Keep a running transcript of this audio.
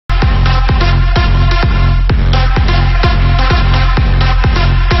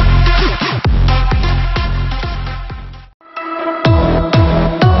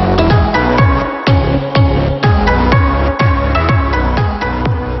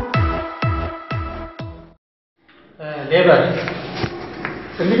ሌበር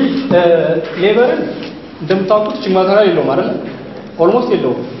እንግዲህ ሌበርን እንደምታውቁት ቲችንግ ማቴሪያል የለውም አይደል? ኦልሞስት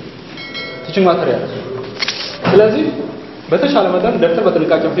የለውም ቲችንግ ማቴሪያል። ስለዚህ በተሻለ መጠን ደብተር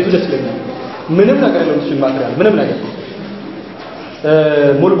በጥንቃቄ ፍሪዝ ደስ ይለኛል። ምንም ነገር የለውም ቲችንግ ማቴሪያል ምንም ነገር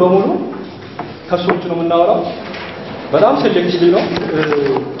ሙሉ በሙሉ ከሱ ውጭ ነው የምናወራው። በጣም ሴሌክቲቭ ነው።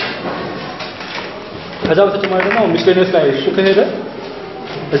 ከዛ በተጨማሪ ደግሞ ሚስሌኒየስ ላይ እሱ ከሄደ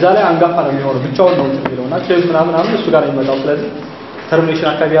እዛ ላይ አንጋፋ ነው የሚሆነው ብቻውን ነው የሚለውና ቼዝ ምናምን እሱ ጋር የሚመጣው። ስለዚህ ተርሚኔሽን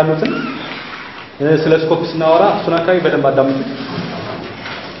አካባቢ ያሉትን ስለ ስኮፕ ስናወራ እሱን አካባቢ በደንብ አዳምጡ።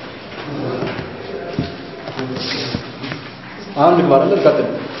 አሁን ልግባር አለ ቀጥል።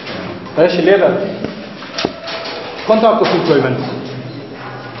 እሺ ሌበር ኮንትራክት ኦፍ ኤምፕሎይመንት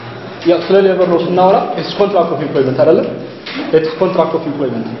ያ ስለ ሌበር ነው ስናወራ ኢትስ ኮንትራክት ኦፍ ኤምፕሎይመንት አይደለም? ኢትስ ኮንትራክት ኦፍ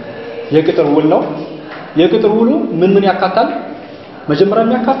ኤምፕሎይመንት የቅጥር ውል ነው። የቅጥር ውሉ ምን ያካታል? መጀመሪያ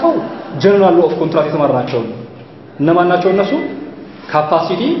የሚያካታው ጀነራል ሎው ኦፍ ኮንትራክት የተማርናቸው እነማን ናቸው? እነሱ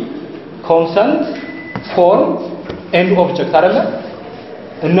ካፓሲቲ፣ ኮንሰንት፣ ፎርም ኤንድ ኦብጀክት አይደለ?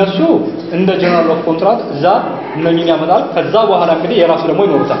 እነሱ እንደ ጀነራል ሎው ኦፍ ኮንትራክት እዛ እነኚህን ያመጣል። ከዛ በኋላ እንግዲህ የራሱ ደግሞ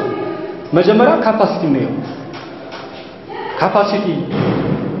ይኖሩታል። መጀመሪያ ካፓሲቲ ነው። ካፓሲቲ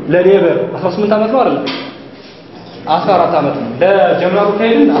ለሌበር 18 ዓመት ነው አይደል? 14 ዓመት ነው። ለጀነራል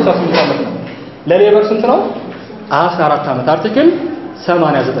ከሄድን 18 ዓመት ነው። ለሌበር ስንት ነው? 14 ዓመት። አርቲክል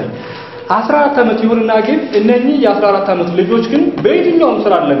 89 14 ዓመት ይሁንና ግን እነኚህ የ14 ዓመት ልጆች ግን በየትኛውም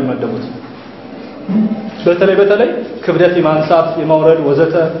ስራ አይደለም የሚመደቡት። በተለይ ክብደት የማንሳት የማውረድ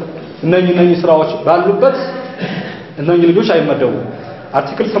ወዘተ እነኚህ ስራዎች ባሉበት እነኚህ ልጆች አይመደቡም።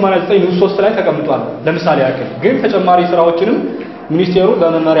 አርቲክል 89 ንዑስ 3 ላይ ተቀምጧል። ለምሳሌ ያክል ግን ተጨማሪ ስራዎችንም ሚኒስቴሩ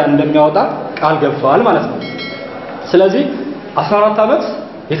በመመሪያ እንደሚያወጣ ቃል ገብቷል ማለት ነው። ስለዚህ 14 ዓመት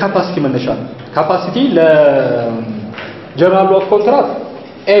የካፓሲቲ መነሻ ነው። ካፓሲቲ ለጀነራል ሎው ኦፍ ኮንትራክት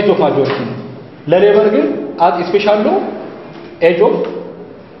ኤጅ ኦፍ ማጆሪቲ ነው። ለሌበር ግን አት ስፔሻል ሎው ኤጅ ኦፍ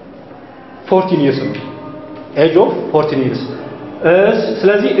 14 ይርስ ነው። ኤጅ ኦፍ 14 ይርስ።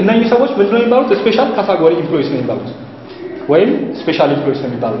 ስለዚህ እነኚህ ሰዎች ምንድነው የሚባሉት? ስፔሻል ካታጎሪ ኢምፕሎይስ ነው የሚባሉት ወይም ስፔሻል ኢምፕሎይስ ነው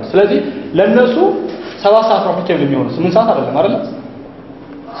የሚባሉት። ስለዚህ ለነሱ 7 ሰዓት ነው አፕሊኬብል የሚሆነው 8 ሰዓት አይደለም አይደል?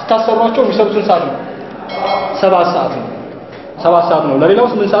 ስታሰሯቸው የሚሰሩት ሰዓት ነው 7 ሰዓት ነው። 7 ሰዓት ነው። ለሌላው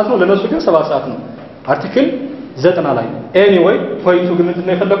 8 ሰዓት ነው፣ ለነሱ ግን 7 ሰዓት ነው። አርቲክል 90 ላይ ኤኒዌይ ፖይንቱ ግን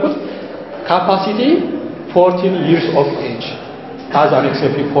ምንድነው የፈለኩት? ካፓሲቲ 14 years of age as an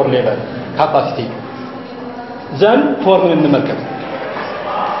exception for labor ካፓሲቲ ዘን ፎርምን እንመልከት።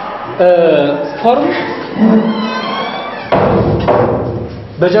 ፎርም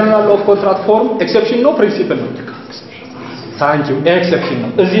በጀነራል ሎው ኦፍ ኮንትራክት ፎርም ኤክሰፕሽን ነው ፕሪንሲፕል ነው? ታንኪ ዩ ኤክሰፕሽን ነው።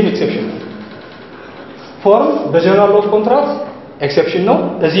 እዚህም ኤክሰፕሽን ነው። ፎርም በጀነራል ሎው ኦፍ ኮንትራክት ኤክሰፕሽን ነው፣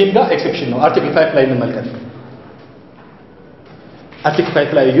 እዚህም ጋር ኤክሰፕሽን ነው። አርቲክል 5 ላይ እንመልከት። አርቲክል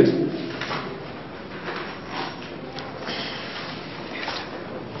 5 ላይ እዩት።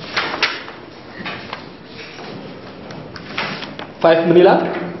 ፋይቭ ምን ይላል?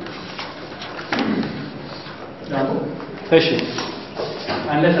 እሺ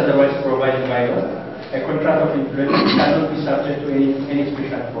unless otherwise provided by law a contract of employment cannot be subject to any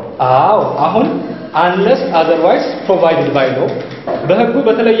special form. አሁን unless otherwise provided by law በህጉ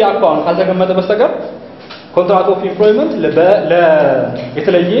በተለየ አቋም ካልተቀመጠ በስተቀር ኮንትራክት ኦፍ ኤምፕሎይመንት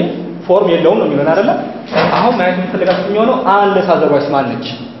የተለየ ፎርም የለውም ነው የሚለው አይደለ? አሁን ማየት የምፈልጋችሁ የሚሆነው unless otherwise ማነች?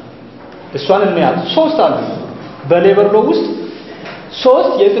 እሷን እንያዝ። ሶስት አሉ በሌበር ሎው ውስጥ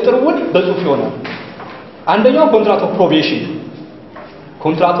ሶስት የቅጥር ውል በጽሁፍ ይሆናል። አንደኛው ኮንትራክት ኦፍ ፕሮቤሽን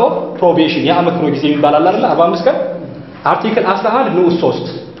ኮንትራክት ኦፍ ፕሮቤሽን የአመክሮ ጊዜ ይባላል አይደል? 45 ቀን። አርቲክል 11 ንዑስ 3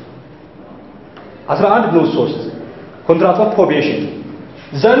 11 ንዑስ 3 ኮንትራክት ኦፍ ፕሮቤሽን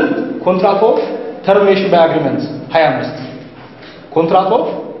ዘን ኮንትራክት ኦፍ ተርሚኔሽን ባይ አግሪመንት 25 ኮንትራክት ኦፍ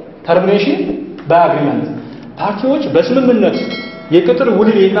ተርሚኔሽን ባይ አግሪመንት ፓርቲዎች በስምምነት የቅጥር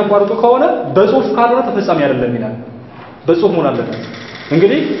ውልን የሚያቋርጡ ከሆነ በጽሁፍ ካልሆነ ተፈጻሚ አይደለም ይላል። በጽሁፍ መሆን አለበት።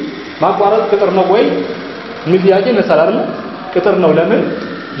 እንግዲህ ማቋረጥ ቅጥር ነው ወይ ምን ጥያቄ ይነሳል አይደል? ቅጥር ነው። ለምን?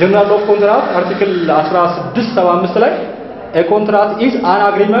 ጀነራል ሎው ኦፍ ኮንትራክት አርቲክል 1675 ላይ a contract is an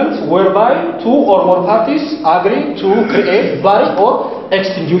agreement whereby two or more parties agree to create, vary or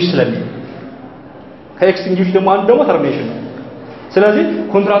extinguish ስለሚል ከኤክስቲንጉሽ ደግሞ አንዱ ደግሞ ተርሚኔሽን ነው። ስለዚህ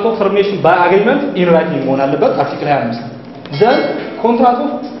ኮንትራክት ኦፍ ተርሚኔሽን ባይ አግሪመንት ኢን ራይቲንግ መሆን አለበት አርቲክል 25 ዘን ኮንትራክት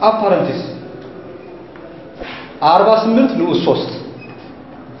ኦፍ አፓረንቲስ 48 ንዑስ 3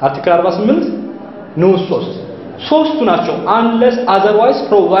 አርቲክል 48 ንዑስ 3 ሶስቱ ናቸው unless otherwise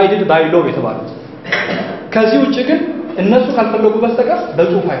provided by law የተባሉት። ከዚህ ውጪ ግን እነሱ ካልፈለጉ በስተቀር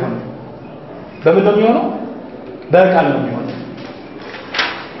በጽሁፍ አይሆንም። በምን ነው የሚሆነው? በቃል ነው የሚሆነው።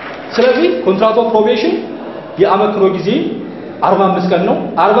 ስለዚህ ኮንትራክት ኦፍ ፕሮቤሽን የአመክሮ ጊዜ 45 ቀን ነው።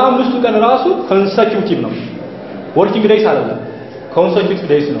 45ቱ ቀን ራሱ ኮንሰኪዩቲቭ ነው። working days አይደለም consecutive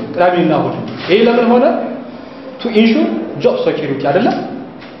days ነው ቅዳሜና እሁድ ይሄ ለምን ሆነ to ensure job security አይደለም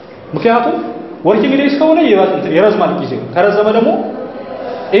ምክንያቱም working days ከሆነ የረዝማል ጊዜው ከረዘመ ደግሞ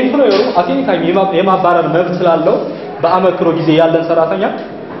ኤምፕሎየሩ አቴኒካይም የማባረር መብት ስላለው በአመክሮ ጊዜ ያለን ሰራተኛ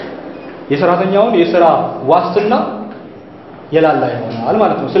የሰራተኛውን የሥራ ዋስትና የላላ ይሆናል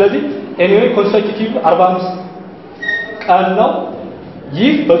ማለት ነው ስለዚህ anyway consecutive 45 ቀን ነው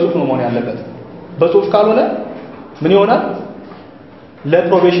ይህ በጽሁፍ ነው መሆን ያለበት በጽሁፍ ካልሆነ ምን ይሆናል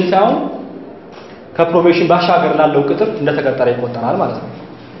ለፕሮቤሽን ሳይሆን ከፕሮቤሽን ባሻገር ላለው ቅጥር እንደተቀጠረ ይቆጠራል ማለት ነው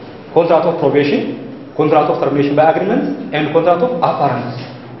contract of probation contract of termination by agreement and contract of appearance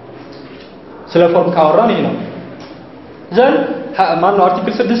ስለ ፎርም ካወራን ይሄ ነው ዘን ማነው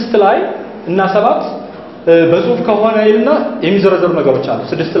አርቲክል 6 ላይ እና 7 በጽሁፍ ከሆነ ይልና የሚዘረዘሩ ነገሮች አሉ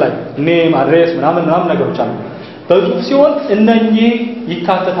 6 ላይ ኔም አድሬስ ምናምን ነገሮች አሉ በጽሁፍ ሲሆን እነኚህ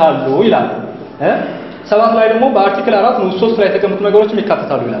ይካተታሉ ይላል 7 ላይ ደግሞ በአርቲክል 4 ንዑስ 3 ላይ የተቀመጡ ነገሮችም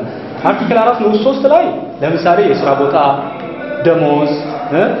ይካተታሉ ይላል አርቲክል 4 ንዑስ 3 ላይ ለምሳሌ የሥራ ቦታ ደሞዝ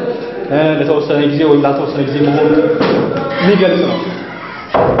ለተወሰነ ጊዜ ወይ ላልተወሰነ ጊዜ መሆን የሚገልጽ ነው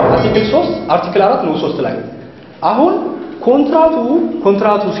አርቲክል 3 አርቲክል 4 ንዑስ 3 ላይ አሁን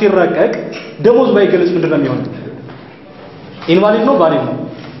ኮንትራቱ ሲረቀቅ ደሞዝ ባይገለጽ ምንድነው የሚሆነው ኢንቫሊድ ነው ቫሊድ ነው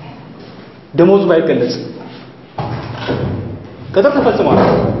ደሞዝ ባይገለጽ ቅጥር ተፈጽሟል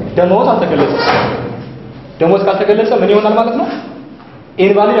ደሞዝ አልተገለጸም ደሞዝ ካልተገለጸ ምን ይሆናል ማለት ነው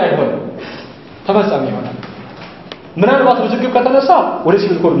ኢንቫሊድ አይሆንም ተፈጻሚ ይሆናል ምናልባት ውዝግብ ከተነሳ ወደ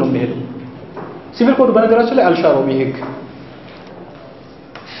ሲቪል ኮድ ነው የሚሄደው ሲቪል ኮድ በነገራችን ላይ አልሻረውም ይሄግ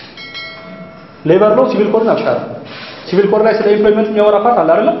ሌበር ሎ ሲቪል ኮድ አልሻረው ሲቪል ኮድ ላይ ስለ ኢምፕሎይመንት የሚያወራ ፓርት አለ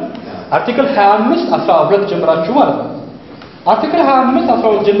አይደል አርቲክል 25 12 ጀምራችሁ ማለት ነው አርቲክል 25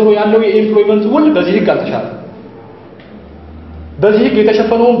 12 ጀምሮ ያለው የኢምፕሎይመንት ውል በዚህ ህግ አልተሻረም በዚህ ህግ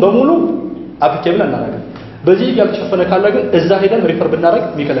የተሸፈነውን በሙሉ አፕሊኬብል እናደርጋለን በዚህ ህግ ያልተሸፈነ ካለ ግን እዛ ሄደን ሪፈር ብናደርግ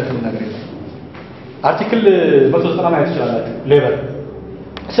የሚከለክል ነገር የለም አርቲክል 190 ማለት ይችላል ሌበር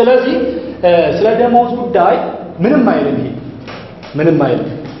ስለዚህ ስለ ደሞዝ ጉዳይ ምንም አይልም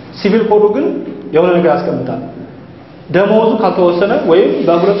ሲቪል ኮዱ ግን የሆነ ነገር ያስቀምጣል ደሞዙ ካልተወሰነ ወይም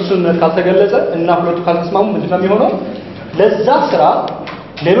በሁለቱ ስምምነት ካልተገለጸ እና ሁለቱ ካልተስማሙ ምንድነው የሚሆነው ለዛ ስራ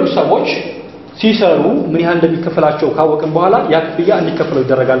ሌሎች ሰዎች ሲሰሩ ምን ያህል እንደሚከፈላቸው ካወቅን በኋላ ያ ክፍያ እንዲከፈለው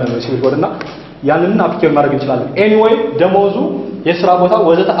ይደረጋል ነው ሲቪል ኮድና ያንንም አፕሊኬት ማድረግ እንችላለን ኤኒዌይ ደሞዙ የሥራ ቦታ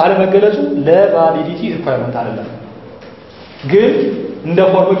ወዘተ አለመገለጹ ለቫሊዲቲ ሪኳየርመንት አይደለም ግን እንደ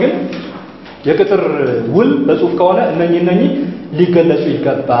ፎርም ግን የቅጥር ውል በጽሁፍ ከሆነ እነኚህ ሊገለጹ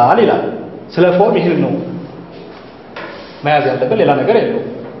ይገባል ይላል ስለ ፎርም ይሄን ነው መያዝ ያለበት ሌላ ነገር የለውም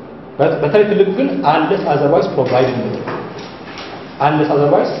በተለይ ትልቁ ግን unless otherwise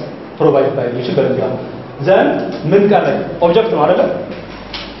provided by ይችላል በለንጋው ዘን ምን ቀረ ኦብጀክት ነው አይደል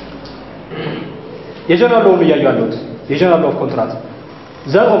የጀነራል ሎው ያያያለው የጀነራል ሎው ኮንትራክት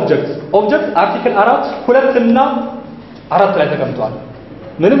ዘን ኦብጀክት አርቲክል 4 2 እና 4 ላይ ተቀምጧል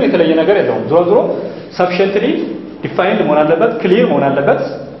ምንም የተለየ ነገር የለውም ዞሮ sufficiently defined መሆን አለበት ክሊር መሆን አለበት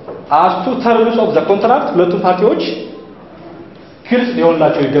as to terms of the contract ሁለቱም ፓርቲዎች ግልጽ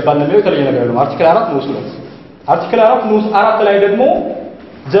ሊሆንላቸው ይገባል ነው የተለየ ነገር የለውም አርቲክል 4 ንዑስ 2 አርቲክል 4 ንዑስ 4 ላይ ደግሞ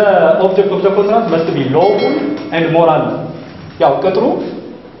the object of the contract must be lawful and moral ያው ቅጥሩ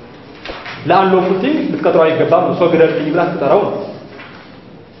ለአንሎፉል ቲንግ ልትቀጥረው አይገባም ነው ሰው ግደል ይብላ ተጠራው ነው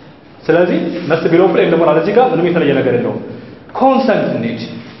ስለዚህ must be lawful and moral እዚህ ጋር ምንም የተለየ ነገር የለውም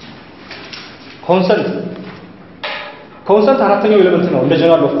ኮንሰንት አራተኛው ኤሌመንት ነው እንደ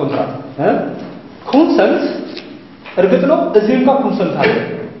ጀነራል ኦፍ ኮንትራክት ኮንሰንት እርግጥ ነው እዚህም ጋር ኮንሰንት አለ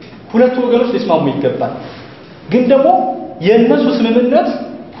ሁለቱ ወገኖች ሊስማሙ ይገባል ግን ደግሞ የነሱ ስምምነት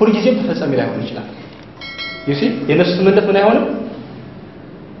ሁልጊዜም ተፈጻሚ ላይሆን ይችላል you see የነሱ ስምምነት ምን አይሆንም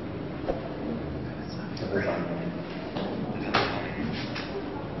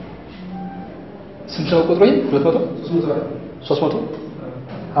ስንት ነው ቁጥሩ 200 300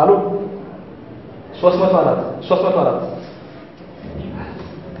 አሎ 304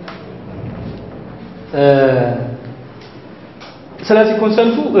 ስለዚህ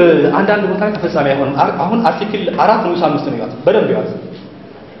ኮንሰንቱ አንዳንድ ቦታ ላይ ተፈጻሚ አይሆንም አሁን አርቲክል 4 ንዑስ 5 ነው ያለው በደንብ ያው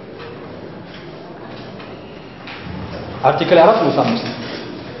አርቲክል 4 ንዑስ 5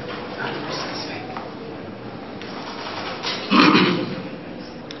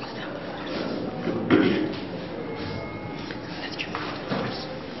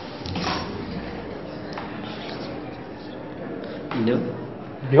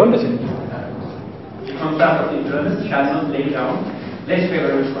 ቢሆን ደስ ይላል The contract of employment shall not lay down less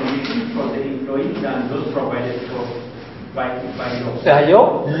favorable conditions for the employee than those provided for by law. ያው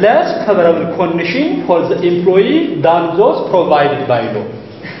less favorable condition for the employee than those provided by law.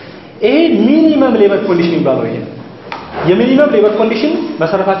 ይሄ ሚኒመም ሌበር ኮንዲሽን ይባላል ይሄ የሚኒመም ሌበር ኮንዲሽን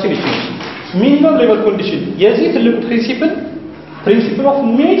መሰረታችን ይቺ ነው። ሚኒመም ሌበር ኮንዲሽን የዚህ ትልቁ ፕሪንሲፕል ኦፍ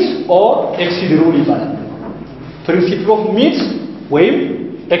ሚት ኦር ኤክሲድ ሩል ይባላል። ፕሪንሲፕል ኦፍ ሚት ወይም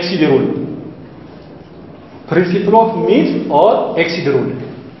ኤክሲድ ሩል ፕሪንሲፕል ኦፍ ሚት ኦር ኤክሲድ ሩል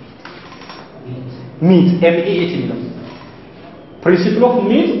ሚት MEAT ነው ፕሪንሲፕል ኦፍ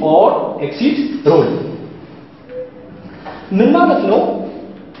ሚት ኦር ኤክሲድ ሩል ምን ማለት ነው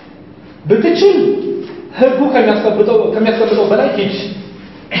ብትችል ህጉ ከሚያስቀምጠው በላይ ሂጅ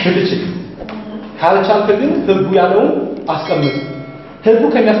ብትችል ካልቻልክ ግን ህጉ ያለውን አስቀምጥ ህጉ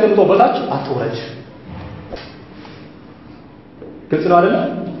ከሚያስቀምጠው በታች አትወረድ ግልጽ ነው አይደል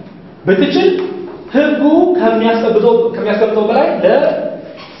ብትችል ህጉ ከሚያስቀምጠው በላይ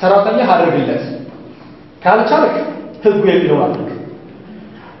ለሰራተኛ አድርግለት ካልቻልክ ህጉ የሚለው አድርግ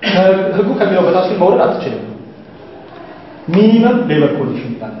ህጉ ከሚለው በታች መውረድ አትችልም ሚኒመም ሌበር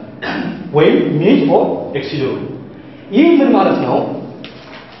ኮንዲሽን ይባላል ወይም ሚት ኦር ኤክሲድ ሩል ይህ ምን ማለት ነው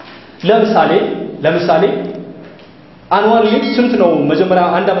ለምሳሌ አኑዋል ሊቭ ስንት ነው መጀመሪያ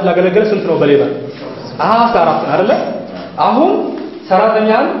አንድ አመት ላገለገለ ስንት ነው በሌበር 14 አይደለ አሁን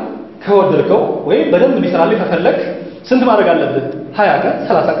ሰራተኛን ከወደድከው ወይ በደንብ እንዲሰራልህ ከፈለክ ስንት ማድረግ አለብህ 20 ቀን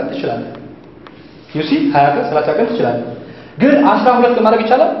 30 ቀን ትችላለህ ዩሲ 20 ቀን 30 ቀን ትችላለህ ግን 12 ቀን ማድረግ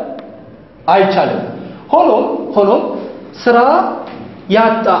ይቻላል አይቻልም ሆኖም ስራ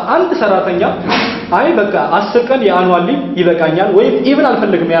ያጣ አንድ ሰራተኛ አይ በቃ 10 ቀን የአኑዋል ሊቭ ይበቃኛል ወይ ኢቭን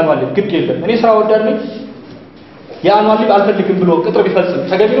አልፈልግም የአኑዋል ሊቭ ግድ የለም እኔ ስራ ወዳድ ነኝ የአኑዋል ሊቭ አልፈልግም ብሎ ቅጥር ቢፈጽም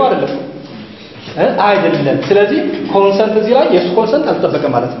ተገቢ ነው አይደለም ስለዚህ ኮንሰንት እዚህ ላይ የሱ ኮንሰንት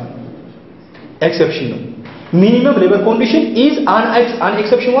አልተጠበቀም ማለት ነው ኤክሰፕሽን ነው ሚኒመም ሌበር ኮንዲሽን ኢዝ an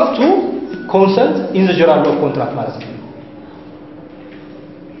exception to consent in the general law of contract ማለት ነው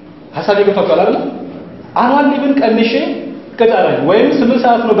ሐሳብ ይገፋፋል አይደል አኑዋል ሊቭን ቀንሼ ከዛሬ ወይም 8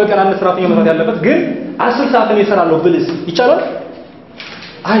 ሰዓት ነው በቀን አንድ ሰራተኛ መስራት ያለበት ግን 10 ሰዓት ነው ይሰራለው ብልስ ይቻላል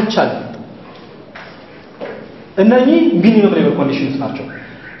አይቻልም እነኚህ ሚኒመም ሌበር ኮንዲሽንስ ናቸው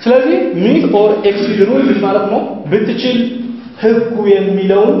ስለዚህ ሚት ኦር ኤክሲድ ሩል ማለት ነው ብትችል ህጉ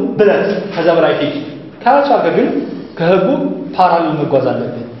የሚለውን ብለት ከዛ በላይ ሄድ ካልቻልክ ግን ከህጉ ፓራሌል መጓዝ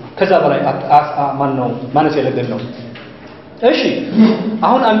አለብህ ከዛ በላይ ማነስ የለብህም ነው እሺ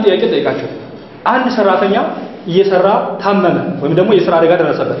አሁን አንድ ጥያቄ ጠይቃችሁ አንድ ሰራተኛ እየሰራ ታመመ ወይም ደግሞ የሥራ አደጋ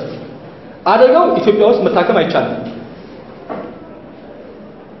ደረሰበት አደጋው ኢትዮጵያ ውስጥ መታከም አይቻልም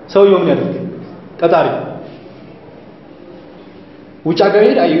ሰውየው ምን ያደርግ ቀጣሪ ውጭ ሀገር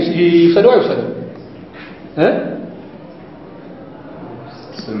ሄድ ይሰደው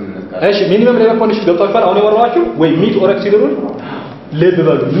እሺ ሚኒመም ሌበር ኮንዲሽን ገብቷችኋል አሁን የወራችሁ ወይ ሚት ኦር ኤክሲድ ሩል ልብ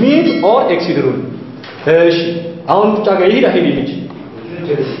በሉ ሚት ኦር ኤክሲድ ሩል እሺ አሁን ውጭ ሀገር ሄድ አይሄድ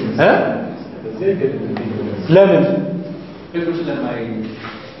ለምን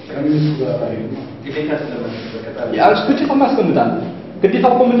ግዴታ ማስቀምጣል ግዴታ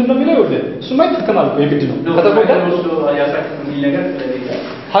እኮ ምንድነው የሚለው ይወደ እሱማ ይተከማል እኮ የግድ ነው ከተጎዳ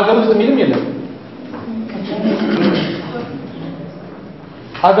ሀገር ውስጥ ምንም የለም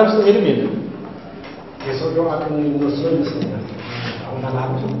ሀገር ውስጥ ምንም የለም የሰውየው አቅም ወስኖ ይመስላል አሁን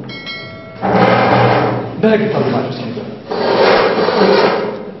አላውቁ በህግ ተርማችሁ ሲነገር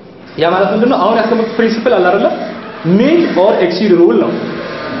ያ ማለት ምንድነው አሁን ያስቀመጡት ፕሪንሲፕል አለ አይደል ሚት ኦር ኤክሲድ ሩል ነው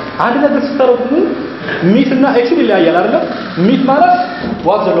አንድ ነገር ስትተረጉሙ ሚት እና ኤክሲድ ይለያያል አይደል ሚት ማለት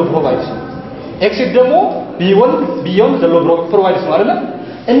what the law provides ኤክሲድ ደግሞ beyond the law provides ነው አይደል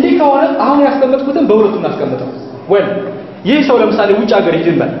እንዴ ከሆነ አሁን ያስቀመጥኩትን በሁለቱም አስቀምጠው ወይ ይህ ሰው ለምሳሌ ውጭ ሀገር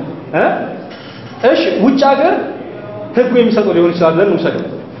ይድንበል እሺ ውጭ ሀገር ህጉ የሚሰጠው ሊሆን ይችላል ለምን ወሰደው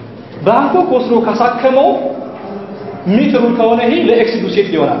ባንኮክ ወስዶ ካሳከመው ሚት ሩል ከሆነ ይሄ ለኤክሲዱ ሴት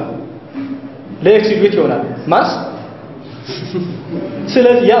ይሆናል ለኤክሲዱ ሴት ይሆናል ማስ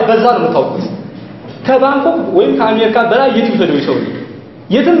ስለዚህ ያ በዛ ነው የምታውቁት ከባንኮክ ወይም ከአሜሪካ በላይ የት ይወሰደው ይሰው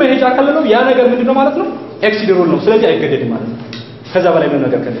የትም መሄጃ ካለለው ያ ነገር ምንድነው ማለት ነው ኤክሲድ ሩል ነው ስለዚህ አይገደድም ማለት ነው ከዛ በላይ ምን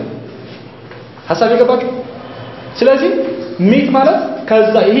ነገር ከለ ሐሳብ ይገባችሁ ስለዚህ ሚት ማለት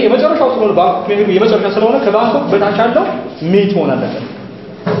ከዛ ይሄ የመጨረሻው ስለሆነ ባንኮክ መሄዱ የመጨረሻ ስለሆነ ከባንኮክ በታች ያለው ሚት ሆነ አለበት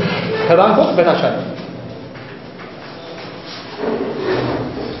ከባንኮክ በታች ያለው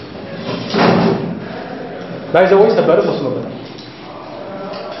ባይዘው ሰበረ ወስኖበታል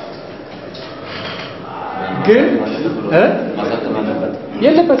ግን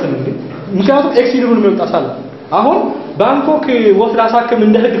የለበትም እንዴ ምክንያቱም ኤክሲድ ሩል የሚወጣሳል አሁን ባንኮክ ወስዳ ሳክም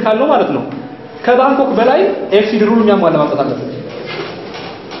እንደ ህግ ካለው ማለት ነው ከባንኮክ በላይ ኤክሲድ ሩል የሚያሟላ ማምጣት አለበት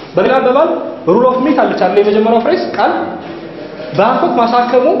በሌላ አባባል ሩል ኦፍ ሚት አለች አይደል የመጀመሪያው ፍሬስ ቃል ባንኮክ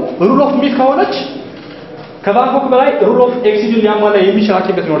ማሳከሙ ሩል ኦፍ ሚት ከሆነች ከባንኮክ በላይ ሩል ኦፍ ኤክሲድ ሊያሟላ የሚችል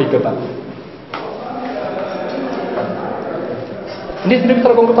አኪበት ነው ይገባል እንዴት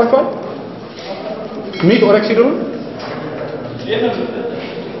እንደምትተረጎሙታችኋል ሚት ኦር ኤክሲድ ሩል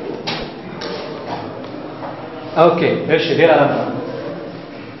ኦኬ እሺ ሌላ አለ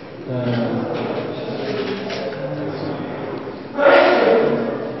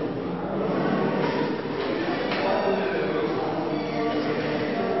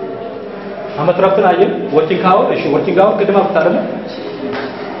አመትራፍን አየን ወርኪንግ አወር እሺ ወርኪንግ አወር ቅድም አፍታ አይደለ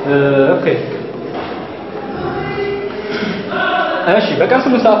ኦኬ እሺ በቀን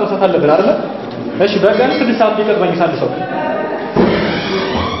 8 ሰዓት መስራት አለብን አይደለ እሺ በቀን 6 ሰዓት ቢቀጥመኝ አንድ ሰው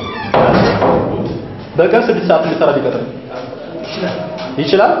በቀን 6 ሰዓት ሊሰራ ቢቀጥም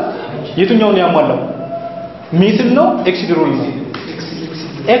ይችላል የትኛውን ያሟላው ሚትን ነው ኤክሲድ ሩል ነው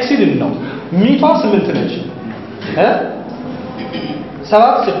ኤክሲድ ነው ሚቷ 8 ነች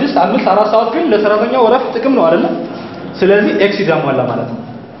 7 6 5 4 ሰዓት ግን ለሰራተኛው ወረፍ ጥቅም ነው አይደለ ስለዚህ ኤክሲድ ያሟላ ማለት ነው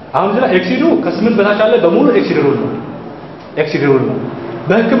አሁን እዚህ ላይ ኤክሲዱ ከ8 በታች ያለ በሙሉ ኤክሲድ ሩል ነው ኤክሲድ ሩል ነው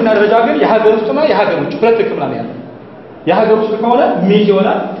በህክምና ደረጃ ግን የሀገር ውስጥና የሀገር ውጭ ሁለት ህክምና ነው ያለው የሀገር ውስጥ ከሆነ ሚት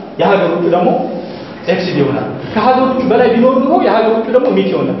ይሆናል የሀገር ውጭ ደግሞ ኤክሲድ ይሆናል ከሀገር ውጭ በላይ ቢኖር ኑሮ የሀገር ውጭ ደግሞ ሚት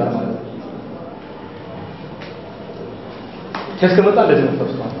ይሆን ነበር ማለት ነው ከስከመጣ እንደዚህ ነው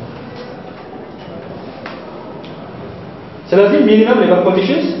ተፈስቷል ስለዚህ ሚኒመም ሌበር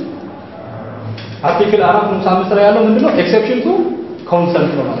ኮንዲሽንስ አርቲክል 4.5 ላይ ያለው ምንድነው ኤክሰፕሽን ቱ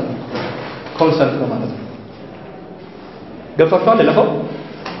ኮንሰንት ነው ማለት ነው ኮንሰንት ነው ማለት ነው ገብቷችኋል ለፈው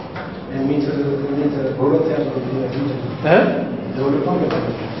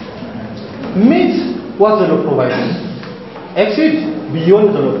meet what the law provides exceed beyond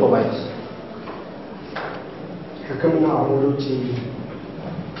the law provides ህክምና አሁኖች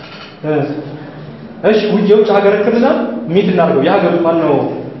እሺ ውጪው ሀገር ህክምና ሚት እናርገው የሀገሩ ማን ነው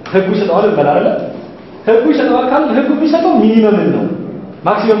ህጉ ይሰጣል በላለ ህጉ ይሰጣል ካል ህጉ የሚሰጠው ሚኒመም ነው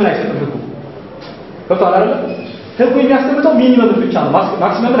ማክሲመም አይሰጥም ህጉ ገብቷል አይደል ህጉ የሚያስቀምጠው ሚኒመም ብቻ ነው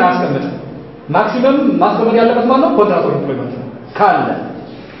ማክሲመም አያስቀምጥም ማክሲመም ማስቀመጥ ያለበት ማለት ነው ኮንትራክት ኦፍ ኢምፕሎይመንት ካለ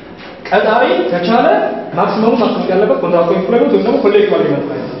ቀጣሪ ከቻለ ማክሲመሙ ማስቀመጥ ያለበት ኮንትራክት ኦፍ ኢምፕሎይመንት ወይ ደግሞ ኮሌክቲቭ አግሪመንት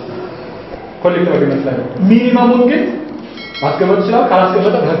ላይ ኮሌክቲቭ አግሪመንት ላይ ሚኒመሙን ግን ማስቀመጥ ይችላል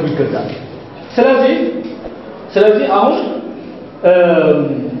ካላስቀመጠ ህጉ ይገዛል ስለዚህ አሁን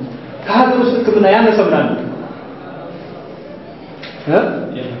ከሀገር ውስጥ ህክምና ያነሰ ምናምን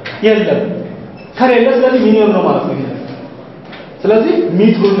የለም ከሌለ ስለዚህ ሚኒመም ነው ማለት ነው ስለዚህ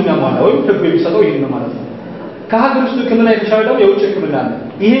ሚት ሩል ነው ማለት ወይ ህግ የሚሰጠው ይሄን ነው ማለት ነው ከሀገር ውስጥ ህክምና የተሻለ ደግሞ የውጭ ህክምና አለ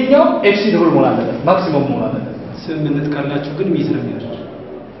ይሄኛው ኤክሲድ ሩል ማለት ነው ማክሲመም ነው ማለት ነው ስምምነት ካላችሁ ግን ሚት ነው የሚያደርግ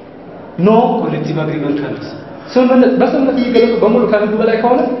ኖ ኮሌክቲቭ አግሪመንት ካለስ ስምምነት በስምምነት የሚገለጹ በሙሉ ከህግ በላይ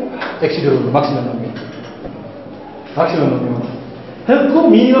ከሆነ ኤክሲድ ሩል ማክሲመም ነው ማክሲመም ነው ህጉ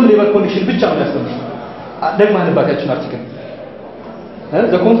ሚኒመም ሌበር ኮንዲሽን ብቻ ነው ያስቀምጠው ደግሞ አንባታችን አርቲክል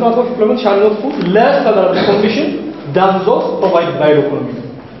the contract of employment shall not put less favorable condition than those provided by law economy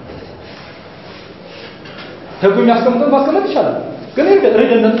ህጉ የሚያስቀምጠው ማስቀመጥ ይችላል ግን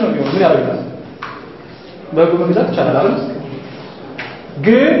ሪደንደንት ነው የሚሆነው ምን ያደርጋል በህጉ መግዛት ይችላል አይደል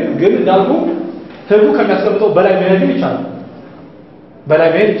ግን እንዳልኩ ህጉ ከሚያስቀምጠው በላይ መሄድ ይችላል በላይ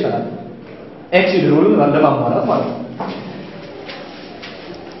መሄድ ይችላል ኤክሲድ ሩልን ለማሟላት ማለት ነው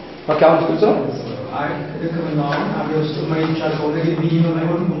ኦኬ አሁን ግልጽ ነው አይ ህክምናው አብሮ ውስጥ ማይቻል ከሆነ ግን ሚኒመም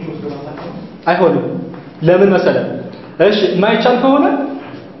አይሆንም ቁጭ ውስጥ ማታቸው አይሆንም ለምን መሰለህ እሺ ማይቻል ከሆነ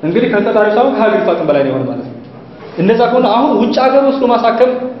እንግዲህ ከተጣሪ ሰው ከሀገሪቱ አቅም በላይ ነው ማለት ነው እንደዛ ከሆነ አሁን ውጭ ሀገር ውስጥ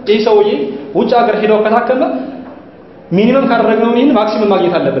ማሳከም ይሄ ሰውዬ ውጭ ሀገር ሄደው ከታከመ ሚኒመም ካደረግነው ይሄን ማክሲመም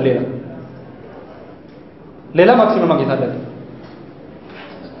ማግኘት አለበት ሌላ ማክሲመም ማግኘት አለበት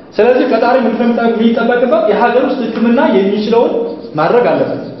ስለዚህ ቀጣሪ ምን የሚጠበቅበት የሀገር ውስጥ ህክምና የሚችለውን ማድረግ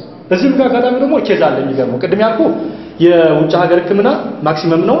አለበት እዚህም ጋር አጋጣሚ ደግሞ ኬዝ አለ የሚገርመው ቅድም ያልኩ የውጭ ሀገር ህክምና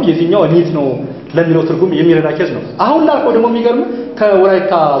ማክሲመም ነው የዚህኛው ኒት ነው ለሚለው ትርጉም የሚረዳ ኬዝ ነው አሁን ላልከው ደግሞ የሚገርመው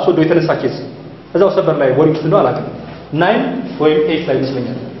ከወራይታ ሶዶ የተነሳ ኬዝ እዛው ሰበር ላይ ወሪት ነው አላውቅም 9 ወይ 8 ላይ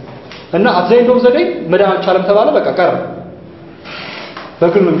ይመስለኛል እና አትዘይንዶ ዘዴ መዳን አልቻለም ተባለ በቃ ቀረ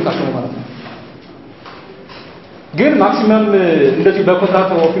በግል ነው የሚታሰበው ማለት ነው ግን ማክሲመም እንደዚህ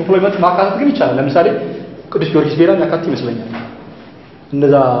በኮንትራክት ኦፍ ኢምፕሎይመንት ማካተት ግን ይቻላል ለምሳሌ ቅዱስ ጊዮርጊስ ቤራን ያካትት ይመስለኛል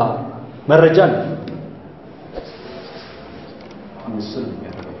እንደዛ መረጃ ነው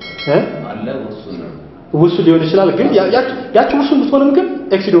አለ ውሱ ሊሆን ይችላል ግን ያቺ ውሱ ብትሆንም ግን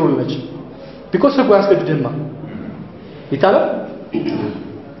ኤክሲድ ሩል ነች ቢኮዝ ህጉ ያስገድድማ ይታላል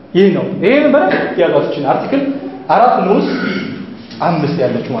ይሄ ነው ይሄ በረክ ያሏችን አርቲክል 4 ንዑስ 5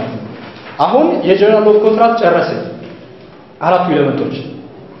 ያለችው ማለት ነው አሁን የጀነራል ኦፍ ኮንትራክት ጨረስን አራቱ ኤሌመንቶች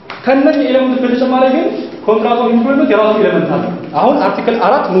ከነዚህ ኤሌመንቶች በተጨማሪ ግን ኮንትራክት ኦፍ ኢምፕሎይመንት የራሱ ኤሌመንት አለ አሁን አርቲክል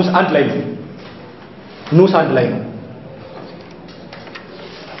 4 ንዑስ 1 ላይ ነው ንዑስ 1 ላይ ነው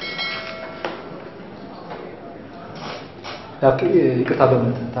ይቅርታ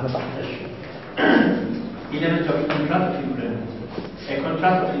በመት ታነሳ ኤሌመንት ኦፍ ኮንትራክት A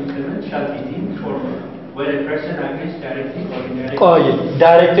contract of employment shall be deemed formal where a person agrees directly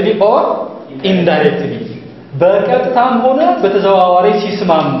or indirectly በቀጥታም ሆነ በተዘዋዋሪ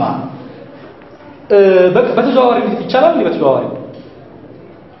ሲስማማ በተዘዋዋሪ ይቻላል እንዴ በተዘዋዋሪ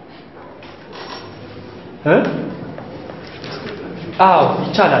አዎ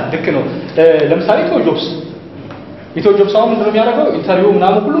ይቻላል ልክ ነው ለምሳሌ ኢትዮ ጆብስ አሁን ምንድነው የሚያደርገው ኢንተርቪው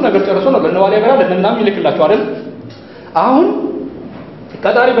ምናምን ሁሉ ነገር ጨርሶ ነው ለነዋል ያበራ ለነናም ይልክላቸው አይደል አሁን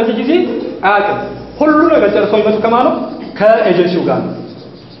ቀጣሪ በዚህ ጊዜ አያውቅም ሁሉ ነገር ጨርሶ ይመጡ ከማን ነው ከኤጀንሲው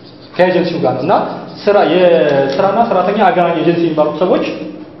ጋር እና ስራ የስራና ሰራተኛ አገናኝ ኤጀንሲ የሚባሉት ሰዎች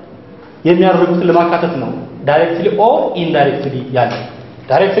የሚያደርጉት ለማካተት ነው ዳይሬክትሊ ኦር ኢንዳይሬክትሊ ያለ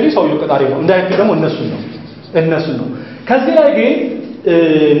ዳይሬክትሊ ሰውየው ቀጣሪ ነው ኢንዳይሬክትሊ ደግሞ እነሱ ነው ከዚህ ላይ ግን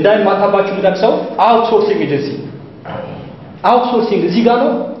እንዳይማታባችሁ ምዳቅሰው አውትሶርሲንግ ኤጀንሲ አውትሶርሲንግ እዚህ ጋር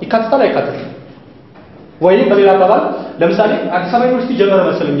ነው ይካተታል አይካተትም ወይም በሌላ አባባል ለምሳሌ አዲስ አበባ ዩኒቨርሲቲ ጀመረ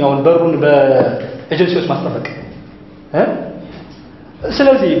መሰለኝ አሁን በሩን በኤጀንሲዎች ማስጠበቅ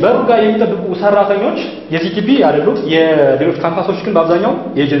ስለዚህ በሩ ጋር የሚጠብቁ ሰራተኞች የዚህ ግቢ አይደሉም የሌሎች ካምፓሶች ግን በአብዛኛው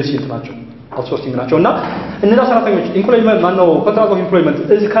የኤጀንሲ ናቸው አውትሶርሲንግ ናቸውና እነዛ ሰራተኞች ኢምፕሎይመንት ማነው ኮንትራክት ኦፍ ኢምፕሎይመንት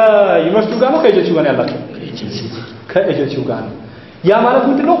እዚህ ከዩኒቨርሲቲው ጋር ነው ከኤጀንሲው ጋር ያላቸው ከኤጀንሲው ጋር ነው ያ ማለት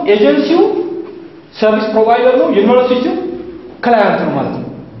ምንድነው ኤጀንሲው ሰርቪስ ፕሮቫይደር ነው ዩኒቨርሲቲው ክላይንት ነው ማለት ነው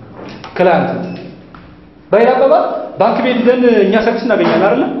ክላይንት በሌላ አባባል ባንክ ቤት ደን እኛ ሰርቪስ እናገኛለን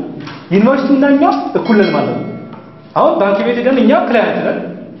አይደል ዩኒቨርሲቲው እና እኛ እኩል ነን ማለት ነው አሁን ባንክ ቤት ደን እኛ ክላይንት ነን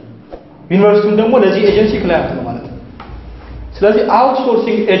ዩኒቨርሲቲው ደግሞ ለዚህ ኤጀንሲ ክላይንት ነው ማለት ነው ስለዚህ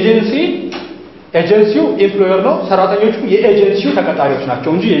አውትሶርሲንግ ኤጀንሲው ኤምፕሎየር ነው ሰራተኞቹ የኤጀንሲው ተቀጣሪዎች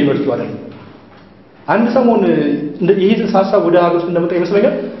ናቸው እንጂ የዩኒቨርሲቲው አይደለም አንድ ሰሞን ይሄ ሐሳብ ወደ ሀገር ውስጥ እንደመጣ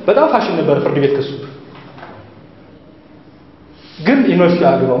ይመስለኛል በጣም ፋሽን ነበር ፍርድ ቤት ክሱ ግን ዩኒቨርሲቲ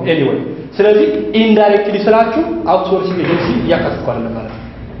አግባው ኤኒዌይ ስለዚህ ኢንዳይሬክትሊ ስላችሁ አውትሶርሲንግ ኤጀንሲ ያካትታል ማለት ነው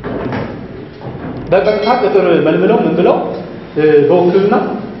በቀጥታ ቅጥር መልምለው ምን ብለው በውክልና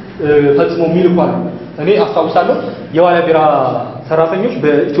ፈጽሞ የሚልኳል እኔ አስታውሳለሁ የዋላ ቢራ ሰራተኞች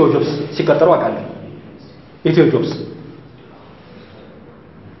በኢትዮ ጆብስ ሲቀጠሩ አውቃለሁ ኢትዮ ጆብስ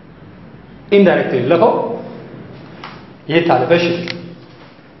ኢንዳይሬክትሊ ለፈው ይታለ በሽ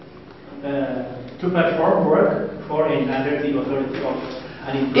to perform work for and under the authority of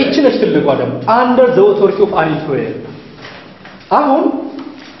an employer እቺ ነች ትልቋ ደግሞ under the authority of an employer አሁን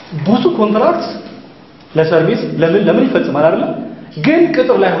ብዙ ኮንትራክት ለሰርቪስ ለምን ይፈጽማል አይደል ግን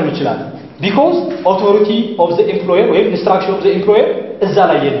ቅጥር ላይ ሆነ ይችላል because authority of the employer ወይ instruction of the employer እዛ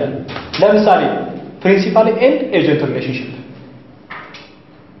ላይ የለም ለምሳሌ principal and agent relationship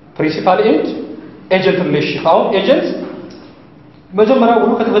principal and agent relationship አሁን ኤጀንት መጀመሪያ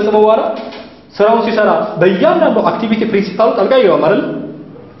ሁሉ ከተፈጸመ በኋላ ስራውን ሲሰራ በእያንዳንዱ አክቲቪቲ ፕሪንሲፓሉ ጣልቃ ይገባል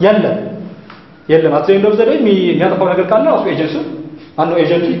አይደል የለም አትዘይ እንደው ዘዴ የሚያጠፋው ነገር ካለ ራሱ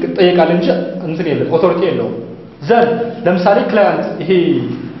ኤጀንቱ ይጠየቃል እንጂ እንትን የለም ኦቶሪቲ የለውም ዘን ለምሳሌ ክላይንት ይሄ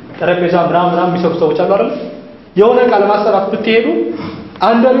ጠረጴዛ ምናምን የሚሰሩ ሰዎች አሉ አይደል የሆነ ቃል ማሰራት ብትሄዱ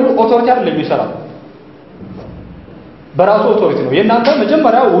አንደሩ ኦቶሪቲ አይደለም የሚሰራው በራሱ ኦቶሪቲ ነው የእናንተ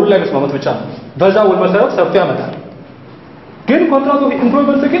መጀመሪያ ውል ላይ መስማማት ብቻ ነው በዛ ውል መሰረት ሰርቶ ያመጣል ግን ኮንትራክት ኦፍ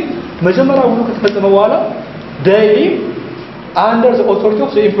ኢምፕሎይመንት ግን መጀመሪያ ውሉ ከተፈጸመ በኋላ ዴይሊ አንደር ዘ ኦቶሪቲ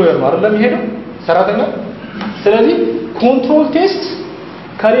ኦፍ ዘ ኢምፕሎየር ነው አይደል የሚሄደው ሰራተኛ ስለዚህ ኮንትሮል ቴስት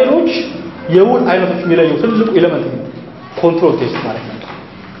ከሌሎች የውል አይነቶች የሚለየው ትልቁ ኤሌመንት ነው ኮንትሮል ቴስት ማለት ነው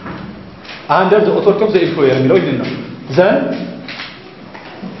አንደር ዘ ኦቶሪቲ ኦፍ ዘ ኢምፕሎየር የሚለው ይሄን ነው ዘን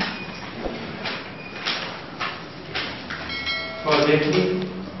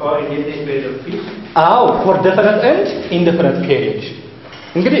for definite and indefinite period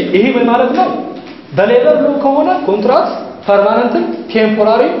እንግዲህ ይሄ ምን ማለት ነው በሌበር ሎ ከሆነ ኮንትራክት ፐርማነንት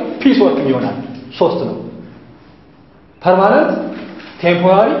ቴምፖራሪ ፒስ ወርክ ይሆናል ሶስት ነው ፐርማነንት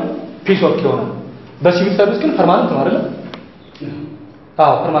ቴምፖራሪ ፒስ ወርክ ይሆናል በሲቪል ሰርቪስ ግን ፐርማነንት ነው አይደል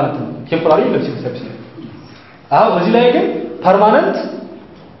ፐርማነንት ነው ቴምፖራሪ ለሲቪል ሰርቪስ ነው እዚህ ላይ ግን ፐርማነንት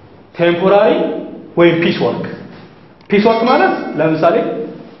ቴምፖራሪ ወይ ፒስ ወርክ ማለት ለምሳሌ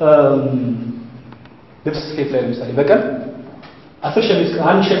ልብስ ስፌት ላይ ለምሳሌ በቀን 10 ሸሚዝ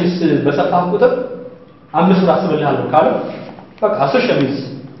አንድ ሸሚዝ በሰፋህ ቁጥር 5 ብር አስብልሃለሁ ካለ በቃ 10 ሸሚዝ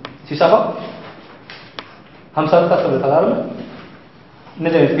ሲሰፋ 50 ብር ታስብልታል አይደል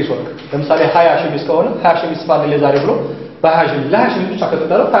እንደዚህ አይነት ፒስ ወርክ ለምሳሌ 20 ሸሚዝ ከሆነ 20 ሸሚዝ ስፋት ለዛሬ ብሎ በ20 ሸሚዝ ለ20 ሸሚዝ ብቻ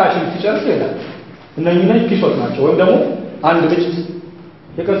ከተጠረው 20 ሸሚዝ ሲጨርስ ይላል እነኚህ ፒስ ወርክ ናቸው ወይም ደግሞ አንድ ልጅ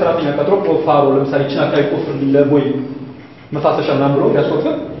የቀን ሰራተኛ ቀጥሮ ፕሮፋሮ ለምሳሌ ቺና ካይ ቆፍር ለቦይ መፋሰሻ ምናምን ብሎ ያስወጥቶ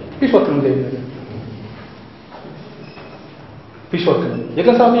ፒስ ወርክ ነው እንደዚህ ፒስ ወርክ ነው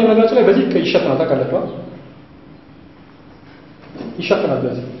የቀን ሰራተኛ ነገራችን ላይ በዚህ ይሸፈናል ታውቃላችሁ ይሸፈናል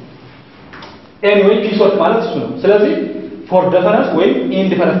በዚህ ኤኒዌይ ፒስ ወርክ ማለት እሱ ነው ስለዚህ for definite ወይ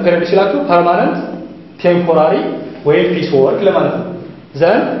indefinite period ሲላችሁ permanent temporary ወይ piece work ለማለት ነው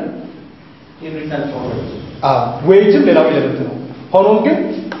then wage ሌላው ኤሌመንት ነው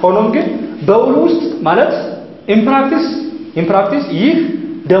ሆኖም ግን በውሉ ውስጥ ማለት in practice ይህ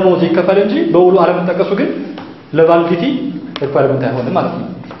ደሞዝ ይከፈል እንጂ በውሉ አለመጠቀሱ ግን ለቫሊዲቲ ሪኳየርመንት አይሆንም ማለት ነው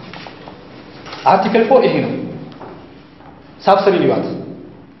አርቲክል 4 ይሄ ነው ሳብሰሪ ሊዋት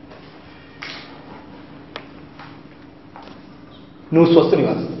ንዑስ 3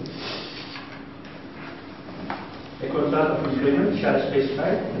 ሊዋት A contract of employment shall specify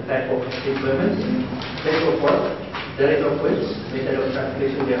the type of employment, place of work, the rate of wage, method of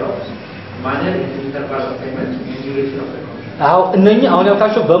calculation thereof, manner and interval of payment, and duration of the contract. አው እነኚህ አሁን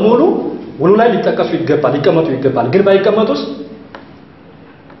ያልካቸው በሙሉ ውሉ ላይ ሊጠቀሱ ይገባል ግን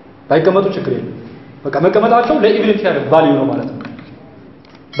ባይቀመጡ ችግር የለም በቃ መቀመጣቸው ለኢቪደንስ ያለ ቫልዩ ነው ማለት ነው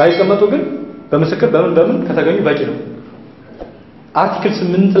ባይቀመጡ ግን በምስክር በምን ከተገኙ በቂ ነው አርቲክል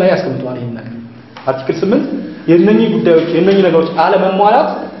 8 ላይ ያስቀምጧል ይሄን ነገር አርቲክል 8 የነኚህ ጉዳዮች የነኚህ ነገሮች አለመሟላት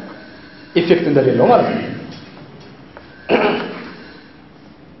ኢፌክት እንደሌለው ማለት ነው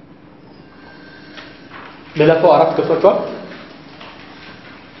ለላፈው አራት ከፍቷል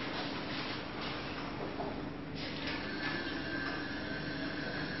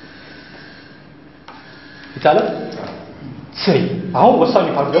ይታላል ስሪ አሁን ወሳኝ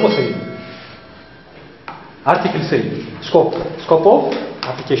ፓርት ደግሞ ስሪ አርቲክል 3 ስኮፕ ኦፍ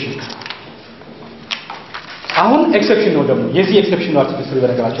አፕሊኬሽን አሁን ኤክሰፕሽን ነው ደግሞ የዚህ ኤክሰፕሽን ነው አርቲክል 3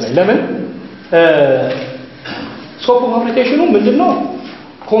 በነገራችን ላይ ለምን ስኮፕ ኦፍ አፕሊኬሽኑ ምንድነው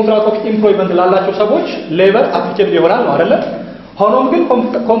ኮንትራክት ኦፍ ኤምፕሎይመንት ላላቸው ሰዎች ሌበር አፕሊኬብል ይሆናል ነው አይደለ ሆኖም ግን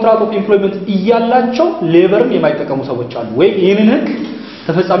ኮንትራክት ኦፍ ኤምፕሎይመንት እያላቸው ሌበርም የማይጠቀሙ ሰዎች አሉ ወይ ይሄንን ህግ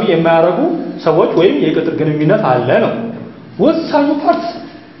ተፈጻሚ የማያረጉ ሰዎች ወይ የቅጥር ግንኙነት አለ ነው ወሳኙ ፓርት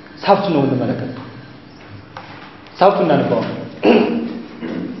ሳብት ነው እንመለከት ሳብት እናነባው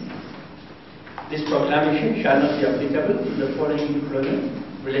This proclamation shall not be applicable to the following employment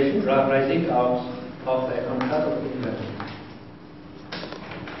relation arising out of a contract of employment.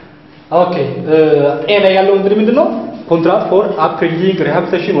 Okay, ላይ ያለው እንግዲህ ምንድነው ኮንትራክት ፎር አፕግሬዲንግ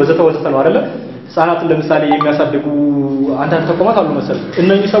ሪሃቢሊቴሽን ወዘተ ነው አይደለ ህፃናትን ለምሳሌ የሚያሳድጉ አንዳንድ ተቋማት አሉ መሰለኝ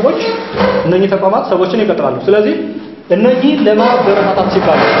እነኚህ ተቋማት ሰዎችን ይቀጥራሉ ስለዚህ እነኚህ ለማበረታታት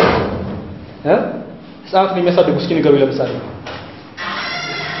ሲባል ህፃናትን የሚያሳድጉ እስኪ ንገሩ ለምሳሌ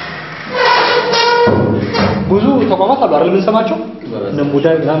ብዙ ተቋማት አሉ አይደል ምን ሰማቸው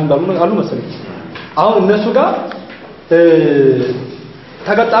ነሙዳይ ምናምን አሉ መሰለኝ አሁን እነሱ ጋር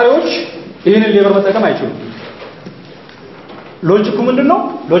ተቀጣሪዎች ይሄንን ሌበር መጠቀም አይችሉም ሎጂኩ ምንድነው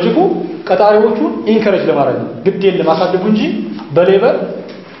ሎጂኩ ቀጣሪዎቹን ኢንከሬጅ ለማድረግ ነው ግዴን ለማሳደጉ እንጂ በሌበር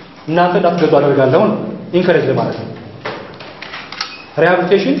እናንተ እንዳትገዙ አደርጋለሁ ነው ኢንከሬጅ ለማድረግ ነው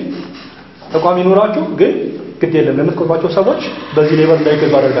ሪሃቢሊቴሽን ተቋም ይኖራችሁ ግን ግድ የለም ለምትቆጥሯቸው ሰዎች በዚህ ሌበር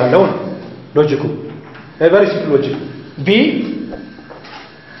እንዳይገዙ አደርጋለሁ ነው ሎጂኩ very simple logic b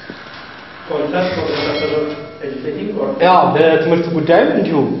contract for the purpose of educating or ለትምህርት ጉዳይ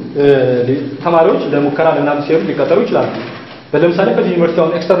እንዲሁ ተማሪዎች ለሙከራ ለናም ሲሄዱ ሊቀጠሩ ይችላሉ ለምሳሌ ከዚህ ዩኒቨርሲቲ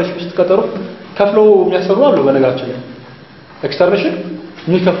አሁን ኤክስተርንሺፕ ስትቀጠሩ ከፍለው የሚያሰሩ አሉ በነገራችን ላይ ኤክስተርንሺፕ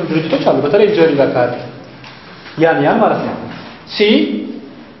የሚከፍሉ ድርጅቶች አሉ በተለይ ኢንጂነሪንግ አካባቢ ያን ማለት ነው ሲ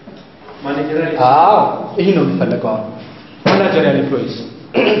managerial ይሄ ነው የሚፈልገው ማናጀሪያል ኤምፕሎይስ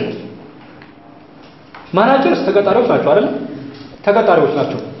ማናጀርስ ተቀጣሪዎች ናቸው አይደል ተቀጣሪዎች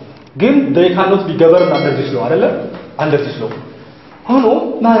ናቸው ግን they cannot be governed under this law አይደል under this law ሆኖ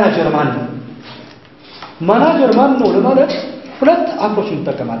ማናጀር ማን ነው ለማለት ሁለት አፕሮች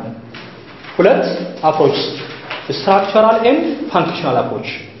እንጠቀማለን ሁለት አፕሮች structural and functional approach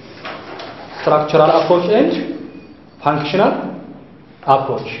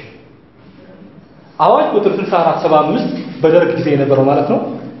አዋጅ ቁጥር 6475 በደርግ ጊዜ የነበረው ማለት ነው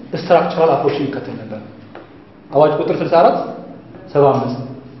structural approach ይከተል ነበር አዋጅ ቁጥር 6475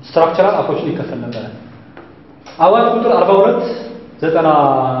 structural approach ይከተል ነበር አዋጅ ቁጥር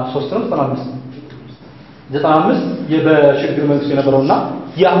 4293 ነው 95 የበሽግግር መንግስት የነበረውና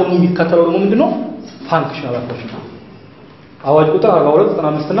ያሁን የሚከተለው ደግሞ ምንድነው functional approach ነው አዋጅ ቁጥር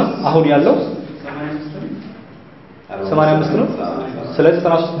 4295 እና አሁን ያለው 85 ነው ስለዚህ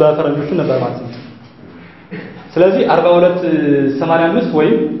 93 በፈረንጆቹ ነበር ማለት ነው ስለዚህ 4285 ወይ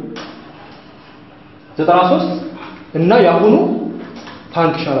 93 እና ያሁኑ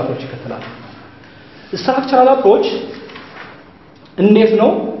ፋንክሽናል አፕሮች ይከተላል ስትራክቸራል አፕሮች እንዴት ነው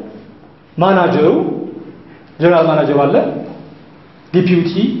ማናጀሩ ጀነራል ማናጀር አለ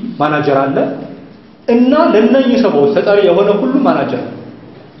ዲፒዩቲ ማናጀር አለ እና ለነኚህ ሰዎች ተጠሪ የሆነ ሁሉ ማናጀር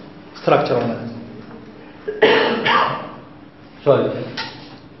ስትራክቸራል ማለት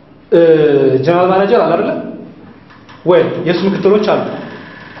ጀነራል ማናጀር አለ አይደል ወይ የሱ ምክትሎች አሉ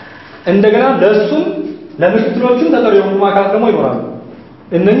እንደገና ለሱም ለምክትሎቹም ተጠሪ የሆኑ አካላት ደግሞ ይኖራሉ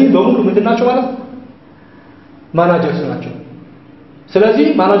እነኚህ በሙሉ ምንድናቸው ማለት ማናጀርስ ናቸው ስለዚህ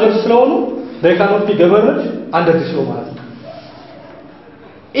ማናጀርስ ስለሆኑ they cannot be governed under this law ማለት ነው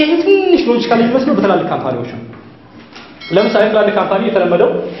ይሄ ትንሽ ሎጂካሊ የሚመስለው በትላልቅ ካምፓኒዎች ነው ለምሳሌ ትላልቅ ካምፓኒ የተለመደው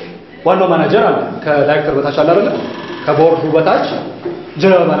ዋናው ማናጀር አለ ከዳይሬክተር በታች አለ አይደል ከቦርዱ በታች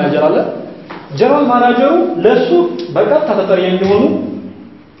ጀነራል ማናጀር አለ ጀነራል ማናጀሩ ለሱ በቀጥታ ተጠሪ የሚሆኑ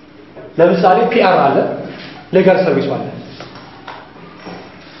ለምሳሌ ፒአር አለ ሌጋል ሰርቪስ አለ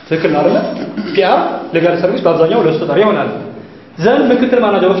ትክክል አይደል ፒአር ሌጋል ሰርቪስ በአብዛኛው ለሱ ተጠሪ ይሆናል ዘንድ ምክትል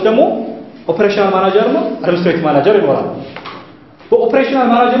ማናጀሮች ደግሞ ኦፕሬሽናል ማናጀር ነው አድሚኒስትሬቲቭ ማናጀር ይኖራል በኦፕሬሽናል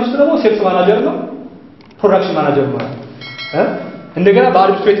ማናጀር ውስጥ ደግሞ ሴልስ ማናጀር ነው ፕሮዳክሽን ማናጀር ነው እንደገና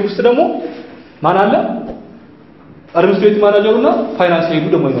በአድሚኒስትሬቲቭ ውስጥ ደግሞ ማን አለ አድሚኒስትሬቲቭ ማናጀሩና ፋይናንስ ሄዱ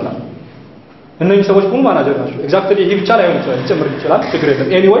ደግሞ ይኖራል እነዚህ ሰዎች ሁሉ ማናጀር ናቸው ኤግዛክትሊ ይሄ ብቻ ላይ ሆነ ይችላል ጨምር ይችላል ችግር የለም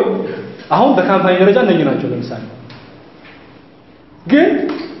ኤኒዌይ አሁን በካምፓኒ ደረጃ እነዚህ ናቸው ለምሳሌ ግን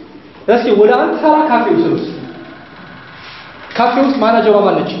እስኪ ወደ አንድ ተራ ካፌ ውስጥ ካፌ ውስጥ ማናጀሯ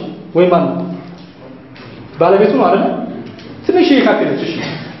ማን ነች ወይ ማን ባለቤቱ ነው አይደል ትንሽ የካፌ ነች እሺ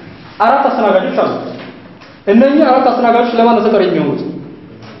አራት አስተናጋጆች አሉ እነኚህ አራት አስተናጋጆች ለማን ነው ተጠሪ የሚሆኑት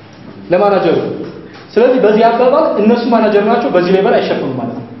ለማናጀሩ ስለዚህ በዚህ አባባል እነሱ ማናጀር ናቸው በዚህ ሌቨል አይሸፈኑም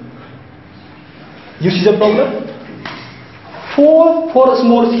ማለት ነው you see the problem for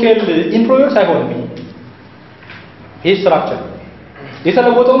small scale employers አይሆንም ይሄ ስትራክቸር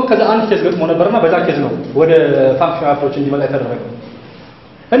የተለወጠውም ከዛ አንድ ኬዝ ገጥሞ ነበርና በዛ ኬዝ ነው ወደ ፋንክሽናል አፕሮች እንዲመጣ የተደረገው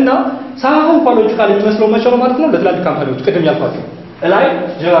እና ሳይሆን ሎጂካሊ የሚመስለው መቼም ማለት ነው ለትላልቅ ካምፓኒዎች ቅድም ያልኳቸው ላይ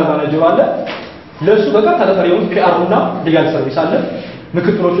ጀነራል ማናጀር አለ ለሱ በቃ ተጠሪውን ፒአር እና ሊጋል ሰርቪስ አለ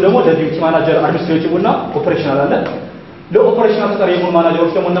ምክትሎቹ ደግሞ ለዲዩቲ ማናጀር አድሚኒስትሬቲቭ እና ኦፕሬሽናል አለ ለኦፕሬሽናል ተጠሪ የሆኑ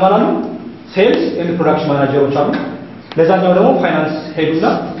ማናጀሮች ደግሞ እነማን አሉ ሴልስ ኤንድ ፕሮዳክሽን ማናጀሮች አሉ ለዛኛው ደግሞ ፋይናንስ ሄዱና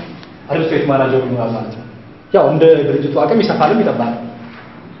አድሚኒስትሬቲቭ ማናጀር ይኖራል ማለት ነው ያው እንደ ድርጅቱ አቅም ይሰፋልም ይጠባል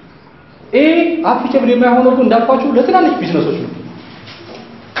አፕሊኬብል የማይሆነው እንዳልኳችሁ ለትናንሽ ቢዝነሶች ነው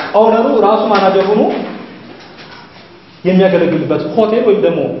ኦነሩ ራሱ ማናጀር ሆኖ የሚያገለግልበት ሆቴል ወይም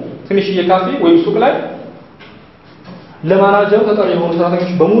ደግሞ ትንሽዬ ካፌ ወይም ሱቅ ላይ ለማናጀሩ ተጠሪ የሆኑ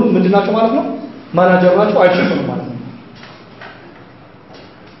ሰራተኞች በሙሉ ምንድናቸው ማለት ነው ማናጀር ናቸው አይሸፈኑም ማለት ነው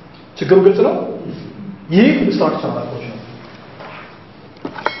ችግሩ ግልጽ ነው ይህ ስትራክቸር አላቸው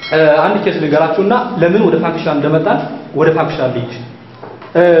አንድ ኬስ ልንገራችሁና ለምን ወደ ፋንክሽናል እንደመጣን ወደ ፋንክሽናል ልጅ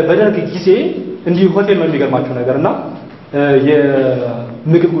በደርግ ጊዜ እንዲህ ሆቴል ነው የሚገርማችሁ ነገርና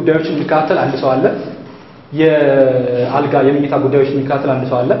የምግብ ጉዳዮችን የሚካተል አንድ ሰው አለ የአልጋ የመኝታ ጉዳዮችን የሚካተል አንድ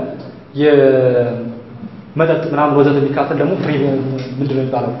ሰው አለ የመጠጥ ምናምን ወዘተ የሚካተል ደግሞ ፍሪ ምንድነው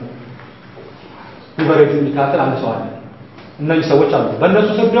የሚባለው ሊቨሬጅ የሚካተል አንድ ሰው አለ እነዚህ ሰዎች አሉ በእነሱ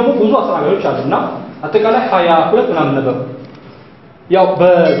ስር ደግሞ ብዙ አስተናጋጆች አሉና አጠቃላይ 22 ምናምን ነበር ያው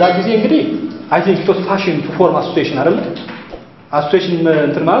በዛ ጊዜ እንግዲህ አይ ቲንክ ኢት ዋዝ ፋሽን ቱ ፎርም አሶሲዬሽን አይደል አሶሲዬሽን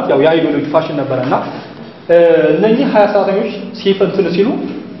እንትን ማለት ያው የአይዲዮሎጂ ፋሽን ነበርና እነኚህ 20 ሰራተኞች ሲፈንትን ሲሉ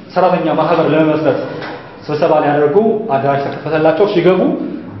ሰራተኛ ማህበር ለመመስረት ስብሰባ ላይ ያደርጉ አዳራሽ ተከፈተላቸው ሲገቡ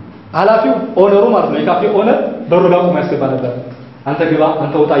ኃላፊው ኦነሩ ማለት ነው የካፌ ኦነር በሩ ጋር ቆሞ ያስገባ ነበር አንተ ግባ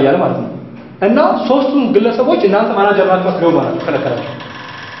አንተ ወጣ እያለ ማለት ነው እና ሶስቱም ግለሰቦች እናንተ ማናጀር ናችሁ አትገቡ ማለት ከለከላቸው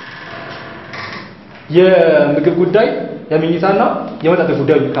የምግብ ጉዳይ የመኝታና የመጠጥ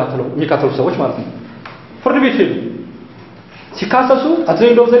ጉዳይ የሚካተሉ ሰዎች ማለት ነው ፍርድ ቤት ሄዱ ሲካሰሱ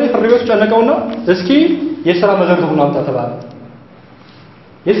አትዘይዶ ዘዴ ፍርድ ቤት ጨነቀውና እስኪ የሥራ መዘርዝሩን አምጣ ተባለ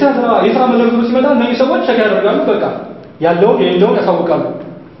የሥራ መዘርዝሩ ሲመጣ እነዚህ ሰዎች ቸክ ያደርጋሉ በቃ ያለውን የሌለውን ያሳውቃሉ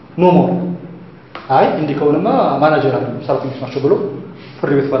ኖ ሞር አይ እንዲህ ከሆነማ ማናጀር አለ ሰራተኞች ናቸው ብሎ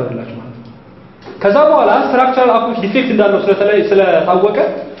ፍርድ ቤት ፈረደላቸው ማለት ነው ከዛ በኋላ ስትራክቸራል አፕሮች ዲፌክት እንዳለው ስለታወቀ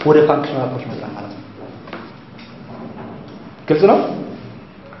ወደ ፋንክሽናል አፕሮች መጣ ማለት ነው ግልጽ ነው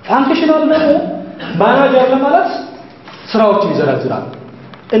ፋንክሽናል ደግሞ ማናጀር ለማለት ስራዎችን ይዘረዝራል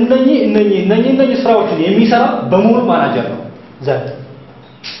እነኚህ ስራዎችን የሚሰራ በሙሉ ማናጀር ነው ዘንድ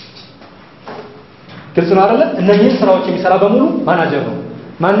ግልጽ ነው አይደል እነኚህ ስራዎች የሚሰራ በሙሉ ማናጀር ነው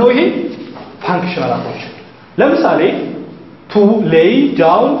ማን ነው ይሄ ፋንክሽናል አፕሮች ለምሳሌ to lay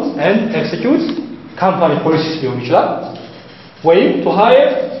down and execute company policies ሊሆን ይችላል ወይም to hire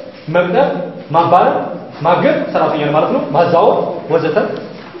መቅጠር ማባረር ማገድ ሰራተኛ ማለት ነው ማዛወር ወዘተ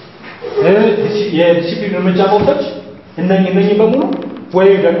የዲሲፕሊን እርምጃ መውሰድ እነኚህ በሙሉ ወይ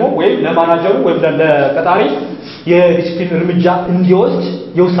ለማናጀሩ ወይ ለቀጣሪ የዲሲፕሊን እርምጃ እንዲወስድ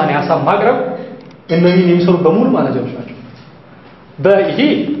የውሳኔ ሐሳብ ማቅረብ እነኚህ የሚሰሩ በሙሉ ማናጀሮች ናቸው በይሄ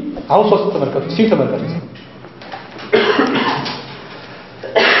አሁን ሶስት ተመልከቱ ሲተመልከቱ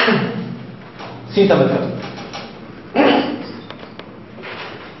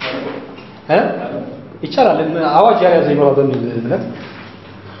ይቻላል አዋጅ ያያዘ ይኖራል በሚል እምነት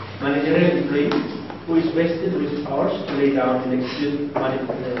managerial employee who is vested with powers to lay down and execute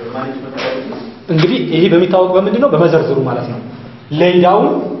management policies እንግዲህ ይሄ በሚታወቅ በምንድነው በመዘርዝሩ ማለት ነው lay down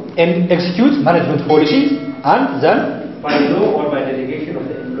and execute management policies and then by law or by delegation of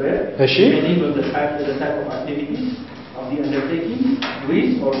the employer depending on the type of activities of the undertaking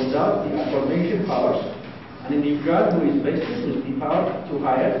with or without the aforementioned powers an individual who is vested with the power to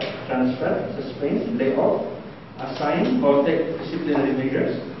hire, transfer, suspend, lay off, assign or take disciplinary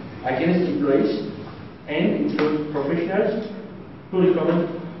measures against employees and include professionals who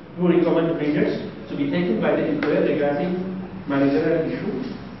recommend measures to be taken by the employer regarding managerial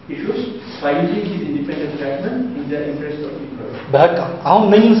issues by using his independent judgment in the interest of the employer. በቃ አሁን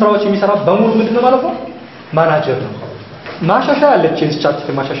እነኚህን ስራዎች የሚሰራ በሙሉ ምንድነው ማለት ነው ማናጀር ነው ማሻሻያ አለች ኢንስቻርት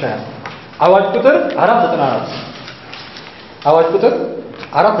ማሻሻያ አዋጅ ቁጥር 494 አዋጅ ቁጥር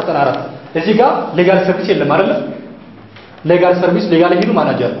 494 እዚህ ጋር ሌጋል ሰርቪስ የለም አይደል ሌጋል ሰርቪስ ሌጋል ሄዱ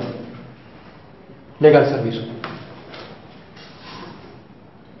ማናጀር ነው ሌጋል ሰርቪስ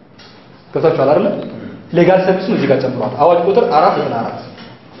ከተቻለ አይደል ሌጋል ሰርቪስ ነው እዚህ ጋር ጨምሯል አዋጅ ቁጥር 494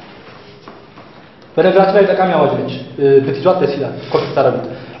 በነገራችን ላይ ጠቃሚ አዋጅ ነች ብትይዟት ደስ ይላል ኮፒ ታረጉት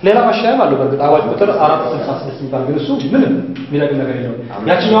ሌላ ማሻሻያም አለው በርግጥ አዋጅ ቁጥር 466 የሚባል ግን እሱ ምንም የሚደግም ነገር የለውም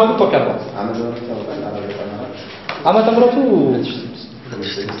ያቺኛው አዋጅ ኮፒ አድርጓት ዓመተ ምህረቱ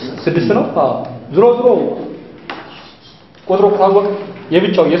 6 ነው አዎ ዝሮ ቁጥሩ ታወቅ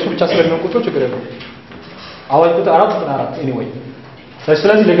የብቻው የሱ ብቻ ስለሚሆን ቁጥሩ ችግር የለውም አዋጅ ቁጥር 494 anyway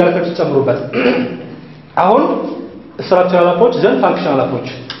ስለዚህ ሌጋል ሰርቪስ ጨምሩበት አሁን ስትራክቸራል አፕሮች ዘን ፋንክሽናል አፕሮች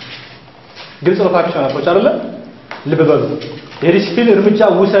ግልጽ ነው ፋንክሽናል አፕሮች አይደለ ልብ በሉ የዲሲፕሊን እርምጃ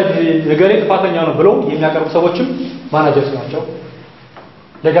ውሰድ የገሬ ጥፋተኛ ነው ብለው የሚያቀርቡ ሰዎችም ማናጀርስ ናቸው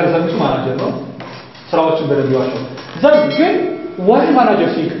ሌጋል ሰርቪስ ማናጀር ነው ስራዎችን በደንብ ያዋቸው ዘን ግን why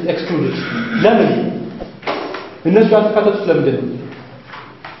managers excluded ለምን እነሱ ያልተካተቱት ለምንድን ነው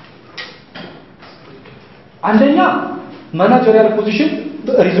አንደኛ ማናጀሪያል ፖዚሽን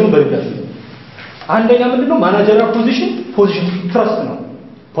ሪዝኑ በሪዳስ አንደኛ ምንድነው ማናጀሪያል ፖዚሽን ትረስት ነው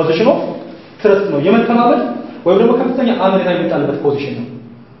ፖዚሽን ኦፍ ትረስት ነው የመተማመን ወይም ደግሞ ከፍተኛ አመኔታ የሚጣልበት ፖዚሽን ነው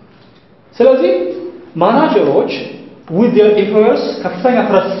ስለዚህ ማናጀሮች with their employers ከፍተኛ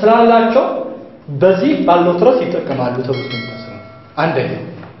ትረስት ስላላቸው በዚህ ባለው ትረስት ይጠቀማሉ ተብሎ ይታሰባል አንደኛ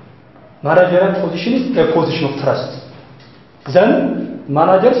managerial position is a position of trust then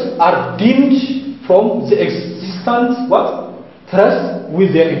managers are deemed from the existence what trust with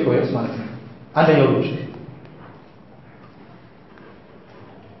their employers ማለት ነው አንደኛው ልጅ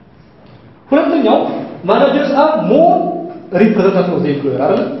ሁለተኛው managers are more representative of the employer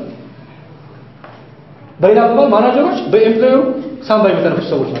አይደል በሌላ አባባል ማናጀሮች በኤምፕሎየሩ ሳንባ የሚተነፍሱ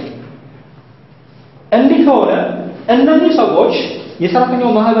ሰዎች ናቸው እንዲህ ከሆነ እነዚህ ሰዎች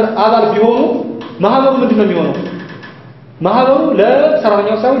የሰራተኛው ማህበር አባል ቢሆኑ ማህበሩ ምንድነው የሚሆነው ማህበሩ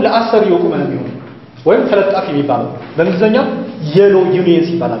ለሰራተኛው ሳይሆን ለአሰሪው ቁመና ነው የሚሆነው ወይም ተለጣፊ የሚባለው በእንግሊዝኛ የሎ ዩኒየንስ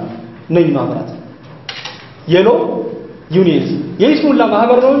ይባላል እነዚህ ማህበራት የሎ ዩኒየንስ የይስሙላ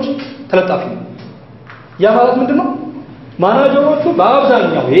ማህበር ነው እንጂ ተለጣፊ ነው ያ ማለት ምንድነው ማናጀሮቹ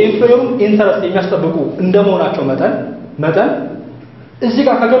በአብዛኛው የኤምፕሎየሩን ኢንተረስት የሚያስጠብቁ እንደመሆናቸው መጠን እዚህ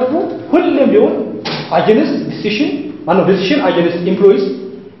ጋር ከገቡ ሁሌም ቢሆን አጀንስ ዲሲሽን አጀንስ ኤምፕሎይስ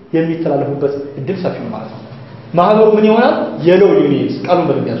የሚተላለፉበት እድል ሰፊ ነው ማለት ነው ማህበሩ ምን ይሆናል የሎ ዩኒየንስ ቃሉን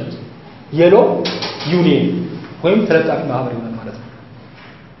በደንብ ያዙት የሎ ዩኒየን ወይም ተለጣፊ ማህበር ይሆናል ማለት ነው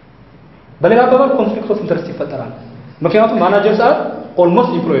በሌላ አባባል ኮንፍሊክት ኦፍ ኢንተረስት ይፈጠራል ምክንያቱም ማናጀር ሰዓት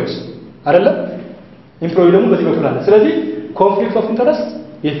ኦልሞስት ኤምፕሎየርስ አይደለ ኤምፕሎይ ደግሞ በዚህ በኩል አለ ስለዚህ ኮንፍሊክት ኦፍ ኢንተረስት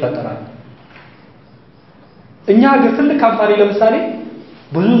ይፈጠራል እኛ ሀገር ትልቅ ካምፓኒ ለምሳሌ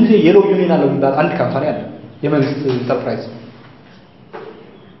ብዙ ጊዜ የሎ ዩኒየን አለው የሚባል አንድ ካምፓኒ አለ የመንግስት ኢንተርፕራይዝ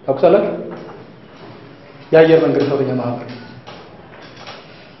ታውቁታላችሁ የአየር መንገድ ሰራተኛ ማህበር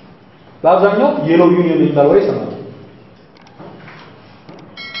በአብዛኛው የሎ ዩኒየን የሚባል ወሬ ይሰማል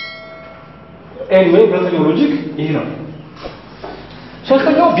anyway ሁለተኛው ሎጂክ ይሄ ነው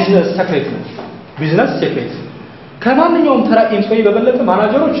ሶስተኛው ቢዝነስ ሴክሬት ነው ቢዝነስ ሴክሬት ከማንኛውም ተራ ኤምፕሎይ በበለጠ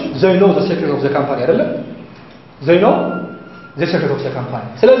ማናጀሮች they know the secret of the company አይደለም they know the secret of the company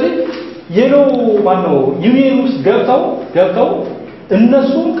ስለዚህ የሎ ማነው ዩኒየን ውስጥ ገብተው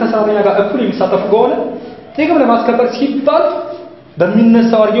እነሱ ከሰራተኛ ጋር እኩል የሚሳተፉ ከሆነ ጥቅም ለማስከበር ሲባል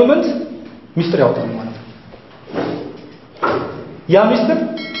በሚነሳው አርጊውመንት ሚስጥር ያወጣሉ ማለት ነው ያ ሚስጥር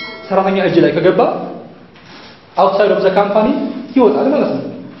ሰራተኛ እጅ ላይ ከገባ outside of the company ይወጣል ማለት ነው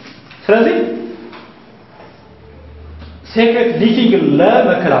ስለዚህ ሴክሬት ሊኪንግ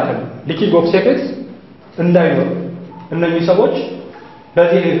ለመከላከል ሊኪንግ ኦፍ ሴክሬት እንዳይኖር እነዚህ ሰዎች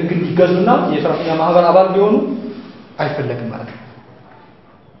በዚህ ህግ እንዲገዙና የሰራተኛ ማህበር አባል ሊሆኑ አይፈለግም ማለት ነው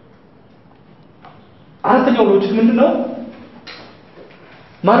አራተኛው ሎጂክ ምንድነው?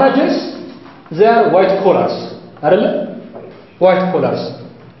 ማናጀርስ they are white collars አይደለ? white collars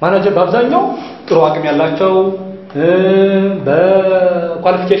ማናጀር በአብዛኛው ጥሩ አቅም ያላቸው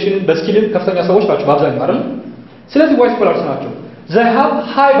በኳሊፊኬሽን በስኪል ከፍተኛ ሰዎች ናቸው በአብዛኛው አይደል? ስለዚህ white collars ናቸው። they have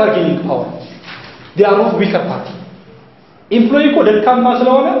high bargaining power they are not weaker party ኤምፕሎይ እኮ ደካማ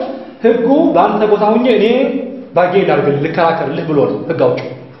ስለሆነ ህጉ በአንተ ቦታ ሆኜ እኔ ባርጌን አድርግልህ ልከራከርልህ ብሎ ነው ህግ አውጪ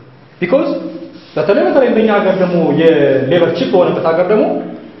because በተለይ እንደኛ ሀገር ደግሞ የሌበር ቺፕ በሆነበት ሀገር ደግሞ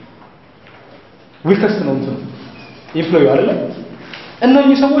ዊከስት ነው እንትን ኤምፕሎይ አይደለ?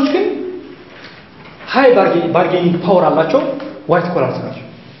 እነኚህ ሰዎች ግን ሃይ ባርጌኒንግ ፓወር አላቸው ዋይት ኮላርስ ናቸው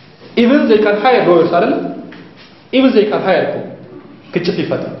even they can hire lawyers አይደለ? even they can hire ግጭት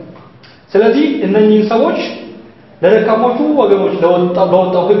ይፈጠራል። ስለዚህ እነኚህ ሰዎች ለደካሞቹ ወገኖች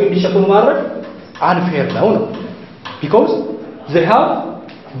ለወጣው ህግ እንዲሸፍኑ ማድረግ unfair ነው because they have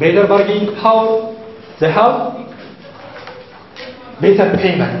better bargaining power they have better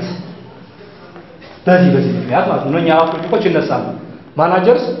payment በዚህ ምክንያት ማለት ነው እኛ አፍሪካዎች ይነሳሉ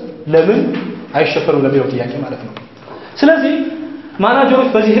ማናጀርስ ለምን አይሸፈኑም ለሚለው ጥያቄ ማለት ነው። ስለዚህ ማናጀሮች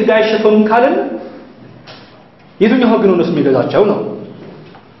በዚህ ህግ አይሸፈኑም ካለን የትኛው ህግ ነው እነሱ የሚገዛቸው ነው?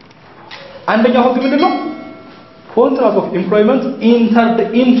 አንደኛው ህግ ምንድነው? contract of employment entered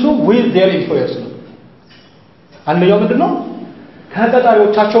into with their employers ነው። አንደኛው ምንድነው?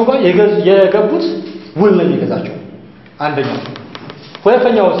 ከቀጣሪዎቻቸው ጋር የገቡት ውል ነው የሚገዛቸው አንደኛው።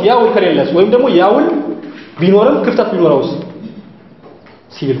 ሁለተኛው ያውል ከሌለስ ወይም ደግሞ ያውል ቢኖርም ክፍተት ቢኖርስ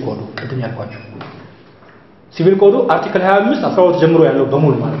ሲቪል ኮዱ ቅድም ያልኳችሁ ሲቪል ኮዱ አርቲክል 25 12 ጀምሮ ያለው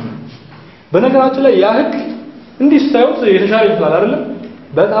በሙሉ ማለት ነው። በነገራችን ላይ ያ ህግ እንዲስታዩት የተሻለ ይባላል አይደል?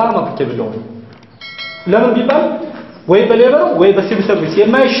 በጣም አፕሊኬብል ነው። ለምን ቢባል ወይ በሌበር ወይ በሲቪል ሰርቪስ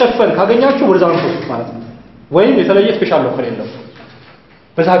የማይሸፈን ካገኛችሁ ወደዛ ነው ማለት ነው። ወይም የተለየ ስፔሻል ሎከር የለም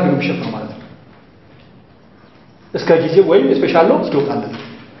በዛ ህግ ነው የሚሸፈነው ማለት ነው። እስከ ጊዜው ወይም ስፔሻል ሎው እስኪወጣለት።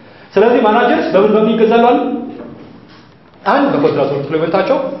 ስለዚህ ማናጀርስ በምን ይገዛሉ? አንድ በኮንትራት ኦፍ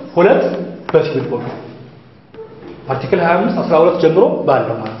ኢምፕሎይመንታቸው፣ ሁለት በሲቪል ኮድ አርቲክል 25 12 ጀምሮ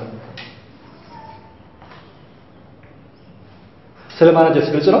ባለው ማለት ነው። ስለ ማናጀርስ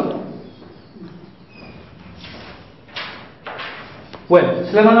ግልጽ ነው ወይ?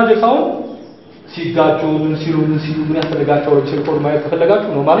 ስለ ማናጀርስ አሁን ሲጋጩ ምን ሲሉ ምን ያስፈልጋቸው ሲቪል ኮድ ማየት ከፈለጋችሁ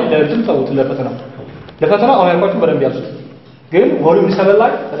ነው ማለት ለእንትን ተውት ለፈተና አሁን ያልኳችሁ በደንብ ያዙት። ግን ቮሊዩም 7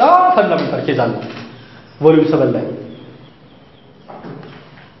 ላይ በጣም ፈንዳሜንታል ኬዝ አለ። ቮሊዩም 7 ላይ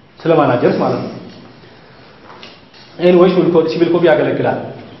ስለ ማናጀርስ ማለት ነው። ኤኒዌይስ ሲቪል ኮድ ያገለግላል።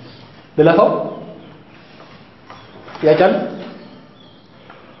 ለለፋው ያቻል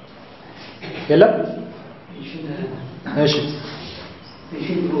የለም እሺ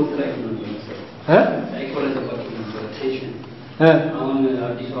አሁን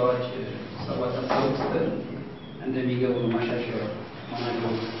አዲስ አዋጅ 7 እንደሚገቡ ማሻሻያ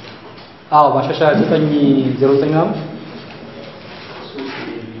ማሻሻያ 909 ነው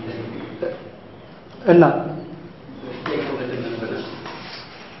እና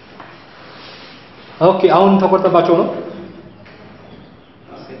ኦኬ አሁን ተቆርጠባቸው ነው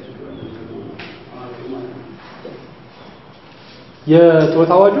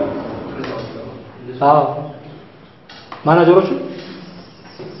የጡረታ አዋጁ ማናጀሮቹ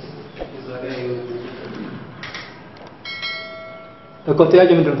እኮ ጥያቄ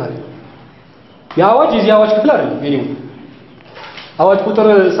ምንድን ነው ታዲያ? የአዋጅ የዚህ አዋጅ ክፍል አይደለም። የኔው አዋጅ ቁጥር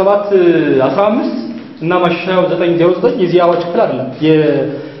 715 እና ማሻሻያው 909 የዚህ አዋጅ ክፍል አይደለም።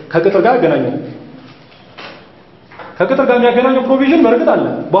 ከቅጥር ጋር ያገናኘው ከቅጥር ጋር የሚያገናኘው ፕሮቪዥን በርግጥ አለ።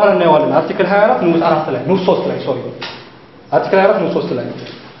 በኋላ እናየዋለን። አርቲክል 24 ንዑስ 4 ላይ ንዑስ 3 ላይ አርቲክል 24 ንዑስ 3 ላይ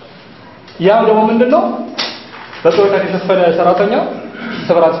ያው ደግሞ ምንድነው በጡረታ የተሸፈነ ሰራተኛ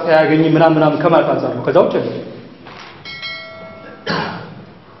ሰብራት ያገኝ ምናምን ከማለት አንፃር ነው። ከዛ ውጭ ነው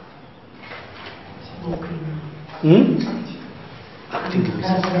አክቲንግ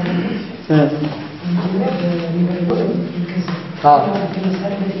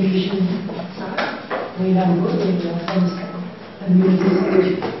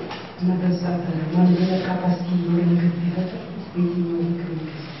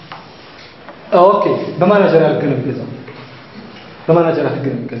ኦኬ በማናጀር ህግ ነው የሚገዛው። በማናጀር ህግ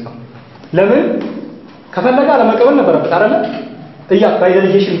ነው የሚገዛው። ለምን ከፈለጋ ለመቀበል ነበረበት አይደለ? ባይ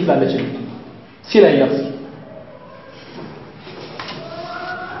ዴሊጌሽን ትላለች ሲላያስ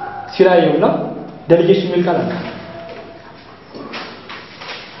ሲላየውና ዴሊጌሽን የሚል ቃል አለ።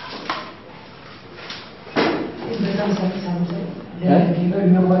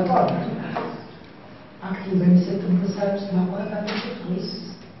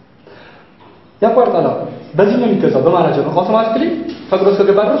 ያቋርጣል። በዚህ ነው የሚገዛው በማናጀር ነው። አውቶማቲካሊ ፈቅዶ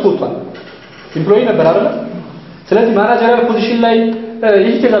እስከገባ ድረስ ወጥቷል። ኤምፕሎይ ነበር አይደል ስለዚህ ማናጀሪያል ፖዚሽን ላይ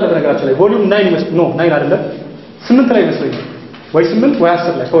ይህ ተዛለ በነገራችን ላይ ቮሊዩም 9 ይመስል ነው 9 አይደለም 8 ላይ ይመስለኛል ወይ 8 ወይ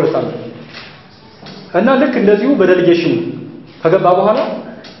 10 ላይ ከሁለት አለ እና ልክ እንደዚሁ በዴሊጌሽን ከገባ በኋላ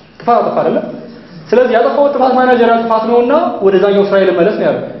ጥፋት አይደለ ስለዚህ ያጠፋው ጥፋት ማናጀሪያል ጥፋት ነውና ወደዛኛው ስራ ይለመለስ ነው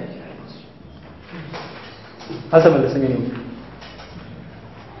ያለው አልተመለሰም ነው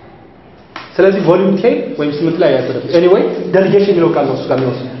ስለዚህ ቮሊዩም 10 ወይም 8 ላይ ያተረፈ ኤኒዌይ ዴሊጌሽን የሚለው ቃል ነው እሱ ጋር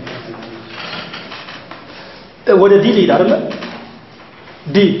የሚወስድ ወደ ዲ ሊድ አይደለ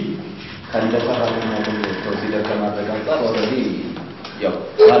ዲ ካለ ሰራተኛ ኮንሲደር ከማድረግ አንፃር ኦልሬዲ ያው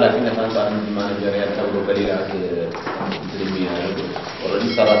ኃላፊነት አንፃር ማናጀር ያተብሎ በሌላ ስለሚያደርጉ ኦልሬዲ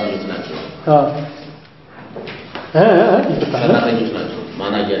ሰራተኞች ናቸው ሰራተኞች ናቸው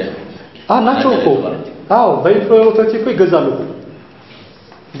ማናጀር ናቸው እኮ አዎ በኢንፍሉዌንስ እኮ ይገዛሉ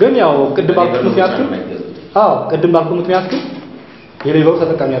ግን ያው ቅድም ባልኩት ምክንያት ቅድም ባልኩት ምክንያት የሌላው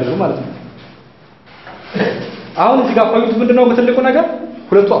ተጠቃሚ አይደለም ማለት ነው አሁን እዚህ ጋር ፖይንቱ ምንድነው በትልቁ ነገር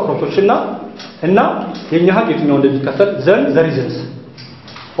ሁለቱ አፕሮቾች እና የኛ ሀቅ የትኛው እንደሚከተል ዘን the reasons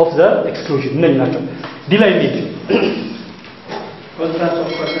of the exclusion እነኚህ ናቸው ዲላይ ሜድ contract of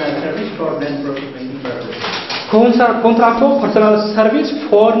personal service for non-profit making purposes contract of personal service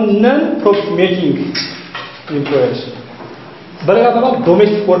for non-profit making employers በሌላ አባባል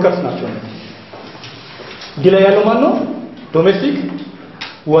ዶሜስቲክ ወርከርስ ናቸው ዲላይ ያለው ማን ነው ዶሜስቲክ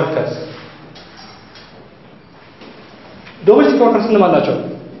ወርከርስ ዶሜስቲክ ወርከርስ እነማን ናቸው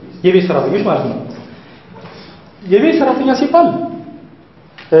የቤት ሰራተኞች ማለት ነው የቤት ሰራተኛ ሲባል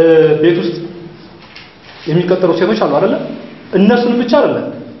ቤት ውስጥ የሚቀጠሩ ሴቶች አሉ አይደለ እነሱን ብቻ አይደለም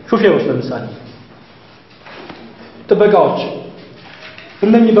ሹፌሮች ለምሳሌ ጥበቃዎች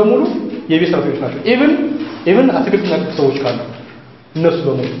እነኚህ በሙሉ የቤት ሰራተኞች ናቸው ኢቭን አትክልት የሚያቀርቡ ሰዎች ካሉ እነሱ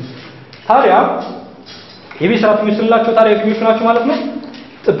በሙሉ ታዲያ የቤት ሰራተኞች ስንላቸው ታዲያ የትኞቹ ናቸው ማለት ነው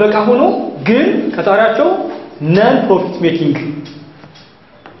ጥበቃ ሆኖ ግን ከጣሪያቸው non profit making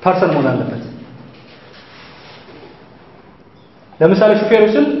person መሆን አለበት ለምሳሌ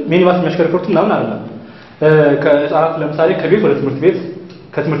ሹፌሮችን ሚኒባስ የሚያሽከረክሩት ምናምን አይደለም ከህፃናት ለምሳሌ ከቤት ወደ ትምህርት ቤት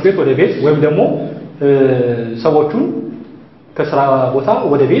ከትምህርት ቤት ወደ ቤት ወይም ደግሞ ሰዎቹን ከስራ ቦታ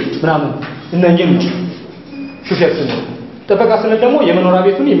ወደ ቤት ምናምን እነኚህን ሹፌር ስንል ጥበቃ ስንል ደግሞ የመኖሪያ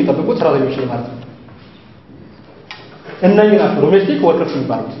ቤቱን የሚጠብቁት ሰራተኞች ማለት ነው እነኚህ ናቸው ዶሜስቲክ ወርከርስ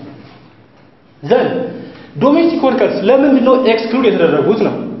የሚባሉት ዘን ዶሜስቲክ ወርከርስ ለምንድን ነው ኤክስክሉድ የተደረጉት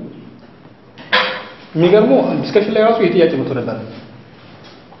ነው የሚገርመው ዲስከሽን ላይ ራሱ የጥያቄ መጥቶ ነበር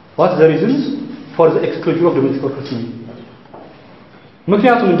what the reasons for the exclusion of domestic workers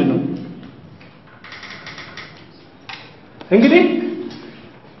ምክንያቱ ምንድነው እንግዲህ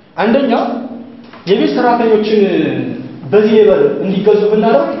አንደኛ የቤት ሰራተኞችን በዚህ ሌበር እንዲገዙ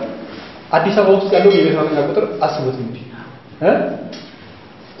ብናደርግ አዲስ አበባ ውስጥ ያለው የቤት ሰራተኛ ቁጥር አስቡት እንጂ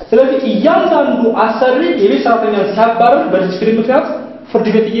ስለዚህ እያንዳንዱ አሰሪ የቤት ሰራተኛ ሲያባረር በዲስክሪፕት ምክንያት ፍርድ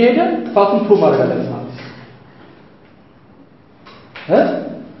ቤት እየሄደ ጥፋቱን ፕሩቭ ማድረግ አለበት ማለት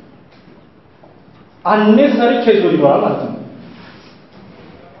unnecessary ኬዝ ይኖራል ማለት ነው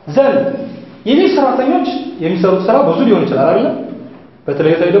ዘን የቤት ሰራተኞች የሚሰሩት ስራ ብዙ ሊሆን ይችላል አይደል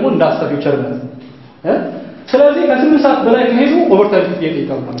በተለይ ደግሞ እንደ አሰሪው ቸርነት ስለዚህ ከ8 ሰዓት በላይ ከሄዱ ኦቨርታይም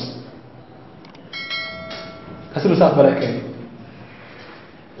ይጠይቃሉ ማለት ነው ከ8 ሰዓት በላይ ከሄዱ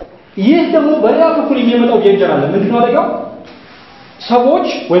ይህ ደግሞ በሌላ በኩል የሚመጣው ዴንጀር አለ ምንድነው አደጋው ሰዎች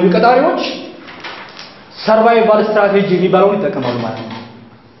ወይም ቀጣሪዎች ሰርቫይቫል ስትራቴጂ የሚባለውን ይጠቀማሉ ማለት ነው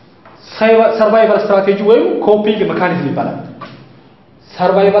ሰርቫይቫል ስትራቴጂ ወይም ኮፒንግ ሜካኒዝም ይባላል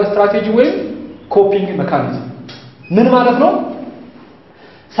ሰርቫይቫል ስትራቴጂ ወይም ኮፒንግ ሜካኒዝም ምን ማለት ነው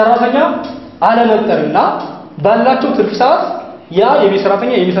ሰራተኛ አለመቅጠርና ባላቸው ትርፍ ሰዓት ያ የቤት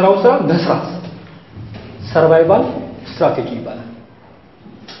ሰራተኛ የሚሰራው ስራ መስራት ሰርቫይቫል ስትራቴጂ ይባላል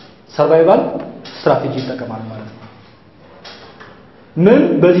ሰርቫይቫል ስትራቴጂ ይጠቀማሉ ማለት ነው ምን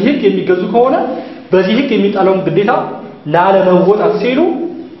በዚህ ህግ የሚገዙ ከሆነ በዚህ ህግ የሚጣለውን ግዴታ ላለመወጣት ሲሉ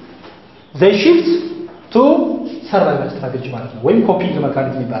they shift to survival strategy ማለት ነው ወይም ኮፒንግ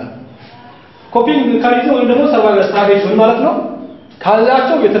ሜካኒዝም ይባላል ኮፒንግ ሜካኒዝም ወይም ደግሞ survival strategy ምን ማለት ነው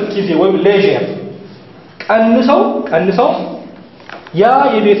ካላቸው የትርፍ ጊዜ ወይም ሌዥር ቀንሰው ያ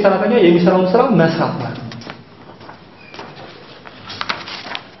የቤት ሰራተኛ የሚሰራውን ስራ መስራት ማለት ነው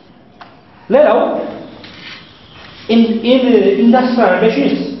ሌላው in industrial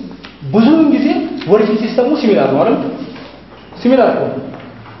relations ብዙውን ጊዜ ወርኪንግ ሲስተሙ ሲሚላር ነው አይደል ሲሚላር ነው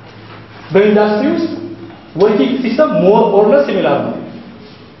በኢንዱስትሪ ውስጥ ወርኪንግ ሲስተም ሞር ኦር ለስ ሲሚላር ነው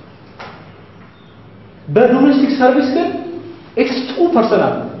በዶሜስቲክ ሰርቪስ ግን it's too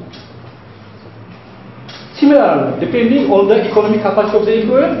personal similar depending on the economic capacity of the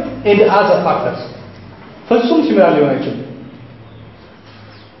employer and other factors ፍጹም ሲሚላር ሊሆን አይችልም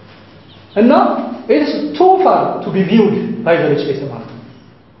እና it is too far to be viewed by the legislator ማለት ነው።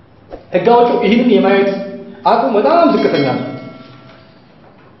 ህጋዎቹ ይህንን የማየት አቅም በጣም ዝቅተኛ ነው።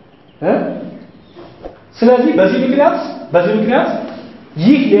 ስለዚህ በዚህ ምክንያት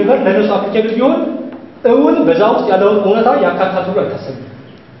ይህ ሌቨል ለነሱ አፕሊኬብል ቢሆን እውን በዛ ውስጥ ያለውን እውነታ ያካትታል ተብሎ አይታሰብም።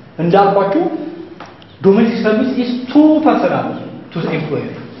 እንዳልኳችሁ domestic service is too personal to the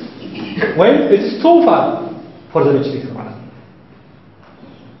employer when it is too far for the legislator ማለት ነው።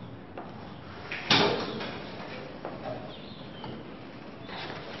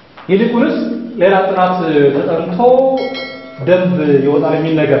 ይልቁንስ ሌላ ጥናት ተጠንቶ ደንብ ይወጣል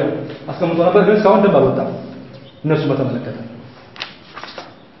የሚል ነገር አስቀምጦ ነበር፣ ግን እስካሁን ደንብ አልወጣም። እነሱ በተመለከተ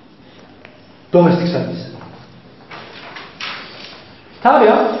ዶሜስቲክ ሰርቪስ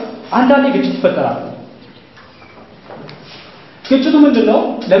ታዲያ አንዳንዴ ግጭት ይፈጠራል። ግጭቱ ምንድነው?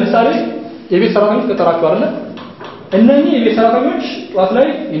 ለምሳሌ የቤት ሰራተኞች ተጠራቸው አይደል? እነኚህ የቤት ሰራተኞች ጧት ላይ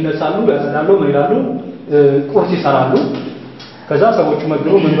ይነሳሉ፣ ያጸዳሉ፣ ምን ይላሉ፣ ቁርስ ይሰራሉ። ከዛ ሰዎቹ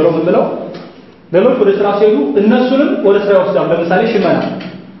መግረው ምን ብለው ሌሎች ወደ ስራ ሲሄዱ እነሱንም ወደ ስራ ይወስዳሉ። ለምሳሌ ሽመና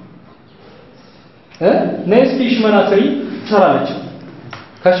ኔክስት ሽመና ስሪ ትሰራለች።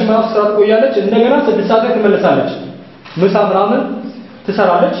 ከሽመና ስራ ትቆያለች። እንደገና 6 ሰዓት ላይ ትመለሳለች። ምሳ ምናምን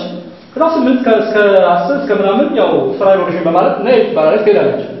ትሰራለች። ከዛ 8 እስከ 10 እስከ ምናምን ያው ስራ ይሮሽን በማለት ነይ ባላለች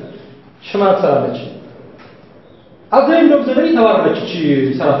ትሄዳለች። ሽመና ትሰራለች። አብዛኛው ደግሞ ዘዴ ተባረረች እቺ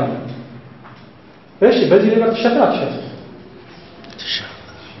ሰራተኛ። እሺ በዚህ ነገር ተሸፈና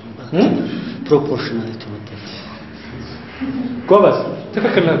proportionality መጣች። ጎበዝ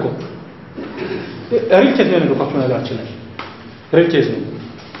ትክክል ነው እኮ ሪልኬዝ ነው እንደቆጣው ነገራችን ላይ ሪልኬዝ ነው።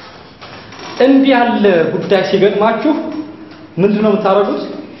 እንዲህ ያለ ጉዳይ ሲገጥማችሁ ምንድነው የምታረጉት?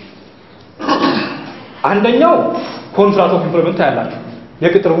 አንደኛው ኮንትራክት ኦፍ ኢምፕሎይመንት ያላችሁ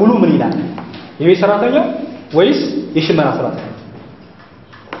የቅጥር ውሉ ምን ይላል? የቤት ሰራተኛ ወይስ የሽመና ሰራተኛ?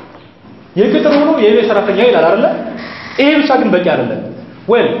 የቅጥር ውሉ የቤት ሰራተኛ ይላል አይደለ? ይሄ ብቻ ግን በቂ አይደለም።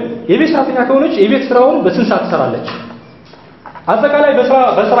 ወይ የቤት ሰራተኛ ከሆነች የቤት ስራውን በስንት ሰዓት ትሰራለች? አጠቃላይ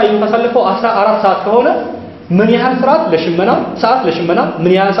በስራ የምታሳልፈው 14 ሰዓት ከሆነ ምን ያህል ሰዓት ለሽመና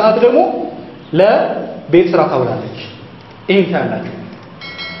ምን ያህል ሰዓት ደግሞ ለቤት ስራ ታውላለች? ይሄን ታያላችሁ።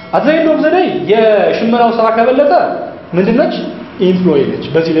 አዘይዶም ዘዴ የሽመናው ስራ ከበለጠ ምንድነች? ኢምፕሎይ ነች።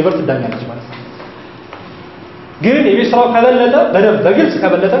 በዚህ ሌቨል ትዳኛለች ማለት ነው። ግን የቤት ስራው ከበለጠ በግልጽ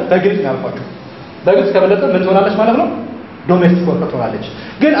ከበለጠ በግልጽ ያልኳችሁ በግልጽ ከበለጠ ምን ትሆናለች ማለት ነው? ዶሜስቲክ ወርከር ትሆናለች።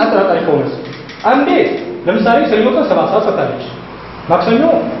 ግን አጠራጣሪ ከሆነስ አንዴ ለምሳሌ ሰኞ ቀን 7 ሰዓት ሰርታለች፣ ማክሰኞ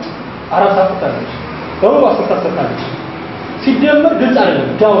 4 ሰዓት ሰርታለች፣ ረቡዕ 10 ሰዓት ሰርታለች። ሲደመር ግልጽ አይደለም፣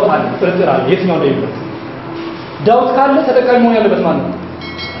 ዳውት አለ፣ ጥርጥር አለ። የትኛው ነው ይበልጥ? ዳውት ካለ ተጠቃሚ መሆን ያለበት ማለት ነው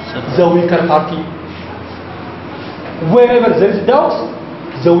the weaker party. Wherever there is doubt,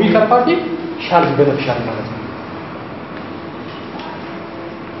 the weaker party shall be beneficial ማለት ነው።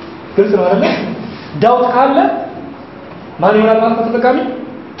 ግልጽ ነው አይደል? ዳውት ካለ ማን ይሆናል ማለት ነው ተጠቃሚ?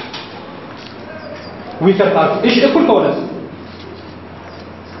 ዊከር ፓርቲ። እሺ እኩል ከሆነስ?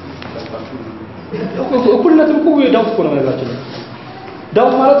 እኩልነትም እኮ ዳውት እኮ ነው ነገራችን።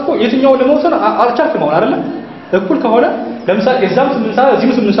 ዳውት ማለት እኮ የትኛውን ለመወሰን አልቻልክም አሁን አይደለ? እኩል ከሆነ ለምሳሌ ኤግዛም 8 ሰዓት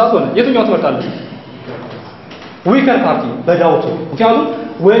እዚህም 8 ሰዓት ሆነ፣ የትኛው ትመርጣለህ? ዊከር ፓርቲ በዳውት። ምክንያቱም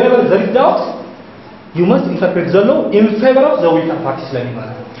whenever there is doubt you must interpret the law in favor of the weaker party ስለሚባል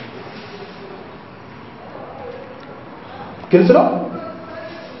ግልጽ ነው።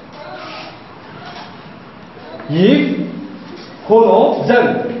 ይህ ሆኖ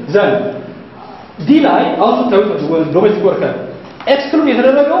ዘን ዲ ላይ አውቶ ታውቁት ዶሜስቲክ ወርከር ኤክስክሉድ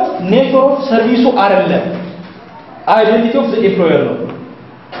የተደረገው ኔቸር ኦፍ ሰርቪሱ አይደለም፣ አይደንቲቲ ኦፍ ዘ ኤምፕሎየር ነው።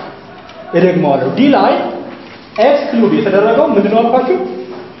 እደግመዋለሁ። ዲ ላይ ኤክስክሉድ የተደረገው ምንድነው አልኳችሁ?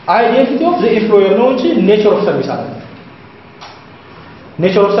 አይደንቲቲ ኦፍ ዘ ኤምፕሎየር ነው እንጂ ኔቸር ኦፍ ሰርቪስ አይደለም።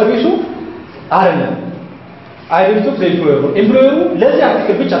 ኔቸር ኦፍ ሰርቪሱ አይደለም፣ አይደንቲቲ ኦፍ ዘ ኤምፕሎየር ነው። ኤምፕሎየሩ ለዚህ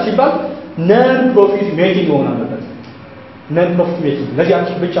አርቲክል ብቻ ሲባል ነን ፕሮፊት ሜኪንግ መሆን አለበት። ነን ፕሮፊት ሜኪንግ ለዚህ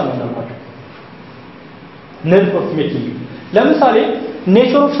አርቲክል ብቻ ነው እንዳልኳችሁ። ነን ፕሮፊት ሜኪንግ ለምሳሌ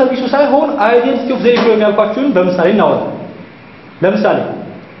ኔቸር ኦፍ ሰርቪሱ ሳይሆን አይደንቲቲ ኦፍ ዘ ኤምፕሎየር ያልኳችሁን በምሳሌ እናወራ። ለምሳሌ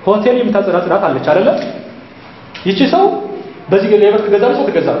ሆቴል የምታጸዳ ጽዳት አለች አይደለ? ይቺ ሰው በዚህ ሌቨል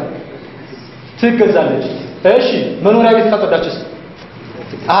ትገዛለች። እሺ መኖሪያ ቤት ታጸዳችስ?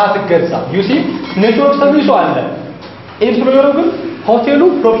 አትገዛ። ዩ ሲ ኔቸር ኦፍ ሰርቪሱ አለ። ኤምፕሎየሩ ግን ሆቴሉ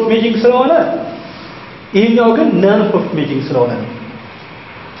ፕሮፊት ሜኪንግ ስለሆነ ይሄኛው ግን ነን ፕሮፊት ሜኪንግ ስለሆነ ነው።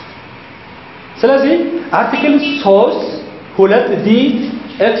 ስለዚህ አርቲክል 3 ዲ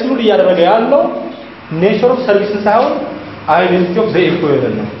ኤክስክሉድ እያደረገ ያለው ኔቸር ኦፍ ሰርቪስ ሳይሆን አይደንቲቲ ኦፍ ዘ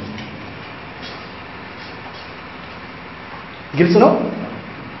ኤምፕሎየር ነው። ግልጽ ነው።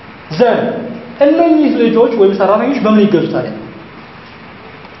 እነኚህ ልጆች ወይም ሰራተኞች በምን ይገዙታል?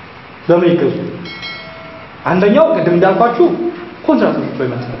 በምን ይገዙ? አንደኛው ቅድም እንዳልኳችሁ ኮንትራክት ኦፍ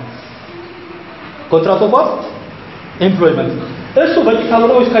ኤምፕሎይመንት ነው። ኮንትራክት ኦፍ ኤምፕሎይመንት እሱ በቂ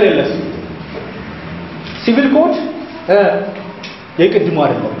ካልሆነ ወይስ ከሌለስ ሲቪል ኮድ የቅድሙ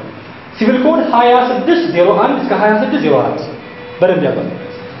አይደለም። ሲቪል ኮድ 2601 እስከ 2604 በደንብ ያውቃል።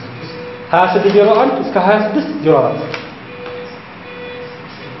 2601 እስከ 2604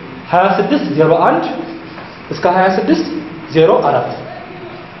 2601 እስከ 2604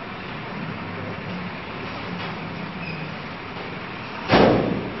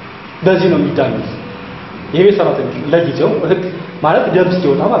 በዚህ ነው የሚዳኙት የቤት ሰራተኞች ለጊዜው ህግ ማለት ደንብ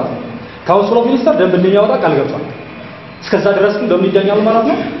ሲወጣ ማለት ነው። ካውንስል ኦፍ ሚኒስተር ደንብ እንደሚያወጣ ቃል ገብቷል። እስከዛ ድረስ ግን ደንብ ይዳኛሉ ማለት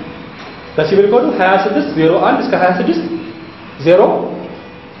ነው። በሲቪል ኮድ 2601 እስከ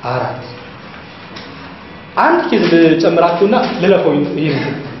 2604 አንድ ኬዝ ልጨምራችሁና ልለፈው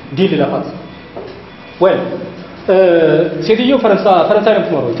ይሄን ዲል ለፋት ወይ ሴትዮ ፈረንሳይ ነው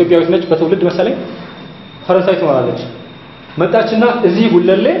የምትኖረው። ኢትዮጵያዊት ነች በትውልድ መሰለኝ ፈረንሳይ ትኖራለች። መጣችና እዚህ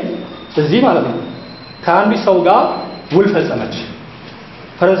ጉለሌ እዚህ ማለት ነው ከአንድ ሰው ጋር ውል ፈጸመች።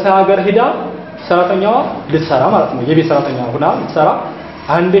 ፈረንሳይ ሀገር ሄዳ ሰራተኛዋ ልትሰራ ማለት ነው የቤት ሰራተኛ ሆና ልትሰራ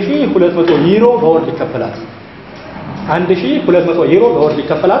 1200 ዩሮ በወር ሊከፈላት 1200 ዩሮ በወር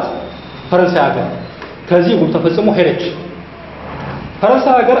ሊከፈላት ፈረንሳይ ሀገር ከዚህ ውል ተፈጽሞ ሄደች።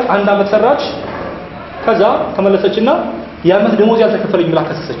 ፈረንሳይ ሀገር አንድ አመት ሰራች። ከዛ ተመለሰችና የአመት ደሞዝ ያልተከፈለኝ ብላ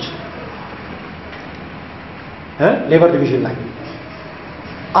ከሰሰች ሌበር ዲቪዥን ላይ።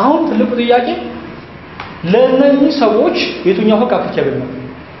 አሁን ትልቁ ጥያቄ ለእነኚህ ሰዎች የትኛው ህግ አፕሊኬብል ነው?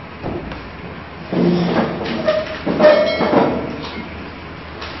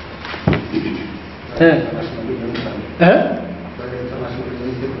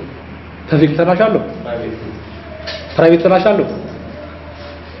 ፐብሊክ ኢንተርናሽናል ነው ፕራይቬት ኢንተርናሽናል ነው።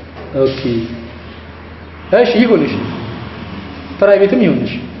 ኦኬ እሺ ይሁንሽ ፕራይቬትም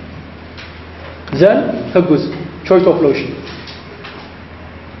ይሁንሽ ዘን ህጉስ ቾይስ ኦፍ ሎው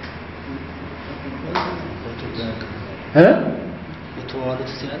የተዋሉት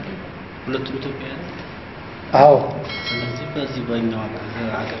ሲያል ሁለቱም ኢትዮጵያውያን አዎ። ስለዚህ በዚህ በእኛው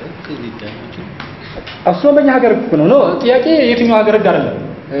ሀገር ህግ ሊዳኙት እሱ በእኛ ሀገር ህግ ነው ጥያቄ የትኛው ሀገር ህግ አይደለም።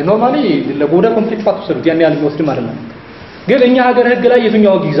 ኖርማሊ ለጎዳ ኮንፍሊክት አትወስዱት ያን ያህል የሚወስድም አይደለም። ግን እኛ ሀገር ህግ ላይ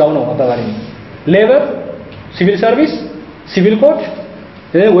የትኛው ህግ ይዛው ነው አባባሪ ሌበር ሲቪል ሰርቪስ ሲቪል ኮድ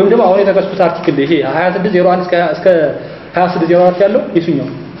ወይም ደግሞ አሁን የተከሰሱት አርቲክል ይሄ 2601 እስከ 2604 ያለው የትኛው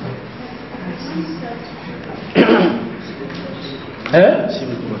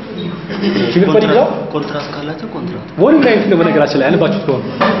ሲቪል ኮድ ይዛው ኮንትራክት ካላቸው ኮንትራክት ቮሊዩም 19 ነው በነገራችን ላይ አንባችሁት ከሆነ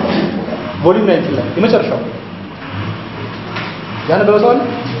ቮሊዩም 19 ላይ የመጨረሻው ያን በለሰዋል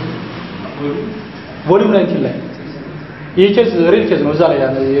ቮሊዩም 19 ላይ ይሄ ኬዝ ሬድ ኬዝ ነው እዛ ላይ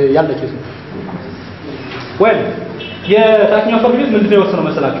ያለ ኬዝ ነው። ወይ የታችኛው ፍርድ ቤት ምንድነው የወሰነው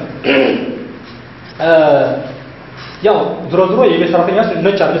መሰላችሁ? ያው ድሮ የቤት ሰራተኛ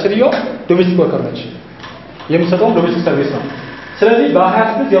ነች አይደል? ሴትዮ ዶሜስቲክ ወርከር ነች። የምትሰጠው ዶሜስቲክ ሰርቪስ ነው። ስለዚህ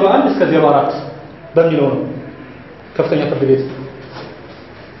በ2601 እስከ 04 በሚለው ነው ከፍተኛ ፍርድ ቤት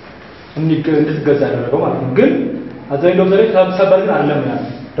እንድትገዛ ያደረገው ማለት ነው። ግን አዛኝ ዶክተር ሰበር ግን አይደለም ያለው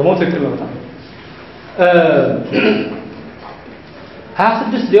ደግሞ ትክክል ነው።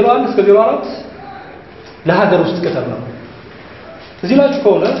 2601 እስከ 04 ለሀገር ውስጥ ቅጥር ነው። እዚህ ላይ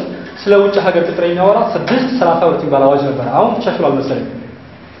ከሆነ ስለ ውጭ ሀገር ቅጥር የሚያወራ 632 የሚባል አዋጅ ነበር። አሁን ተሻሽሏል መሰለኝ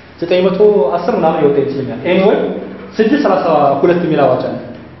 910 ምናምን የወጣ ይችላል። ኤኒዌይ 632 የሚል አዋጅ አለ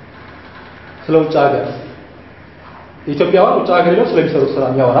ስለ ውጭ ሀገር ኢትዮጵያውያን ውጭ ሀገር ሄደው ስለሚሰሩት ስራ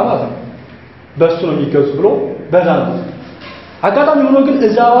የሚያወራ ማለት ነው። በሱ ነው የሚገዙ ብሎ በዛ ነው። አጋጣሚ ሆኖ ግን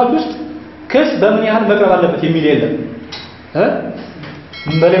እዛ አዋጅ ውስጥ ክስ በምን ያህል መቅረብ አለበት የሚል የለም።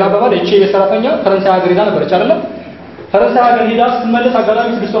 በሌላ አባባል እቺ የሰራተኛ ፈረንሳይ ሀገር ሄዳ ነበረች አይደል? ፈረንሳይ ሀገር ሄዳ ስትመለስ አጋጣሚ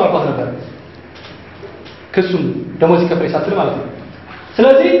 6 ወር አልፏት ነበር ክሱን ደሞዝ ይከፈል ሳትል ማለት ነው።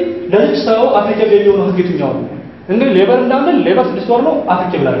 ስለዚህ ለዚህ ሰው አፕሊኬብል የሚሆነው ህግ የትኛው ነው? እንግዲህ ሌበር እንዳለን ሌበር 6 ወር ነው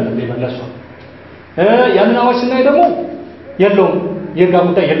አፕሊኬብል አይደለም ሌበር ለሷ። ያንን አዋጅ ስናይ ደግሞ የለውም የህግ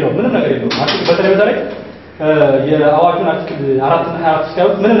ጉዳይ የለውም ምንም ነገር የለውም። በተለይ የአዋጁን አርቲክል 4 እና 24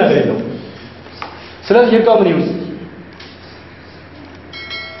 ሲያዩት ምንም ነገር የለውም። ስለዚህ የህጋው ምን ይሁን?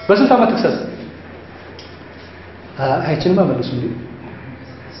 በስንት ዓመት ተክሰስ አይችልም መልሱ እንዴ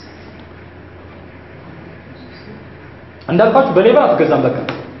እንዳልኳችሁ በሌበር አትገዛም። በቃ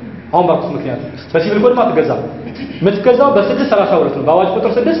አሁን ባልኩት ምክንያት በሲቪል ኮድ አትገዛም። የምትገዛው በ632 ነው በአዋጅ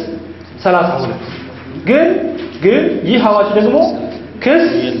ቁጥር 632 ግን ይህ አዋጅ ደግሞ ክስ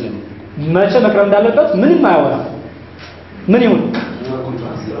መቼ መቅረብ እንዳለበት ምንም አያወራም። ምን ይሁን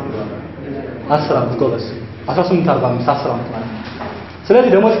 10 ዓመት ጎበዝ 1845 10 ዓመት ማለት ነው። ስለዚህ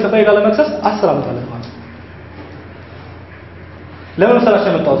ደሞዝ ከፋይ ጋር ለመክሰስ 10 ዓመት አለ ማለት ነው። ለምን ሰላሳ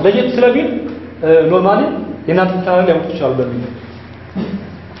መጣው ለየት ስለሚል ኖርማሊ የናንተ ታናለ ያመጡ ይችላል በሚል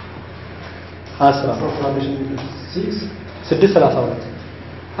 632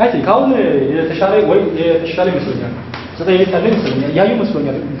 አይ ቲንክ አሁን የተሻለ ወይ የተሻለ ይመስለኛል ዘጠኝ ይታለ ይመስለኛል ያዩ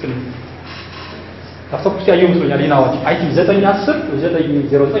መስሎኛል እንትን ታስተኩስ ያዩ መስሎኛል ይናዋጭ አይ ቲንክ 910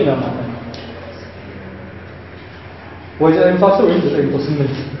 909 ነው ማለት ነው ወይ 910 ወይ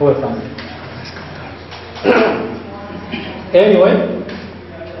 908 ወጣ anyway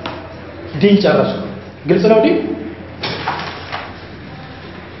ዲን ጨረሱ ግልጽ ነው ዲን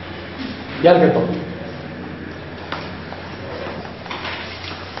ያልገባው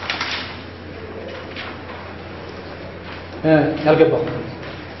ያልገባው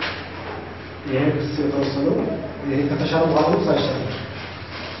ይሄ ከተወሰነው ይሄ ከተሻለ በኋላ ሳይሻል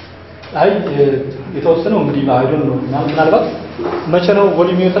አይ የተወሰነው እንግዲህ አይዶን ነው ምናልባት መቼ ነው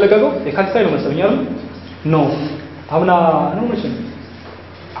ቮሊዩም የተለቀቀው የካቲት ላይ ነው መሰለኝ አይደል ነው አምና ነው መቼ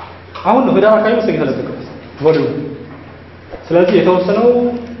አሁን ነው ህዳር አካባቢ መሰለኝ የተለቀቀው ቮሊዩም ስለዚህ የተወሰነው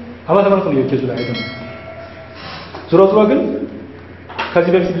ዓመተ ምህረት ነው የኬዙ ላይ አይደለም ዙሮ ግን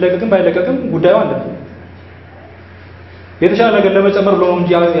ከዚህ በፊት ሊለቀቅም ባይለቀቅም ጉዳዩ አንድ ነው የተሻለ ነገር ለመጨመር ብሎ እንጂ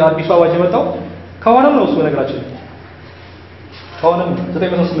አዲሱ አዋጅ የመጣው ከሆነም ነው እሱ ነገራችን ከሆነም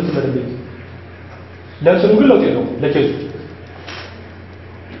 908 በደንብ ለእንትኑ ግን ለውጥ የለውም ለኬዙ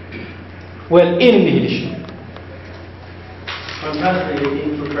well in English Contractually,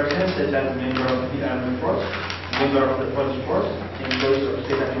 into persons such as member of the armed force, member of the police force, employees of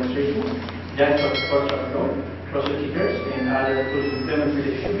state administration, judge of court of law, prosecutors, and other whose employment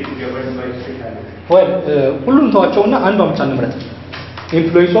relationship is governed by state law. well ሁሉም ተዋቸውና አንዷ ብቻ እንምረጥ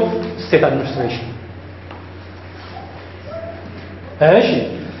employees of state administration እሺ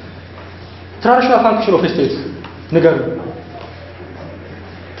traditional function of state ንገሩ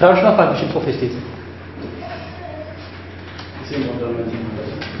traditional function of state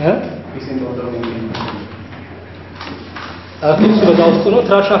አክቹሊ በዛው ውስጥ ነው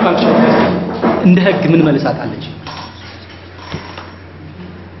traditional function እንደ ህግ ምን መልሳታለች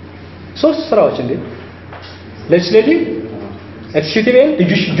ሶስት ስራዎች እንዴ legislative executive and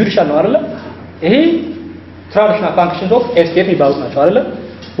judicial ነው አይደል ይሄ traditional functions of a state የሚባሉት ናቸው አይደል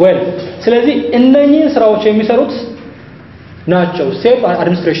well ስለዚህ እነኚህ ስራዎች የሚሰሩት ናቸው state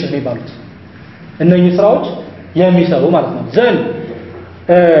administration የሚባሉት እነኚህ ስራዎች የሚሰሩ ማለት ነው ዘን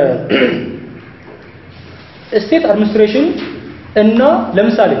state administration እና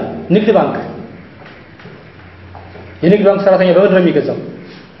ለምሳሌ ንግድ ባንክ የንግድ ባንክ ሰራተኛ በምንድን ነው የሚገዛው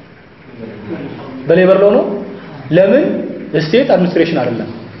በሌበር ሎ ነው ለምን ስቴት አድሚኒስትሬሽን አይደለም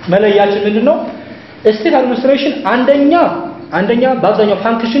መለያችን ምንድነው ስቴት አድሚኒስትሬሽን አንደኛ በአብዛኛው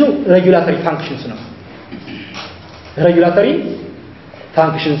ፋንክሽኑ ሬጉላተሪ ፋንክሽንስ ነው ሬጉላተሪ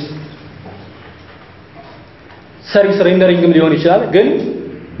ፋንክሽንስ ሰርቪስ ሬንደሪንግም ሊሆን ይችላል ግን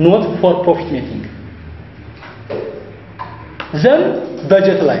not for profit making ዘን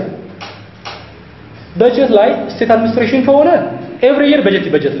በጀት ላይ ስቴት አድሚኒስትሬሽን ከሆነ ኤቭሪ ኢየር በጀት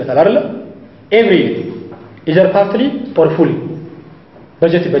ይበጀትለታል አይደል ኤቭሪ ኢየር either partly or fully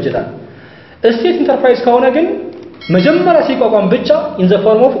በጀት ይበጀታል ስቴት ኢንተርፕራይዝ ከሆነ ግን መጀመሪያ ሲቋቋም ብቻ in the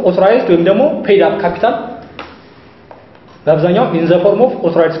form of authorized ወይም ደግሞ paid up capital በአብዛኛው in the form of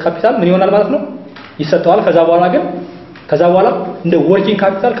authorized capital ምን ይሆናል ማለት ነው ይሰጣዋል ከዛ በኋላ እንደ working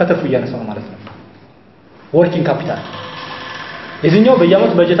capital ከትርፉ እያነሳው ማለት ነው working capital የዚህኛው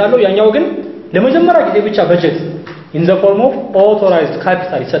በየአመቱ በጀት አለው ያኛው ግን ለመጀመሪያ ጊዜ ብቻ በጀት in the form of authorized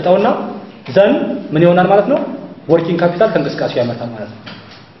capital ይሰጣውና ዘን ምን ይሆናል ማለት ነው working capital ከእንቅስቃሴው ያመጣል ማለት ነው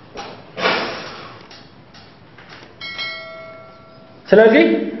ስለዚህ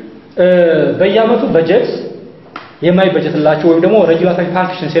በየአመቱ በጀት የማይበጀትላቸው ወይም ደግሞ ሬጉላተሪ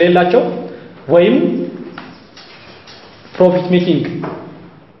ፋንክሽንስ የሌላቸው ወይም ፕሮፊት ሜኪንግ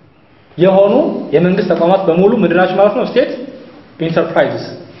የሆኑ የመንግስት ተቋማት በሙሉ ምንድናቸው ማለት ነው ስቴት ኢንተርፕራይዝስ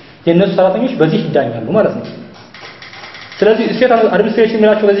የነሱ ሰራተኞች በዚህ ይዳኛሉ ማለት ነው ስለዚህ ስቴት አድሚኒስትሬሽን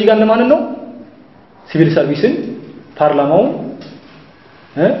የሚላቸው በዚህ ጋር ለማን ነው ሲቪል ሰርቪስን ፓርላማው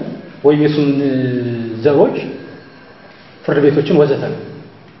ወይ የሱን ዘሮች ፍርድ ቤቶችን ወዘተ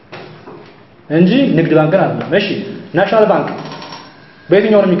እንጂ ንግድ ባንክ አይደለም እሺ ናሽናል ባንክ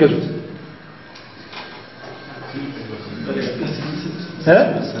በየትኛው ነው የሚገዙት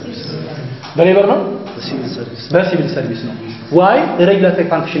በሌበር ነው በሲቪል ሰርቪስ ነው ዋይ ሬጉላተሪ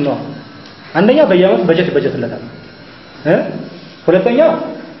ፋንክሽን ነው አንደኛ በየአመቱ በጀት ይበጀትለታል ሁለተኛ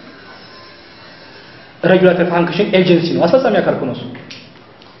ሬጉላተሪ ፋንክሽን ኤጀንሲ ነው አስፈጻሚ አካል ነው እሱ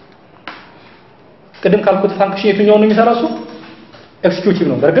ቅድም ካልኩት ፋንክሽን የትኛው ነው የሚሰራው እሱ ኤክስኪዩቲቭ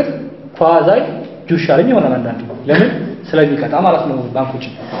ነው በርግጥ ኳዛይ ጁዲሻልም ይሆናል አንዳንዴ ለምን ስለሚቀጣ ማለት ነው ባንኮች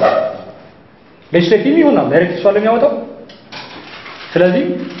ሌጅስሌቲቭ ይሆናል ዳይሬክት ሷል የሚያወጣው ስለዚህ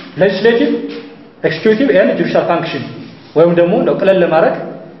legislative executive and judicial function ወይም ደግሞ ለቀለል ለማድረግ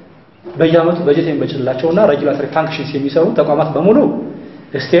በየአመቱ በጀት የሚበጅላቸውና regulatory functions የሚሰሩ ተቋማት በሙሉ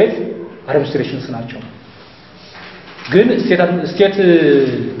state administrations ናቸው ግን state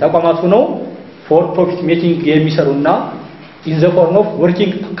ተቋማት ሆነው for profit making የሚሰሩና in the form of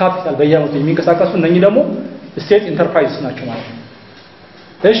working capital በየአመቱ የሚንቀሳቀሱ እነኚህ ደግሞ state enterprises ናቸው ማለት ነው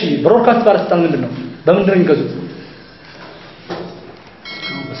እሺ ብሮድካስት ባለስልጣን ምንድነው በምንድነው የሚገዙት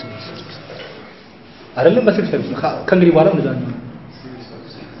አይደለም በሲቪል ሰርቪስ ከእንግዲህ በኋላ እንደዛ ነው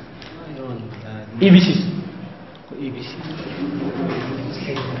ኢቢሲ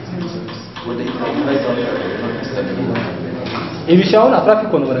ኢቢሲ አሁን አትራፊ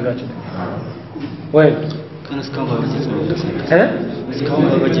እኮ ነው በነገራችን ወይ እስካሁን በበጀት ነው የሚንቀሳቀሰው እስካሁን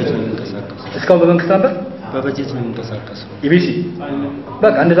በበጀት ነው የሚንቀሳቀሰው እስካሁን በመንግስት ነበር በበጀት ነው የሚንቀሳቀሰው ኢቢሲ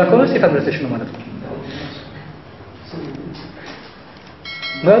በቃ እንደዛ ከሆነ ስቴት አድሚኒስትሬሽን ነው ማለት ነው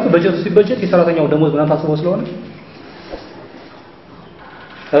ማለት በጀት ሲበጀት የሰራተኛው ደሞዝ ምናምን ታስቦ ስለሆነ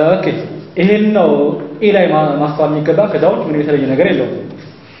ኦኬ ይሄን ነው ኢ ላይ ማስተዋል የሚገባ ከዛው ምን የተለየ ነገር የለውም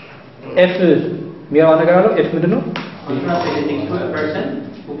ኤፍ ሚራው ነገር አለው ኤፍ ምንድነው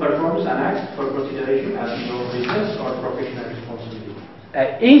who performs an act for consideration as no business or professional responsibility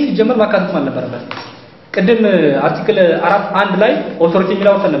ይሄ ሲጀመር ማካተት አልነበረበት ቅድም አርቲክል 4.1 ላይ ኦቶሪቲ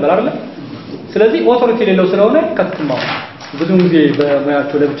የሚለው ነበር አይደል ስለዚህ ኦቶሪቲ የሌለው ስለሆነ ከተማው ብዙ ጊዜ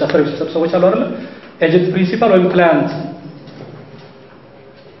በሙያቸው ለብቻ ሰርቪስ ሰብሰቦች አሉ አይደል ኤጀንት ፕሪንሲፓል ወይ ክላይንት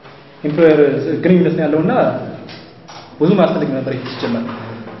ኢምፕሎየር ግንኙነት ነው ያለውና ብዙ ማስተላለፍ ነበር ይችላል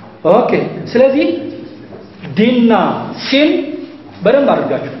ኦኬ ስለዚህ ዲና ሲን በደንብ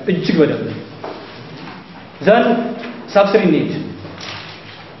አድርጋችሁ እጅግ በደንብ ዘን ሳብሲዲ ኒድ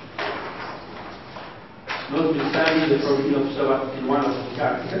notwithstanding the provision of sub-article 1 of the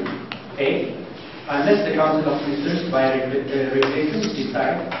article A, unless the Council of Ministers by regulations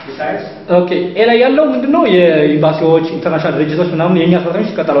decides okay ኤ ላይ ያለው ምንድነው የኤምባሲዎች ኢንተርናሽናል ድርጅቶች ምናምን የኛ ሰራተኞች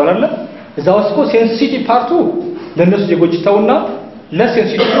ይቀጥላሉ አይደል እዛው እስኮ ሴንሲቲቭ ፓርቱ ለነሱ ዜጎች ተውና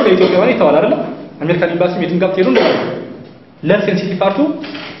ለሴንሲቲቭ ነው ለኢትዮጵያውያን ይተዋል አይደል አሜሪካን ኤምባሲ ሚቲንግ ጋር ትሄዱ ለሴንሲቲቭ ፓርቱ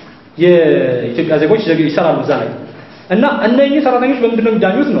የኢትዮጵያ ዜጎች ይሰራሉ እዛ ላይ እና እነኚህ ሰራተኞች በምንድነው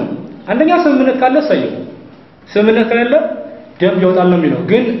የሚዳኙት ነው አንደኛ ስምምነት ካለ ሰየው ስምምነት ከሌለ ደም ይወጣል ነው የሚለው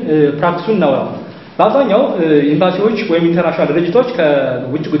ግን ፕራክቲሱን ነው በአብዛኛው ኤምባሲዎች ወይም ኢንተርናሽናል ድርጅቶች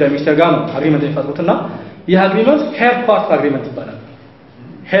ከውጭ ጉዳይ ሚኒስቴር ጋር ነው አግሪመንት የሚፈጥሩትና ይህ አግሪመንት ሄድኳርተር አግሪመንት ይባላል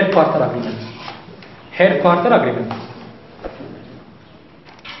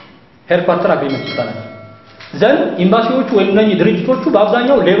ሄድኳርተር አግሪመንት ይባላል ዘን ኤምባሲዎቹ ወይም እነኚህ ድርጅቶቹ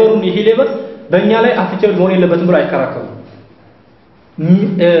በአብዛኛው ሌበሩን ይሄ ሌበር በእኛ ላይ አፕሊኬብል መሆን የለበትም ብሎ አይከራከሩ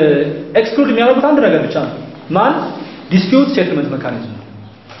ኤክስክሉድ የሚያደርጉት አንድ ነገር ብቻ ነው ማን ዲስፒዩት ሴትልመንት ሜካኒዝም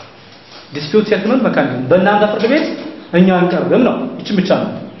በእናንተ ፍርድ ቤት እኛ አንቀርብም ነው እቺ ብቻ ነው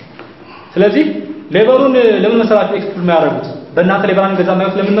ስለዚህ ሌበሩን ለምን መሰላችሁ ኤክስክሉድ የሚያደርጉት በእናንተ ሌበራን ገዛ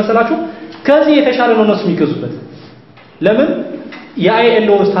ማይወት ለምን መሰላችሁ ከዚህ የተሻለ ነው እነሱ የሚገዙበት ለምን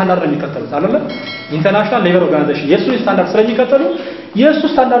የአይኤልኦ ስታንዳርድ ነው የሚከተሉት አይደል ኢንተርናሽናል ሌበር ኦርጋናይዜሽን የሱ ስታንዳርድ ስለሚከተሉ የሱ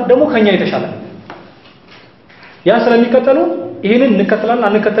ስታንዳርድ ደግሞ ከኛ የተሻለ ያ ስለሚከተሉ ይሄንን እንከተላለን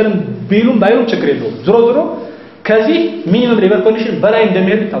አንከተልም ቢሉም ባይሉም ችግር የለውም ዞሮ ዞሮ ከዚህ ሚኒመም ሌበር ኮንዲሽን በላይ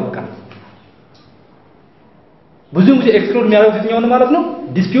እንደሚሄድ ይታወቃል ብዙ ጊዜ ኤክስክሉድ የሚያደርጉት የትኛውን ማለት ነው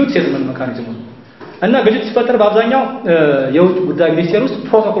ዲስፒዩት ሴትልመንት ሜካኒዝም እና ግጭት ሲፈጠር በአብዛኛው የውጭ ጉዳይ ሚኒስቴር ውስጥ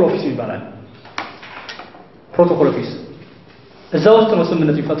ፕሮቶኮል ኦፊስ ይባላል ፕሮቶኮል ኦፊስ እዛ ውስጥ ነው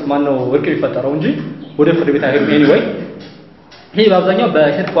ስምምነት ይፈጠር ማነው ወርቅ ይፈጠረው እንጂ ወደ ፍርድ ቤት አይሄድም ኤኒዌይ ይሄ በአብዛኛው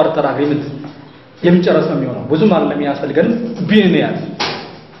በሄድኳርተር አግሪመንት የሚጨረስ ነው የሚሆነው ብዙ ማለት ለሚያስፈልገን ቢልኒያል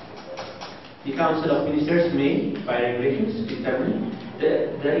The Council of Ministers may, by regulations, determine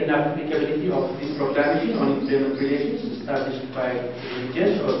the inapplicability of this proclamation on employment relations established by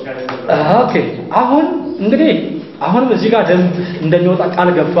religious or charitable. Okay. አሁን እንግዲህ አሁን እዚህ ጋር ደንብ እንደሚወጣ ቃል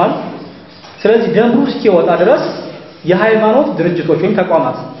ገብቷል ስለዚህ ደንቡ እስኪወጣ ድረስ የሃይማኖት ድርጅቶች ወይም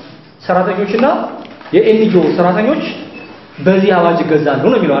ተቋማት ሰራተኞችና የኤንጂኦ ሰራተኞች በዚህ አዋጅ ይገዛሉ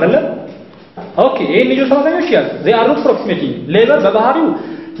ነው የሚለው አይደል ኦኬ የኤንጂኦ ሰራተኞች ያዝ they are not profit making ሌበር በባህሪው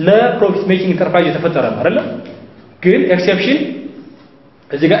ለፕሮፊት ሜኪንግ ኢንተርፕራይዝ የተፈጠረ ነው አይደል ግን ኤክሰፕሽን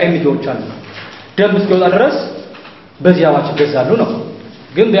እዚህ ጋር ኤንጂኦዎች አሉ ደንብ እስኪወጣ ድረስ በዚህ አዋጅ ይገዛሉ ነው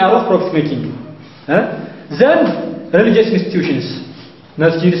ግን they are not profit making then religious institutions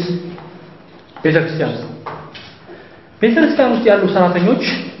መስጊድስ ቤተክርስቲያን ውስጥ ያሉ ሰራተኞች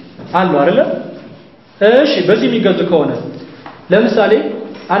አሉ አይደል እሺ በዚህ የሚገዙ ከሆነ ለምሳሌ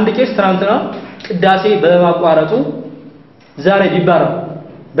አንድ ቄስ ትናንትና ቅዳሴ በማቋረጡ ዛሬ ቢባረው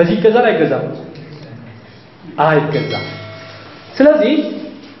በዚህ ይገዛል አይገዛም አይገዛም ስለዚህ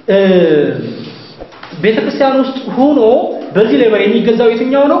ቤተክርስቲያን ውስጥ ሆኖ በዚህ ሌበር የሚገዛው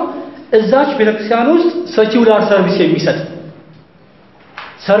የትኛው ነው? እዛች ቤተክርስቲያን ውስጥ ሰኪውላር ሰርቪስ የሚሰጥ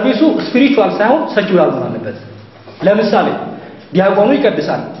ሰርቪሱ ስፒሪቹዋል ሳይሆን ሰኪውላር መሆን አለበት። ለምሳሌ ዲያቆኑ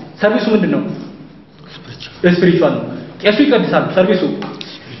ይቀድሳል፣ ሰርቪሱ ምንድነው? ስፒሪቹዋል ነው። ቄሱ ይቀድሳል፣ ሰርቪሱ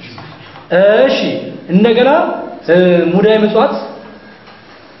እሺ። እንደገና ሙዳየ ምጽዋት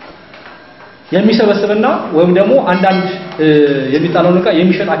የሚሰበስብና ወይም ደግሞ አንዳንድ የሚጣለውን ዕቃ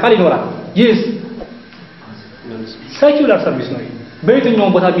የሚሸጥ አካል ይኖራል። ይህ ሰኪውላር ሰርቪስ ነው።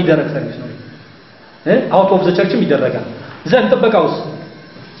 በየትኛውም ቦታ የሚደረግ ሰርቪስ ነው። አውት ኦፍ ዘ ቸርችም ይደረጋል። ዘንድ ጥበቃውስ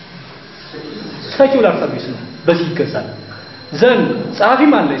ሰኪውላር ሰርቪስ ነው። በዚህ ይገዛል። ዘንድ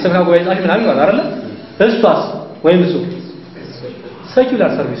ጸሐፊም አለ፣ የሰበካ ጉባኤ ጸሐፊ ምናምን ይኖራል አይደል? እሷስ ወይም እሱ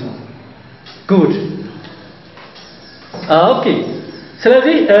ሰኪውላር ሰርቪስ ነው። ጉድ ኦኬ።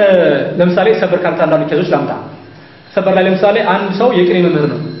 ስለዚህ ለምሳሌ ሰበር ካርታ አንዳንድ ኬዞች ላምጣ። ሰበር ላይ ለምሳሌ አንድ ሰው የቅኔ መምህር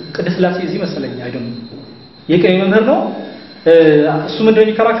ነው። ቅድስት ሥላሴ እዚህ መሰለኝ አይደለም፣ የቅኔ መምህር ነው። እሱ ምንድነው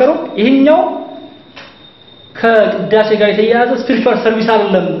የሚከራከረው? ይሄኛው ከቅዳሴ ጋር የተያያዘ ስፒሪቹዋል ሰርቪስ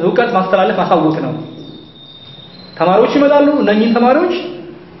አይደለም፣ ዕውቀት ማስተላለፍ ማሳወቅ ነው። ተማሪዎች ይመጣሉ፣ እነኚህን ተማሪዎች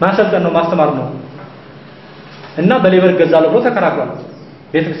ማሰልጠን ነው ማስተማር ነው እና በሌበር ገዛለሁ ብሎ ተከራክሯል።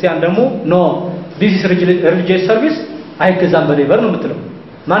 ቤተክርስቲያን ደግሞ ኖ ዲስ ኢዝ ሪሊጂየስ ሰርቪስ አይገዛም በሌበር ነው የምትለው።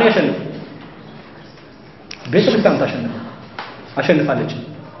 ማን ያሸንፍ? ቤተክርስቲያን አሸንፋለች።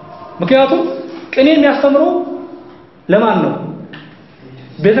 ምክንያቱም ቅኔ የሚያስተምረው ለማን ነው?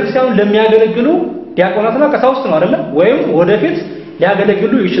 ቤተክርስቲያኑን ለሚያገለግሉ ዲያቆናትና ቀሳውስት ነው አይደል? ወይም ወደፊት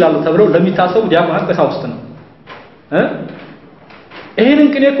ሊያገለግሉ ይችላሉ ተብለው ለሚታሰቡ ዲያቆናት ቀሳውስት ነው። ይሄንን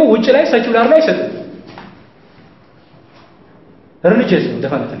ቅኔ እኮ ውጭ ላይ ሰኪውላር ላይ አይሰጥም። ሪሊጂየስ ነው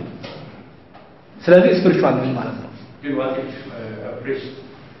ደፋነት ነው። ስለዚህ ስፒሪቹዋል ነው ማለት ነው። ግን what if a priest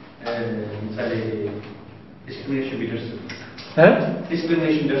ምሳሌ ዲስክሪሚኔሽን ቢደርስ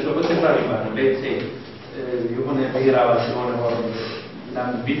ዲስክሪሚኔሽን ደርሶበት ተባሪ ማለት ነው። ሌትስ ሴይ የሆነ ብሔር አባል ስለሆነ እና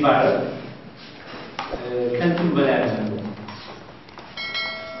ቢባረር ከንቱም በላይ አይደለም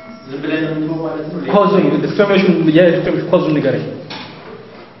ዝም ብለን ነው ማለት ነው። ኮዙን ዲስክሪሚኔሽን ኮዙን ንገረኝ።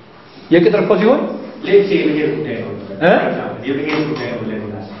 የቅጥር ኮዝ ይሆን? ሌትስ ሴይ የብሔር ጉዳይ ነው የብሔር ጉዳይ ነው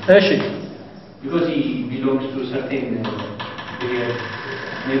ለምን? እሺ because he belongs to certain neighbor.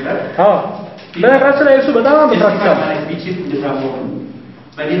 በነገራችን ላይ እሱ በጣም በፕራክቲካል ቢችል እንደዛው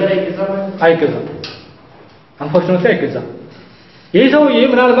በሌላ አይገዛም። አንፎርቹኔትሊ አይገዛም። ይህ ሰውዬ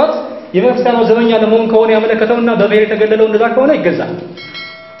ምናልባት የቤተክርስቲያኗ ዘበኛ ለመሆን ከሆነ ያመለከተውና በብሔር የተገለለው እንደዛ ከሆነ ይገዛል።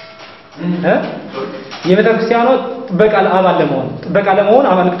 የቤተክርስቲያኗ ጥበቃ ለመሆን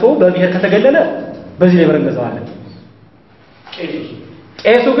አመልክቶ በብሔር ከተገለለ በዚህ ሌበር እንገዛዋለን።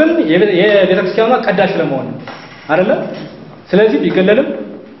 ቄሱ ግን የቤተክርስቲያኗ ቀዳሽ ለመሆን አይደለም። ስለዚህ ቢገለልም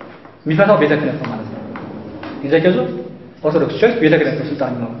የሚፈታው ቤተ ክህነት ነው ማለት ነው። ይዘከዙ ኦርቶዶክስ ቸርች ቤተ ክህነት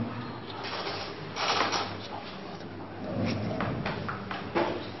ስልጣን ነው።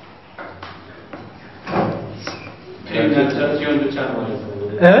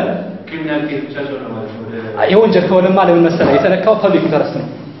 የወንጀል ከሆነማ ለምን መሰለህ የተነካው ፐብሊክ ኢንተረስት ነው።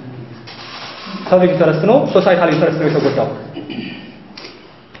 ፐብሊክ ኢንተረስት ነው፣ ሶሳይታል ኢንተረስት ነው የተጎዳው።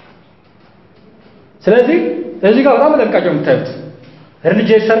 ስለዚህ እዚህ ጋር በጣም በጥንቃቄ የምታዩት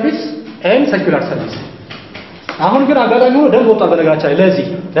ሪሊጂየስ ሰርቪስ ኤንድ ሰኪውላር ሰርቪስ። አሁን ግን አጋጣሚ ሆኖ ደንብ ወጣል። በነገራችን ላይ ለዚህ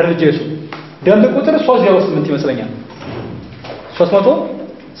ለሪሊጂየሱ ደንብ ቁጥር 308 ይመስለኛል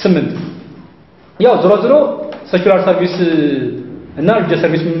 308 ያው ዞሮ ሰኪውላር ሰርቪስ እና ሪሊጂየስ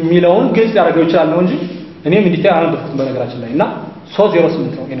ሰርቪስ የሚለውን ግልጽ ያደርገው ይችላል ነው እንጂ እኔም እንዲታይ አላነበብኩትም በነገራችን ላይ እና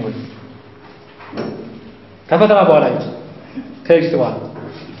 308 ነው ኤኒዌይ ከፈተና በኋላ ይሁን ከኤክስ በኋላ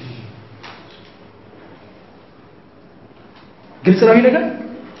ግልጽ ነው ይሄ ነገር።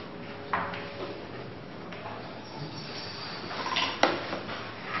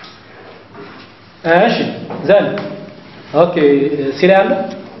 እሺ ዘን ኦኬ ሲላ ያለ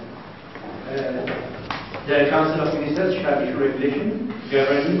The Council of Ministers shall issue regulation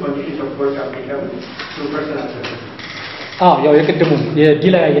governing conditions of work applicable to personal service. ያው የቅድሙ የዲ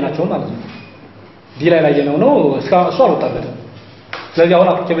ላይ ያየናቸው ማለት ነው። ዲ ላይ ያየነው ነው እሱ አልወጣበትም። ስለዚህ አሁን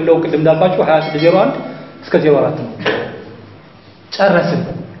አፕሊኬብል ነው ቅድም እንዳልኳችሁ 2601 እስከ 04 ነው። ጨረስን።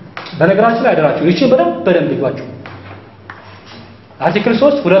 በነገራችን ላይ አደራችሁ ይቺን በደንብ ይጓችሁ። አርቲክል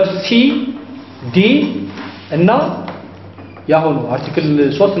 3 2 ሲ ዲ እና ያሆኑ አርቲክል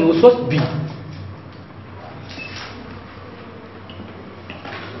 3 ንዑስ 3 ቢ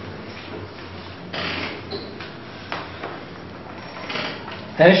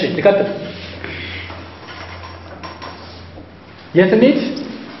እሺ ልቀጥል። የትኔት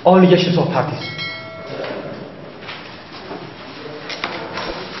obligations of parties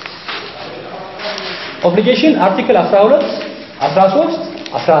ኦብሊጌሽን አርቲክል 12 13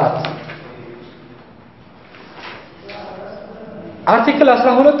 14 አርቲክል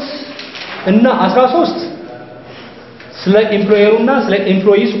 12 እና 13 ስለ ኤምፕሎየሩና ስለ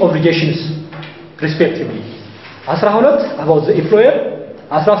ኤምፕሎይስ ኦብሊጌሽንስ ሪስፔክቲቭሊ 12 about the employer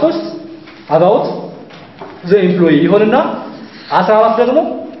 13 about the employee ይሆንና 14 ደግሞ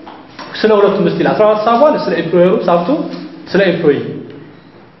ስለ ሁለቱም ስቲል 14 ሳይሆን ስለ ኤምፕሎየሩ ሳብቱ ስለ ኤምፕሎይ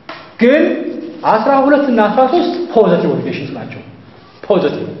ግን 12 እና 13 ፖዚቲቭ ኦብሊጌሽንስ ናቸው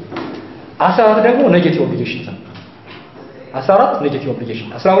ፖዚቲቭ 14 ደግሞ ኔጌቲቭ ኦብሊጌሽንስ ናቸው 14 ኔጌቲቭ ኦብሊጌሽን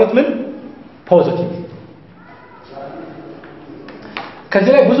 12 ምን ፖዚቲቭ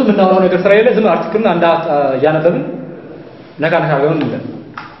ከዚህ ላይ ብዙ የምናወራው ነገር ስለሌለ ዝም አርቲክሉን አንድ ያነበብን ነካ አድርገን እንለን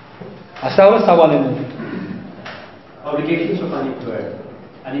 12 ሳባለ Obligations of an employer.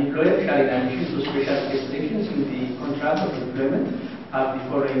 An employer shall in addition to special stipulations in the contract of employment have the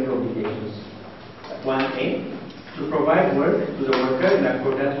following obligations. 1A. To provide work to the worker in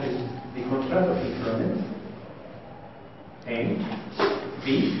accordance with the contract of employment. And B.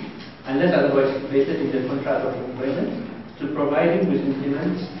 Unless otherwise stipulated in the contract of employment, to provide him with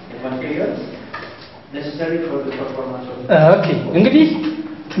implements and materials necessary for the performance of the Okay. እንግዲህ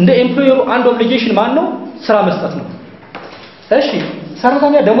እንደ ኤምፕሎየሩ አንድ ኦብሊጌሽን ማን ነው? ስራ መስጠት ነው። እሺ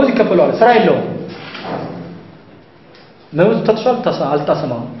ሰራተኛ ደሞዝ ይከፈለዋል ስራ የለውም ነው ተጥሷል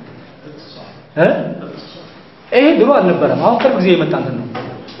አልታሰማም ይሄ ድሮ አልነበረም አሁን ቅርብ ጊዜ የመጣ እንትን ነው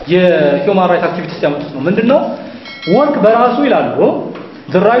የሂውማን ራይት አክቲቪቲስ ያመጡት ነው ምንድነው ወርክ በራሱ ይላሉ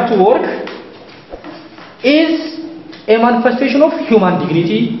the right to work is a manifestation of human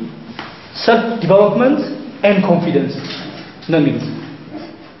dignity self development and confidence ነው የሚሉት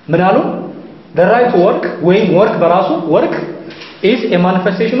ምን አሉ the right to work when work በራሱ work is a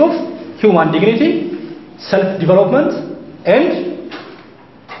manifestation of human dignity self development and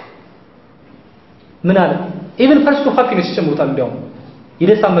ምን አለ even first of happiness ይጨምሩታል እንዲያውም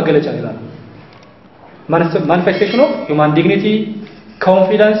የደስታ መገለጫ ይላል manifestation of human dignity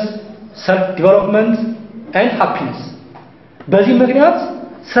confidence self development and happiness በዚህ ምክንያት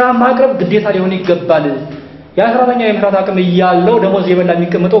ስራ ማቅረብ ግዴታ ሊሆን ይገባል ያስራተኛ የመስራት አቅም እያለው ደሞዝ የበላ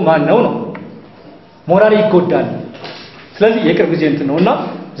የሚቀመጠው ማን ነው ሞራል ይጎዳል ስለዚህ የቅርብ ጊዜ እንትን ነውና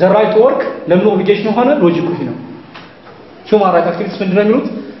the right to work ለምን ኦብሊጌሽን ሆነ ሎጂኩ ነው human rights activists ምንድነው የሚሉት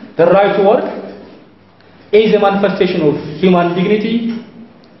the right to work is a manifestation of human dignity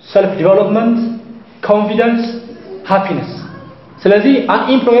self development confidence happiness ስለዚህ an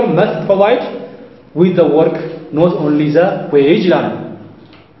employer must provide with the work not only the wage ይላል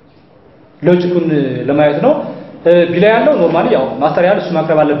ሎጂኩን ለማየት ነው ቢላ ያለው ኖርማሊ ያው ማስተሪያል እሱ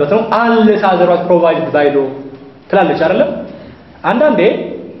ማቅረብ አለበት ነው unless otherwise provided by law ትላለች አይደለም አንዳንዴ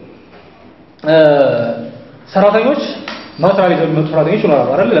ሰራተኞች ማስተሪያል ይዘው የሚመጡ ሰራተኞች ይኖራሉ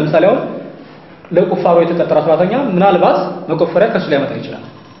አይደል ለምሳሌ አሁን ለቁፋሮ የተቀጠረ ሰራተኛ ምናልባት መቆፈሪያ ከሱ ላይ ያመጣ ይችላል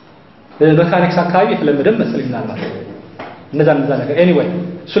በመካኒክስ አካባቢ የተለመደ መሰለኝ ምናልባት እንደዛ ነገር anyway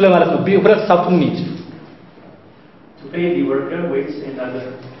እሱ ለማለት ነው ሁለት ሳብቱን ኒድ to pay the worker wages and other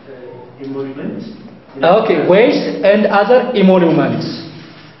emoluments okay wages and other emoluments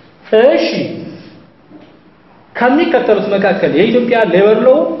እሺ ከሚከተሉት መካከል የኢትዮጵያ ሌበር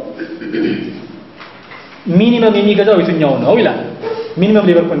ሎው ሚኒመም የሚገዛው የትኛው ነው ይላል ሚኒመም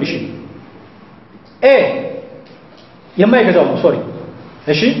ሌበር ኮንዲሽን A የማይገዛው ነው ሶሪ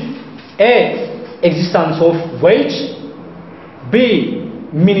እሺ A existence of wage B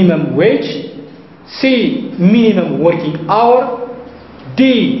minimum wage C minimum working hour D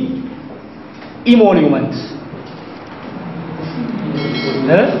emoluments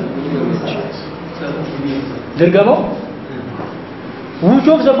ድርገመው which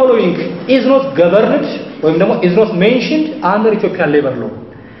of the following is not governed ወይም ደግሞ is not mentioned under Ethiopian labor law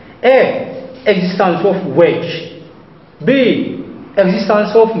A existence of wage B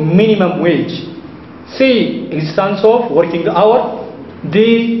existence of minimum wage C existence of working hour D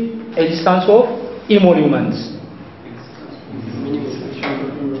existence of emoluments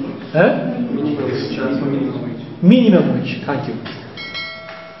minimum wage thank you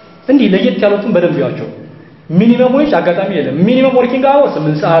እንዲህ ለየት ያሉትን በደንብ ያቸው ሚኒመም ዌጅ አጋጣሚ የለም ሚኒመም ወርኪንግ አወር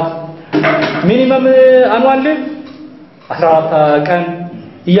 8 ሰዓት ሚኒመም አኑዋል 14 ቀን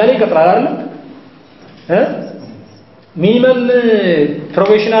እያለ ይቀጥላል አይደል ሚኒመም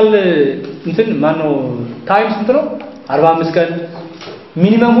ፕሮፌሽናል እንትን ማነው ታይም ስንት ነው 45 ቀን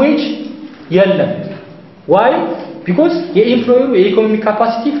ሚኒመም ዌጅ የለም why because የኤምፕሎየሩ የኢኮኖሚክ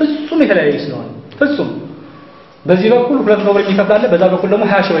ካፓሲቲ ፍጹም የተለያየ ስለሆነ ፍጹም በዚህ በኩል 2 ነው የሚከፍላል በዛ በኩል ደግሞ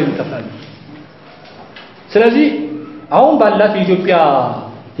 20 ሺህ ብር የሚከፍላል ስለዚህ አሁን ባላት የኢትዮጵያ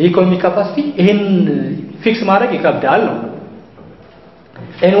የኢኮኖሚ ካፓሲቲ ይሄን ፊክስ ማድረግ ይከብዳል ነው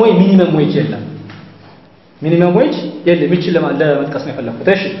anyway ሚኒመም ዌጅ የለም ሚኒመም ዌጅ የለም እቺ ለመጥቀስ ነው የፈለኩት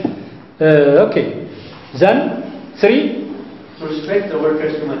እሺ ኦኬ ዘን 3 to respect the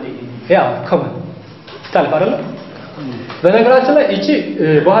workers' human dignity. ያው ኮመን ስታልፍ አይደለ በነገራችን ላይ እቺ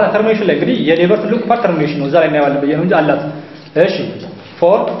በኋላ ተርሚኔሽን ላይ እንግዲህ የሌበር ትልቁ ፓርት ተርሚኔሽን ነው እዛ ላይ እናያለን ብዬ ነው እንጂ አላት እሺ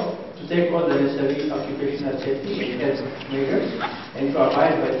for to take all the necessary occupational safety and health measures and to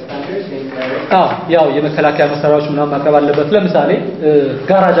abide by the standards and directives. ያው የመከላከያ መሳሪያዎች ምናምን ማቀብ አለበት ለምሳሌ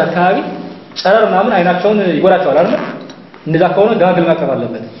ጋራጅ አካባቢ ጨረር ምናምን አይናቸውን ይጎዳቸዋል አይደል እንደዛ ከሆነ ጋግል ማቀብ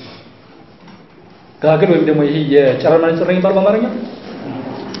አለበት ጋግል ወይም ደግሞ ይሄ የጨረር መነጽር ነው የሚባለው በአማርኛ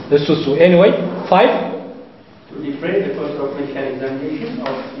እሱ anyway 5 to defray the cost of medical examination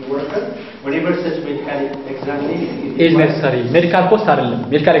of the worker whenever such medical examination is necessary medical cost አይደለም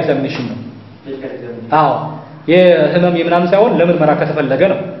medical examination ነው medical examination. አዎ የህመም የምናምን ሳይሆን ለምርመራ ከተፈለገ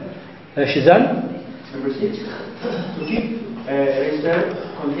ነው እሺ ዘን Number 6 to keep register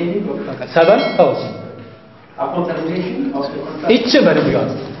containing of 7 ታውስ upon termination of the contract. እቺ በደንብ ይዋል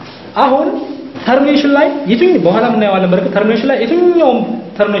አሁን ተርሚኔሽን ላይ የትኛው በኋላ ምን ያዋለን በርግጥ ተርሚኔሽን ላይ የትኛውም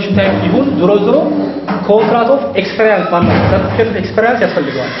ተርሚኔሽን ታይም ይሁን ዞሮ ኮንትራክት ኦፍ ኤክስፒሪየንስ ማለት ሰርቲፊኬት ኦፍ ኤክስፒሪየንስ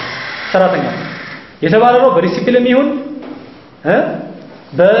ያስፈልገዋል ሰራተኛ የተባለው በዲሲፕሊን ይሁን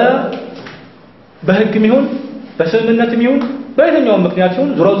በህግም ይሁን በስምምነትም ይሁን በየትኛውም ምክንያት ይሁን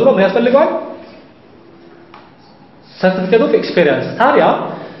ዞሮ ምን ያስፈልገዋል ሰርቲፊኬት ኦፍ ኤክስፒሪየንስ ታዲያ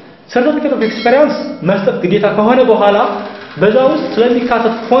ሰርቲፊኬት ኦፍ ኤክስፒሪየንስ መስጠት ግዴታ ከሆነ በኋላ በዛ ውስጥ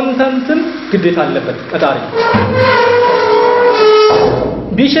ስለሚካተት ኮንተንትን ግዴታ አለበት ቀጣሪ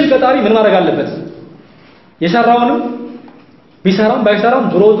ቢሽል ቀጣሪ ምን ማድረግ አለበት የሰራውንም ቢሰራም ባይሰራም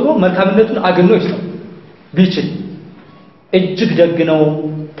ዞሮ መልካምነቱን አግኖ ይስራው ቢችል እጅግ ደግ ነው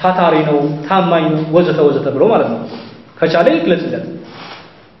ታታሪ ነው ታማኝ ነው ወዘተ ብሎ ማለት ነው ከቻለ ይግለጽለት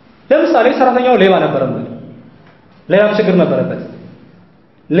ለምሳሌ ሰራተኛው ሌባ ነበር ማለት ሌላም ችግር ነበረበት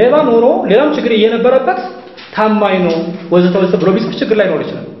ሌባ ኖሮ ሌላም ችግር እየነበረበት ታማኝ ነው ወዘተ ብሎ ቢጽፍ ችግር ላይ ኖር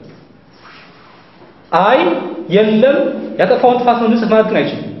ይችላል አይ የለም ያጠፋውን ጥፋት ነው ንጽፍ ማለት ግን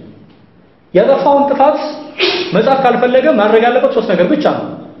አይችልም ያጠፋውን ጥፋት መጻፍ ካልፈለገ ማድረግ ያለበት ሶስት ነገር ብቻ ነው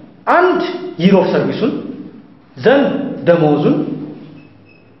አንድ ይር ኦፍ ሰርቪሱን ዘን ደሞዙን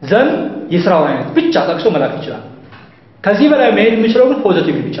ዘን የስራውን አይነት ብቻ ጠቅሶ መላክ ይችላል ከዚህ በላይ መሄድ የሚችለው ግን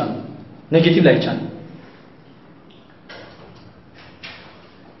ፖዚቲቭ ብቻ ነው ኔጌቲቭ ላይ ይቻላል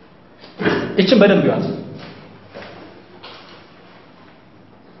እቺን በደንብ ይዋል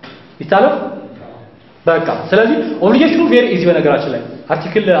ይታለፍ በቃ ስለዚህ ኦብሊጌሽኑ ቬሪ ኢዚ በነገራችን ላይ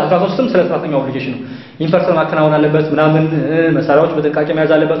አርቲክል 13ም ስለ ሰራተኛ ኦብሊጌሽኑ ኢንፐርሰን ማከናወን አለበት ምናምን መሳሪያዎች በጥንቃቄ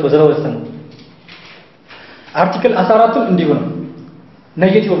መያዝ አለበት ወዘተ ነው አርቲክል 14ም እንዲሁ ነው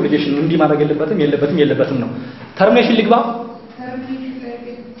ኔጌቲቭ ኦብሊጌሽኑ እንዲህ ማድረግ የለበትም ነው ተርሚኔሽን ሊግባ ተርሚኔሽን ላይ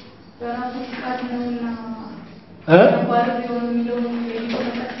በራሱ ፍቃድ ነውና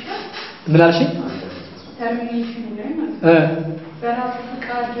ምን አልሽ ተርሚኔሽን ላይ ማለት በራሱ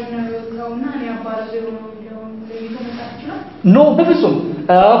ፍቃድ ነው የወጣውና እኔ አባረዘው ነው ኖ በፍጹም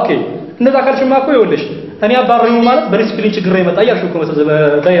ኦኬ እንደዛ ካልሽማ እኮ ይኸውልሽ እኔ አባረው ማለት በዲሲፕሊን ችግር ላይ መጣ ያልሽው እኮ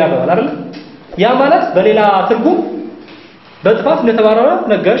በሌላ ባል አይደል ያ ማለት በሌላ ትርጉም በጥፋት እንደተባረረ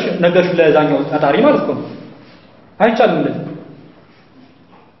ነገርሽ ለዛኛው አጣሪ ማለት ነው አይቻልም እንደዚህ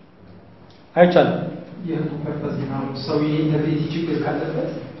አይቻልም የፐርፐዝ ነው ሰው የኢንተግሪቲ ችግር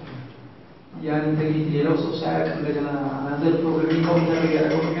ካለበት ያን ኢንተግሪቲ ሌላው ሰው ሳያውቅ እንደገና አንዘር ፕሮብሌም ኮንተር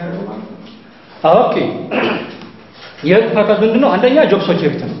ያደርገው ማለት ኦኬ የፐርፐዝ ምንድነው አንደኛ ጆብ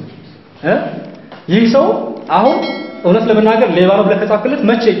ሴኩሪቲ ነው ይህ ሰው አሁን እውነት ለመናገር ሌባ ነው ብለህ ከጻፍክለት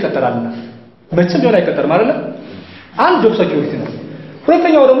መቼ ይቀጠራልና መቼም ሊሆን አይቀጠርም አይደል አንድ ጆብ ሴኩሪቲ ነው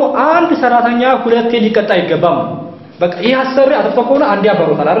ሁለተኛው ደግሞ አንድ ሰራተኛ ሁለቴ ሊቀጣ አይገባም በቃ ይሄ አሰሪ አጥፍቶ ከሆነ አንድ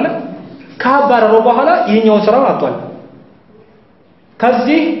ያባሮታል አይደል ካባረረው በኋላ ይሄኛውን ስራውን አጥቷል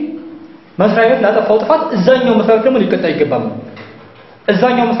ከዚህ መስሪያ ቤት ላጠፋው ጥፋት እዛኛው መስሪያ ቤት ደግሞ ሊቀጣ አይገባም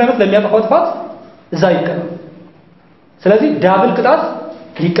እዛኛው መስሪያ ቤት ለሚያጠፋው ጥፋት እዛ ይቀጣል ስለዚህ ዳብል ቅጣት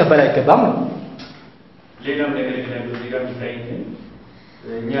ሊቀበል አይገባም ነው ሌላም ነገር ይላል እዚህ ጋር ዲዛይን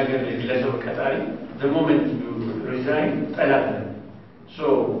እኛ ጋር ለግለሰብ ቀጣሪ the moment you resign ጠላት ነው so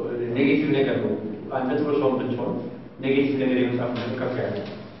ኔጌቲቭ ነገር ነው አንተ ጥሩ ሰው ብትሆን ኔጌቲቭ ነገር የመጣው ከፍ ያለ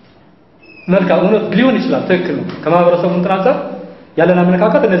መልካም እውነት ሊሆን ይችላል ትክክል ነው ከማህበረሰቡ እንጥራንጻር ያለን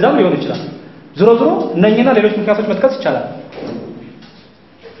አመለካከት እነዛም ሊሆን ይችላል ዞሮ እነኚህና ሌሎች ምክንያቶች መጥቀስ ይቻላል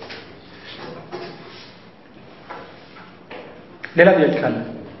ሌላ ጥያቄ ካለ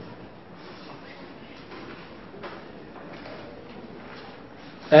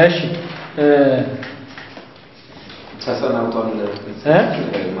እሺ ተሰናብቷል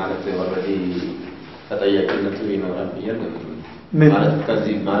ማለት ኦልሬዲ ተጠያቂነት ይኖራል ብዬ ማለት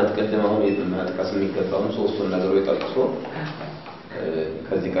ከዚህ ማለት ቀደም አሁን የማጥቀስ የሚገባውን ሶስቱን ነገሮች ጠቅሶ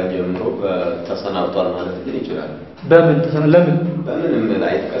ከዚህ ቀን ጀምሮ ተሰናብቷል ማለት ግን ይችላል። በምን ለምን በምንም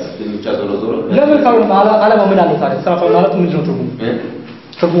ላይ ቀስ ብቻ ዞሮ ዞሮ ለምን ካሉ ዓላማ ምን አለው ታዲያ? ተሰናብቷል ማለት ምንድን ነው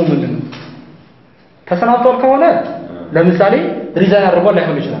ትርጉሙ ምንድን ነው? ተሰናብቷል ከሆነ ለምሳሌ ሪዛይን አድርጓል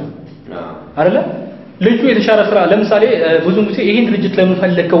ላይሆን ይችላል አይደለ? ልጁ የተሻለ ስራ ለምሳሌ ብዙ ጊዜ ይሄን ድርጅት ለምን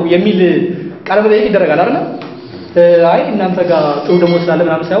ፈለከው የሚል ቃለ መጠይቅ ይደረጋል አይደለ? አይ እናንተ ጋር ጥሩ ደሞዝ ስላለ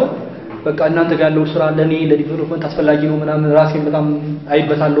ምናምን ሳይሆን በቃ እናንተ ጋር ያለው ስራ ለኔ ለዲቨሎፕመንት አስፈላጊ ነው ምናምን ራሴን በጣም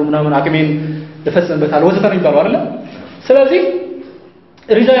አይበታለሁ ምናምን አቅሜን ልፈጽምበታለሁ ወዘተ ነው ይባላል አይደለ? ስለዚህ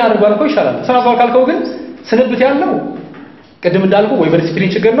ሪዛይን አድርጓል እኮ ይሻላል። ተሰናብቷል ካልከው ግን ስንብት ያለው ቅድም እንዳልኩ ወይ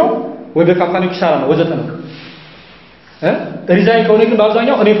በዲሲፕሊን ችግር ነው ወይ በካምፓኒ ኪሳራ ነው ወዘተ ነው። ሪዛይን ከሆነ ግን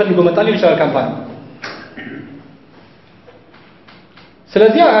በአብዛኛው እኔ ፈልጎ መጣል ይችላል ካምፓኒ።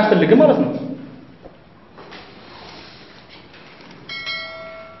 ስለዚህ አያስፈልግም ማለት ነው።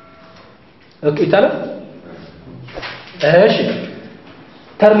 ኦኬ ይታላል። እሺ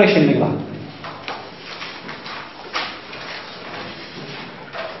ተርሚኔሽን ንግባ።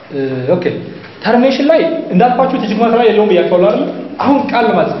 ኦኬ ተርሚኔሽን ላይ እንዳልኳችሁ ትጅግ ማስራ የለውም ብያችኋለሁ አይደል? አሁን ቃል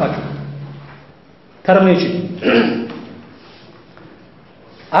ለማጽፋችሁ ተርሚኔሽን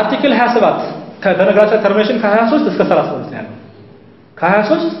አርቲክል 27 ከበነገራችን ተርሚኔሽን ከ23 እስከ 32 ነው ያለው።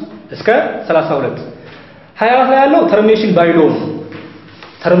 ከ23 እስከ 32 24 ላይ ያለው ተርሚኔሽን ባይ ሎው ነው።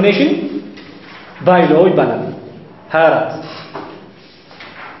 ተርሚኔሽን ባይ ሎው ይባላል። 24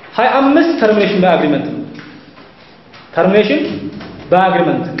 25 ተርሚኔሽን ባይ አግሪመንት ነው። ተርሚኔሽን ባይ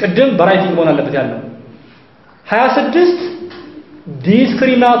አግሪመንት ቅድም በራይቲንግ መሆን አለበት ያለው። 26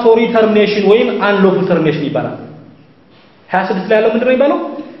 ዲስክሪሚናቶሪ ተርሚኔሽን ወይም አንሎፉል ተርሚኔሽን ይባላል። 26 ላይ ያለው ምንድነው የሚባለው?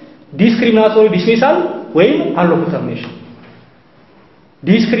 ዲስክሪሚናቶሪ ዲስሚሳል ወይም አንሎፉል ተርሚኔሽን።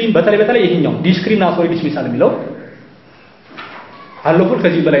 በተለይ ይሄኛው ዲስክሪሚናቶሪ ዲስሚሳል የሚለው አንሎፉል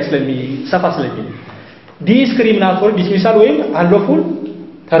ከዚህ በላይ ሰፋ ስለሚል ዲስክሪሚናቶሪ ዲስሚሳል ወይም አንሎፉል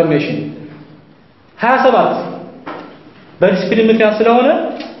ተርሚኔሽን። 27 በዲሲፕሊን ምክንያት ስለሆነ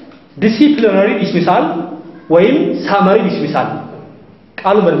ዲሲፕሊነሪ ዲስሚሳል ወይም ሳመሪ ዲስሚሳል።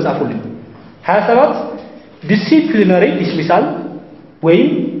 ቃሉ በደምብ ጻፉልኝ። 27 ዲሲፕሊነሪ ዲስሚሳል ወይም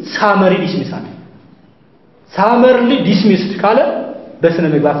ሳመሪ ዲስሚሳል። ሳመርሊ ዲስሚስድ ካለ በስነ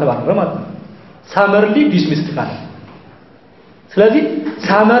ምግባር ተባረረ ማለት ነው። ሳመርሊ ዲስሚስድ ካለ ስለዚህ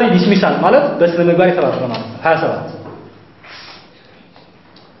ሳመሪ ዲስሚሳል ማለት በስነ ምግባር የተባረረ ማለት ነው። 27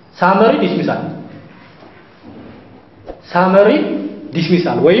 ሳመሪ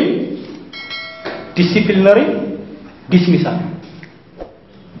ዲስሚሳል ወይም ዲሲፕሊነሪ ዲስሚሳል።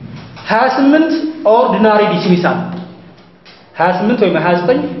 28 ኦርዲናሪ ዲስሚሳል 28 ወይም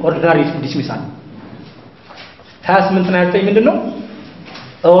 29 ኦርዲናሪ ዲስሚሳል። 28 እና 29 ምንድነው?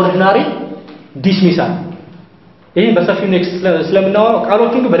 ኦርዲናሪ ዲስሚሳል። ይሄን በሰፊው ኔክስት ስለምናወራው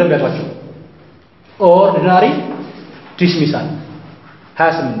ቃሎቹን ግን በደንብ ያዟቸው። ኦርዲናሪ ዲስሚሳል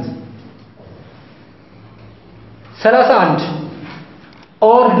 28 31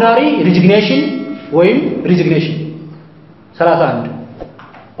 ኦርዲናሪ ሪዚግኔሽን ወይም ሪዚግኔሽን 31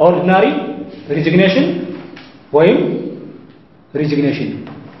 ኦርዲናሪ ሪዚግኔሽን ወይም ሪዚግኔሽን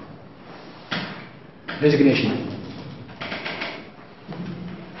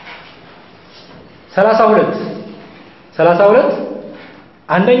 32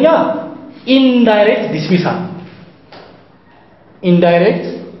 አንደኛ ኢንዳይሬክት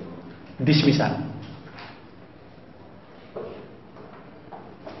ዲስሚሳል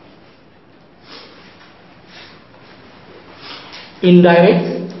ኢንዳይሬክት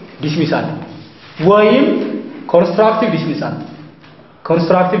ዲስሚሳል ወይም ኮንስትራክቲቭ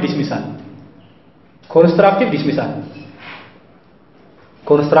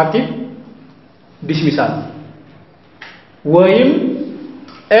ዲስሚሳል ወይም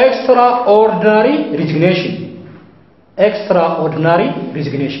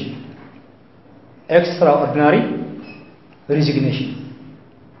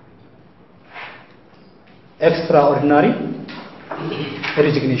ኤክስትራኦርዲናሪ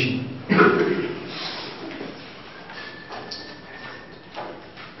ሪዚግኔሽን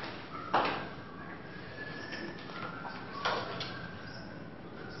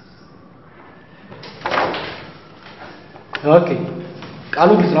ኦኬ ቃሉ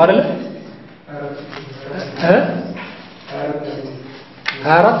ግልጽ ነው አይደለ?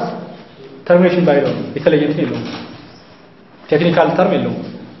 24 ተርሚኔሽን ባይ ሎው የተለየ እንትን የለውም። ቴክኒካል ተርም የለውም።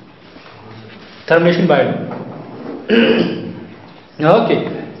 ተርሚኔሽን ባይ ሎው ኦኬ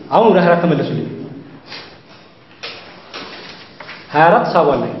አሁን ወደ 24 ተመለሱልኝ። 24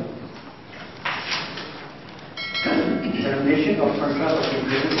 ሳባል ላይ Termination of contract of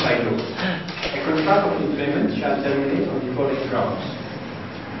employment by law. A contract of employment shall terminate on the following grounds: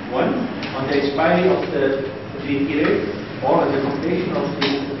 1. On the expiry of the period or on the completion of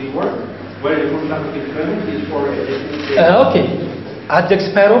the be worked, where the contract of employment is for a definite period. Okay. At the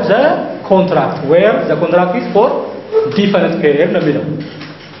expiry of the contract, where the contract is for definite period ነው የሚለው።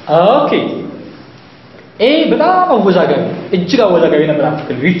 ኦኬ በጣም አወዛጋቢ እጅግ አወዛጋቢ ነበር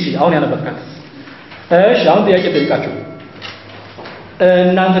አርቲክል ሪች አሁን ያነበብካት። እሺ አሁን ጥያቄ ጠይቃችሁ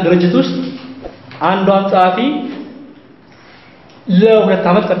እናንተ ድርጅት ውስጥ አንዷን ጸሐፊ ለ2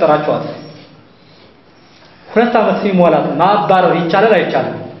 ዓመት ቀጠራችኋት። 2 ዓመት ሲሞላት ማባረር ይቻላል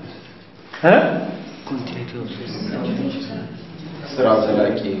አይቻልም? ስራው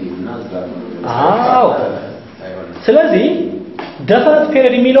ዘላቂና አዎ። ስለዚህ definite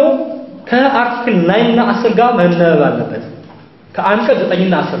period የሚለው ከአርቲክል 9 እና 10 ጋር መነበብ አለበት። ከአንቀጽ 9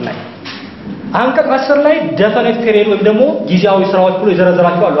 እና 10 ላይ አንቀጽ 10 ላይ definite period ወይም ደግሞ ጊዜያዊ ስራዎች ብሎ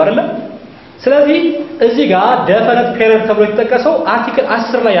ይዘረዘራቸው አሉ አይደል? ስለዚህ እዚህ ጋር definite period ተብሎ የተጠቀሰው አርቲክል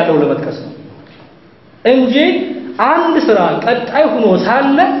 10 ላይ ያለው ለመጥቀስ ነው እንጂ አንድ ስራ ቀጣይ ሆኖ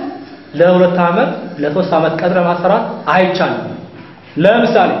ሳለ ለ2 ዓመት ለ3 ዓመት ቀጥረ ማሰራት አይቻልም።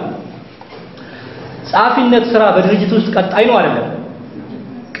 ለምሳሌ ጻፊነት ስራ በድርጅት ውስጥ ቀጣይ ነው አይደለም?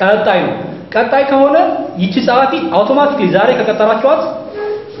 ቀጣይ ነው። ቀጣይ ከሆነ ይቺ ጻፊ አውቶማቲካሊ ዛሬ ከቀጠራችኋት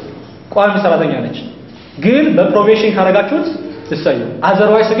ቋሚ ሰራተኛ ነች። ግን በፕሮቤሽን ካረጋችሁት እሰየው።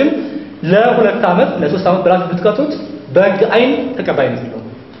 አዘርዋይስ ግን ለ2 ዓመት ለ3 ዓመት ብላችሁ ብትቀጡት በህግ አይን ተቀባይነት የለውም።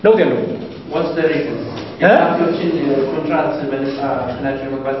 ለውጥ የለውም። What's the reason? የጻፊዎችን ኮንትራክት በነፃ ናቸው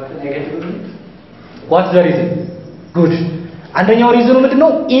መግባት አይገድም? What's the reason? Good. አንደኛው ሪዝኑ ምንድነው?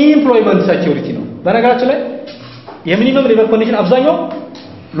 ኢምፕሎይመንት ሴኩሪቲ ነው። በነገራችን ላይ የሚኒመም ሌቨል ኮንዲሽን አብዛኛው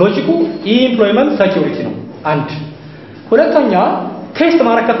ሎጂኩ ኢምፕሎይመንት ሴኩሪቲ ነው። አንድ ሁለተኛ ቴስት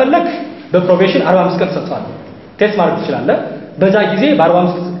ማድረግ ከፈለክ በፕሮቤሽን 45 ቀን ተሰጥቷል። ቴስት ማድረግ ትችላለህ። በዛ ጊዜ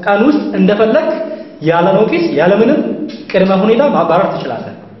በ45 ቀን ውስጥ እንደፈለክ ያለ ኖቲስ ያለ ምንም ቅድመ ሁኔታ ማባረር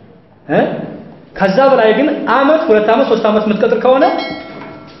ትችላለህ። ከዛ በላይ ግን አመት 2 ዓመት 3 ዓመት የምትቀጥር ከሆነ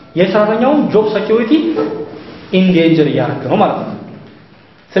የሰራተኛውን ጆብ ሴኩሪቲ ኢንዴንጀር ያደርግ ነው ማለት ነው።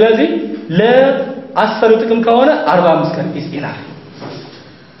 ስለዚህ ለአሰሪው ጥቅም ከሆነ 45 ቀን is enough።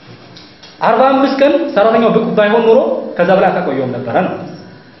 45 ቀን ሰራተኛው ብቁ ባይሆን ኖሮ ከዛ በላይ አታቆየውም ነበር ነው።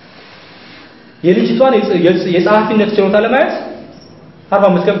 የልጅቷን የጸሐፊነት ችሎታ ለማየት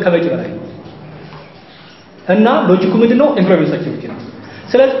 45 ቀን ከበቂ በላይ ነው። እና ሎጂኩ ምንድነው? ኤምፕሎይመንት ሴኩሪቲ ነው።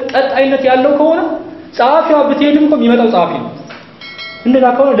 ስለዚህ ቀጣይነት ያለው ከሆነ ጸሐፊዋ ብትሄድም እኮ የሚመጣው ጸሐፊ ነው። እንደዛ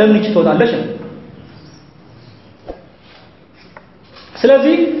ከሆነ ለምን ይቺ ትወጣለች?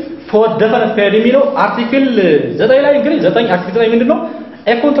 ስለዚህ for definite period የሚለው አርቲክል 9 ላይ እንግዲህ 9 አርቲክል 9 ምንድነው?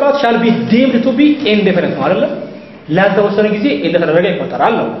 a contract shall be deemed to be indefinite ነው አይደል? ለተወሰነ ጊዜ እንደተደረገ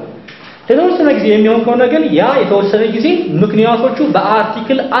ይቆጠራል ነው። ለተወሰነ ጊዜ የሚሆን ከሆነ ግን ያ የተወሰነ ጊዜ ምክንያቶቹ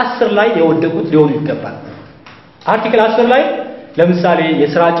በአርቲክል 10 ላይ የወደቁት ሊሆኑ ይገባል። አርቲክል 10 ላይ ለምሳሌ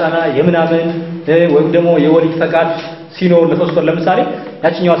የሥራ ጫና የምናምን ወይም ደግሞ የወሊድ ፈቃድ ሲኖር ለ3 ወር ለምሳሌ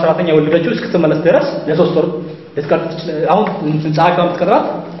ያቺኛው ሰራተኛ የወለደችው እስክትመለስ ድረስ ለ3 ወር ለስቀጥ አሁን ጻቃም ተቀጥራት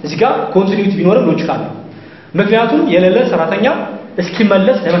እዚህ ጋር ኮንቲኒዩቲ ቢኖርም ሎጂካል ነው። ምክንያቱም የሌለ ሰራተኛ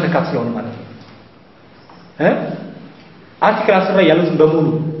እስኪመለስ ለመተካት ስለሆነ ማለት ነው። አርቲክል 10 ላይ ያሉትን በሙሉ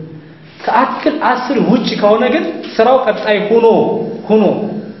ከአርቲክል 10 ውጪ ከሆነ ግን ስራው ቀጣይ ሆኖ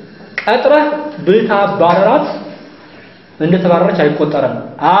ቀጥረህ ብታባረራት እንደተባረረች አይቆጠርም።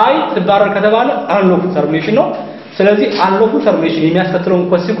 አይ ትባረር ከተባለ አንሎፉል ተርሚኔሽን ነው። ስለዚህ አንሎፉል ተርሚኔሽን የሚያስከትለውን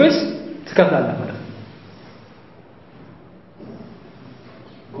ኮንሲኩዌንስ ትከፍላለህ ማለት ነው።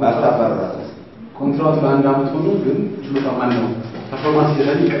 ባታባረራት ኮንትራክት በአንድ ዓመት ሆኖ ግን ችሎታ ማን ነው ፐርፎርማንስ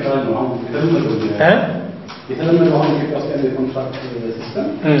ይዘን ይቀጥላል ነው። አሁን የተለመደው አሁን ኢትዮጵያ ውስጥ ያለው የኮንትራክት ሲስተም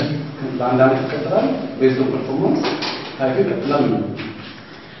በአንድ ዓመት ይቀጥላል ቤዝድ ኦን ፐርፎርማንስ ታይፕ ይቀጥላል ነው።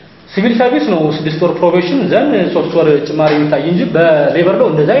 ሲቪል ሰርቪስ ነው 6 ወር ፕሮቤሽን ዘን 3 ወር ጭማሪ የሚታይ እንጂ በሌበር ነው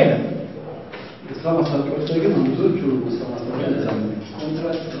እንደዛ አይደለም። ስራ ማስታወቂያዎች ላይ ግን ብዙዎቹ ስራ ማስታወቂያ እንደዛ ነው።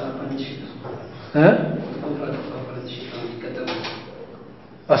 ኮንትራክት አፓረንቲስ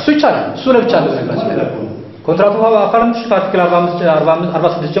እሱ ይቻላል። እሱ ለብቻ ነው ማለት ነው። ኮንትራክቱ አፓረንቲስ አርቲክል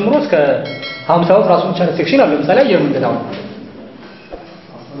 46 ጀምሮ እስከ 50 ራሱ ብቻ ሴክሽን አለ። ለምሳሌ አየር መንገድ አሁን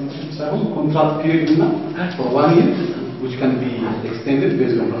አፓረንቲስ ሳይሆን ኮንትራክት ፒሪድ እና for 1 year which can be extended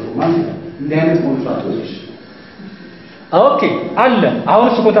based on performance እንደ አይነት ኮንትራክቶች ኦኬ አለ። አሁን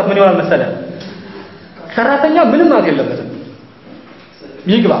እሱ ኮንትራክት ምን ይሆናል መሰለህ? ሰራተኛ ምንም ማለት የለበትም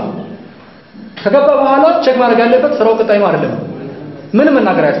ይግባ። ከገባ በኋላ ቼክ ማድረግ ያለበት ስራው ቀጣይ ነው አይደለም። ምንም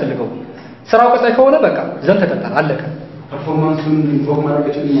መናገር አያስፈልገው። ስራው ቀጣይ ከሆነ በቃ ዘን ተቀጣል አለቀ። ፐርፎርማንሱን ኢንቮክ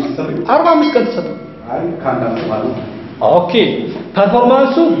ማድረጋችን ማስተር 45 ቀን ተሰጠው። አይ ካንዳም ማለት ነው። ኦኬ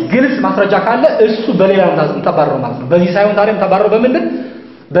ፐርፎርማንሱ ግልጽ ማስረጃ ካለ እሱ በሌላ ተባረረ ማለት ነው። በዚህ ሳይሆን ታዲያ ተባረረ በምንድን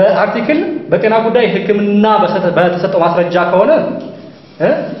በአርቲክል በጤና ጉዳይ ሕክምና በተሰጠው ማስረጃ ከሆነ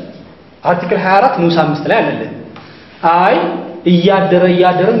አርቲክል 24 ንዑስ 5 ላይ አለልን። አይ እያደረ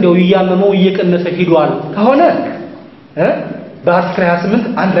እንደው እያመመው እየቀነሰ ሄዷል ከሆነ በአርቲክል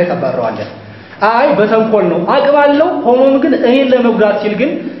 28 አንድ ላይ ተባረዋለን አይ በተንኮል ነው አቅባለው ሆኖም ግን እኔን ለመጉዳት ሲል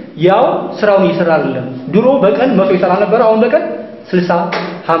ግን ያው ስራውን ይሰራል ድሮ በቀን 100 ይሰራ ነበር አሁን በቀን 60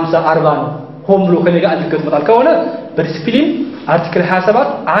 50 40 ነው ሆም ብሎ ከኔ ጋር አልገጥመታል ከሆነ በዲሲፕሊን አርቲክል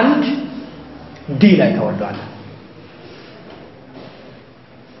 27 አንድ ዲ ላይ ተወልዷል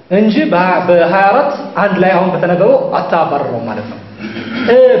እንጂ በ24 አንድ ላይ አሁን በተነበረው አታባረረው ማለት ነው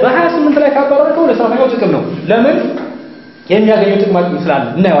በ28 ላይ ካባረረው ለሰራተኛው ጥቅም ነው ለምን የሚያገኘው ጥቅም ስላለ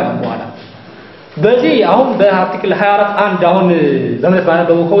እናየዋለን በኋላ በዚህ አሁን በአርቲክል 24 አንድ አሁን ለምን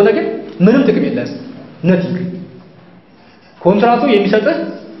ባነበው ከሆነ ግን ምንም ጥቅም የለም ነቲንግ ኮንትራቱ የሚሰጥህ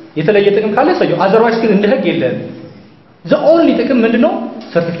የተለየ ጥቅም ካለ ሰየው አዘርዋይስ ግን እንደ ህግ የለም the only ጥቅም ምንድነው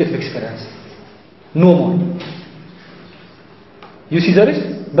certificate of experience no more you see there is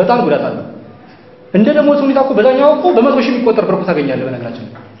በጣም ጉዳት አለው እንደ ደሞዝ ሁኔታ እኮ በዛኛው እኮ በመቶ ሺህ የሚቆጠር ብር ታገኛለህ በነገራችን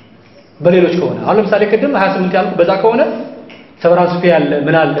በሌሎች ከሆነ አሁን ለምሳሌ ቅድም 28 ያልኩ በዛ ከሆነ ሰቨራንስ ፔ ያለ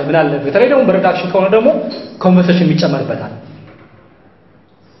ምን አለ በተለይ ደግሞ በሪዳክሽን ከሆነ ደግሞ ኮምፐንሴሽን የሚጨመርበታል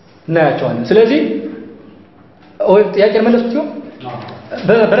እናያቸዋለን ስለዚህ ጥያቄ መለስኩት ነው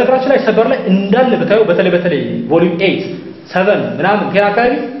በነገራችን ላይ ሰበር ላይ እንዳለ በታዩ በተለይ ቮሊዩም 8 7 ምናምን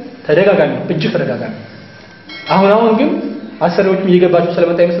ከአካባቢ ተደጋጋሚ እጅግ ተደጋጋሚ አሁን ግን አሰሪዎችም እየገባችሁ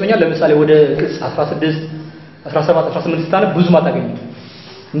ስለመጣ ይመስለኛል ለምሳሌ ወደ ቅጽ 16 17 18 ስታነ ብዙ ማታገኙ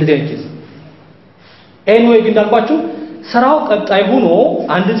እንደዚህ አይነት ኬዝ ኤኒዌይ ግን እንዳልኳችሁ ስራው ቀጣይ ሆኖ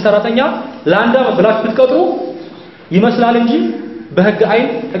አንድን ሰራተኛ ለአንድ አመት ብላችሁ ብትቀጥሩ ይመስላል እንጂ በህግ አይን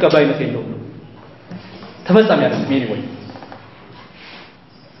ተቀባይነት የለውም ተፈጻሚ አይደለም ኤኒዌይ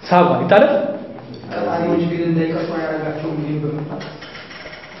ሳባ ይታለፍ ቀጣሪዎች ግን እንዳይቀጥሩ ያደርጋቸው ምን በመጣ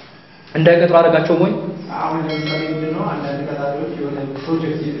እንዳይቀጥሩ አደረጋቸው ወይ አሁን ለምሳሌ ምንድነው አንዳንድ ቀጣሪዎች የሆነ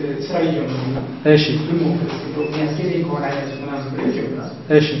ፕሮጀክት ስራ ይጀምሩና እሺ ደግሞ የሚያስኬድ ከሆነ አይነት ምናምን ብለው ይጀምራል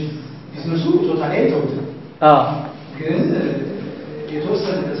እሺ ቢዝነሱ ቶታሊ አይተውት ግን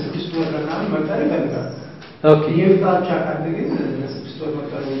የተወሰነ ለስድስት ወር ምናምን መቅጠር ይፈልጋል ኦኬ የፍራቻ ካለ ግን ለስድስት ወር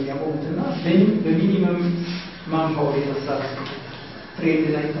መቅጠር የሚያቆሙትና በሚኒመም ማንፓወር የተሳሰ ትሬድ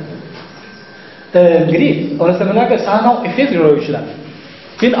ላይ እንግዲህ እውነት ለመናገር ሳናው ኢፌክት ሊኖረው ይችላል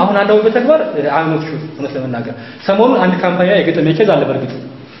ግን አሁን አንዳው በተግባር አምኖት ሹ እውነት ለመናገር ሰሞኑን አንድ ካምፓኒ የገጠመኝ ኬዝ አለ በርግጥ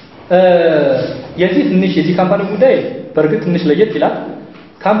የዚህ ካምፓኒ ጉዳይ በርግጥ ትንሽ ለየት ይላል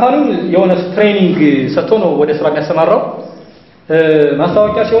ካምፓኒው የሆነ ትሬኒንግ ሰጥቶ ነው ወደ ስራ የሚያሰማራው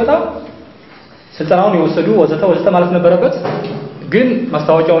ማስታወቂያ ሲወጣ ስልጠናውን የወሰዱ ወዘተ ማለት ነበረበት ግን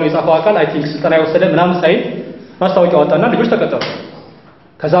ማስታወቂያውን የጻፈው አካል አይ ቲንክ ስልጠና የወሰደ ምናምን ሳይል ማስታወቂያ ወጣና ልጆች ተቀጠሩ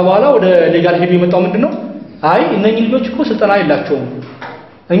ከዛ በኋላ ወደ ሌጋል ሄዱ የመጣው ምንድነው አይ እነኚህ ልጆች እኮ ስልጠና የላቸውም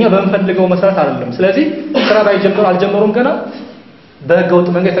እኛ በመፈልገው መሰረት አይደለም ስለዚህ ስራ ባይጀምሩ አልጀመሩም ገና በህገወጥ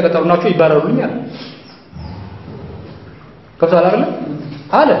መንገድ ተቀጠሩ ናቸው ይባረሩልኛል ከዛላ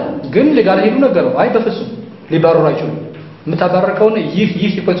አለ ግን ሌጋል ሄዱ ነገረው አይ በፍጹም ሊባረሩ አይችሉም የምታባረር ከሆነ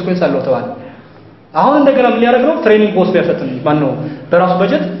ይህ ኮንሲኩዌንስ አለው ተባለ አሁን እንደገና ምን ሊያደርግ ነው ትሬኒንግ ወስዶ ያሰጥን ማን ነው በራሱ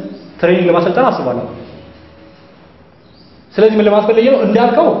በጀት ትሬኒንግ ለማሰልጠን አስባለሁ ስለዚህ ምን ለማስፈልግ ነው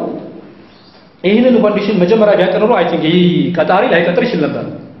እንዳልከው ይሄንን ኮንዲሽን መጀመሪያ ቢያቀርቡ አይ ቲንክ ይሄ ቀጣሪ ላይቀጥር ይችላል ነበር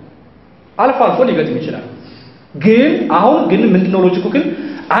አልፎ ሊገጥም ይችላል ግን አሁን ግን ምንድነው ሎጂኩ ግን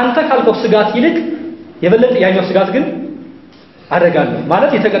አንተ ካልከው ስጋት ይልቅ የበለጠ ያኛው ስጋት ግን አደጋለሁ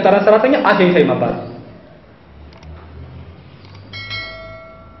ማለት የተቀጠረን ሰራተኛ አቴንታይ ማባል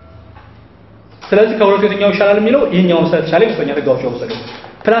ስለዚህ ከሁለቱ የትኛው ይሻላል የሚለው ይሄኛው ተሻለ ይመስለኛል ህጋዎች ወሰደው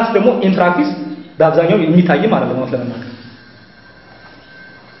ፕላስ ደግሞ ኢን ፕራክቲስ በአብዛኛው የሚታይ ማለት ነው ስለማለት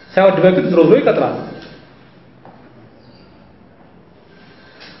ሳይወድ በግድ ዝሮ ይቀጥራል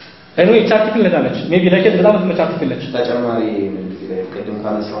እኔ አርቲክል ነች ሜቢ ለከት በጣም ትመች አርቲክል ነች ተጨማሪ ቅድም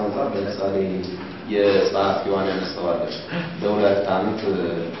ካነሳው አንፃር ለምሳሌ የጻፍ ዮሐንስ ተባለ ለሁለት አመት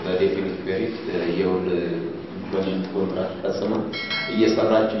በዴፊኒት ፔሪድ የውል በመንት ኮንትራክት ተሰማ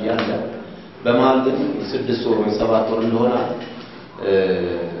እየሰራች እያለ በመሃል ግን 6 ወር ወይ 7 ወር እንደሆነ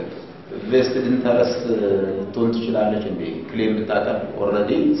vested interest ቶን ትችላለች እንዴ ክሌም ብታቀርብ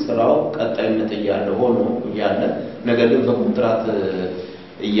ኦሬዲ ስራው ቀጣይነት ሆኖ እያለ ነገር ግን በኮንትራክት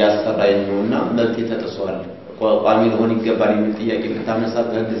እያሰራኝ ነውና መብት ተጥሷል ቋሚ ሆን ይገባል የሚል ጥያቄ ብታነሳ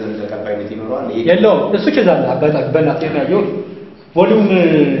በህግ ዘንድ ተቀባይነት ይኖረዋል የለውም እሱ ከዛና አባጣ በእናት ያያየው ቮሊዩም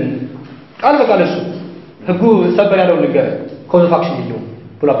ቃል በቃል እሱ ህጉ ሰበር ያለው ነገር ኮዝ ኦፍ አክሽን ይለው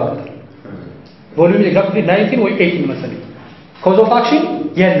ብሎ አባጣ ቮሊዩም ኤግዛክትሊ 19 ወይ 18 መሰለኝ ኮዝ ኦፍ አክሽን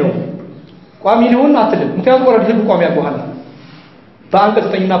የለውም ቋሚ ሊሆን አትልም ምክንያቱም ወረድ ህጉ ቋሚ ያጓሃል በአንቀጽ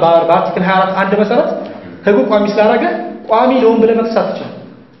 9 እና በአርቲክል 24 አንድ መሰረት ህጉ ቋሚ ስላደረገ ቋሚ ሊሆን ብለ መክሳት ይችላል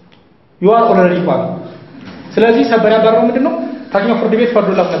you are already ቋሚ ስለዚህ ሰበር ያባረው ምንድነው ታችኛው ፍርድ ቤት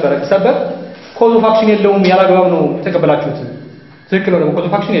ፈርዶላት ነበር ሰበር ኮዝ ኦፍ አክሽን የለውም ያላግባብ ነው ተቀበላችሁት ትክክል ነው። ኮዝ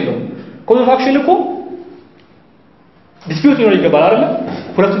ኦፍ አክሽን የለውም። ኮዝ ኦፍ አክሽን እኮ ዲስፒዩት ሊኖር ይገባል አይደል?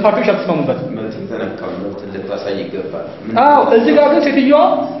 ሁለቱም ፓርቲዎች ያልተስማሙበት ትልቅ ታሳይ ይገባል። አዎ እዚህ ጋር ግን ሴትዮዋ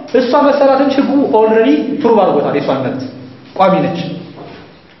እሷ መሰራትን ህጉ ኦልሬዲ ፕሩቭ አድርጎታል። የሷን መብት ቋሚ ነች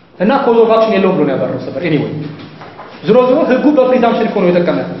እና ኮዝ ኦፍ አክሽን የለውም ብሎ ነው ያባረረው ሰበር። ኤኒዌይ ዝሮ ዝሮ ህጉ በፕሪዛምፕሽን እኮ ነው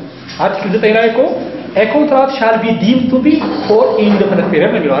የተቀመጠ። አርቲክል 9 ላይ እኮ a contract shall be deemed to be for indefinite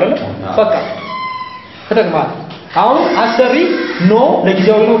period ነው የሚለው አይደል? በቃ ተጠቅማል። አሁን አሰሪ ኖ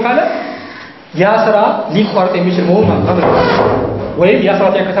ለጊዜያዊ ነው ካለ ያ ስራ ሊቋረጥ የሚችል መሆኑን ማለት ነው። ወይም ያ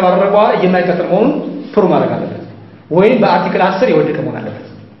ሰራተኛ ከተባረረ በኋላ የማይቀጥል መሆኑን ፕሩቭ ማድረግ አለበት። ወይም በአርቲክል 10 የወደቀ መሆን አለበት።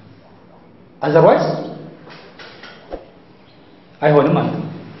 otherwise አይሆንም ማለት ነው።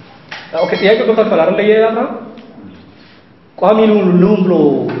 ኦኬ ጥያቄው ገብቷል አይደል? ለየአምራ ቋሚ ነው ብሎ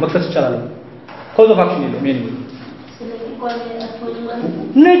መክሰስ ይቻላል። ኮዝ ኦፍ አክሽን የለውም። ኤኒዌይ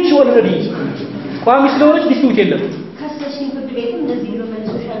ነች ኦልሬዲ ቋሚ ስለሆነች ዲስፒዩት የለም። ከሰሽን ፍርድ ቤት እንደዚህ ብሎ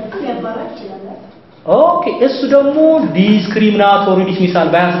መልሶሻል ያባራ ይችላል። ኦኬ እሱ ደግሞ ዲስክሪሚናቶሪ ዲስሚሳል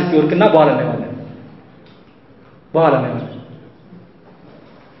ባያንስ ይወርቅና በኋላ ነው ማለት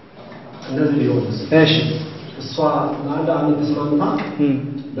እንደዚህ ሊሆን እሺ እሷ ለአንድ አመት ተስማምታ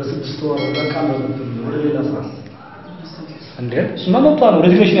በስድስት ወር በቃ ነው ወደ ሌላ ስራ እንዴ እሱማ መብቷ ነው።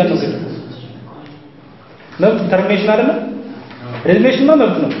 ሬዚግኔሽን ያለው ግን መብት ተርሚኔሽን አይደለም። ሬዚግኔሽን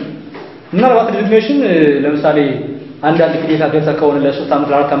መብት ነው። ምናልባት ሬዚግኔሽን ለምሳሌ አንዳንድ ግዴታ ገብተህ ከሆነ ለ3 አመት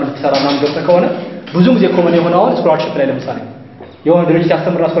ለ4 አመት ልትሰራ ምናምን ገብተህ ከሆነ ብዙ ጊዜ ኮመን የሆነው ስኮላርሺፕ ላይ ለምሳሌ የሆነ ድርጅት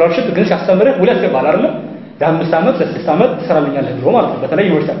ያስተምራ ስኮላርሺፕ ግን ሲያስተምርህ ሁለት ገባል አይደል? ለ5 አመት ለ6 አመት ትሰራልኛለህ ብሎ ማለት ነው። በተለይ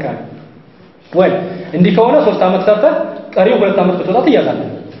ዩኒቨርሲቲ አካባቢ ወይ እንዲህ ከሆነ 3 አመት ሰርተህ ቀሪው 2 አመት ብትወጣ ትያዛለህ።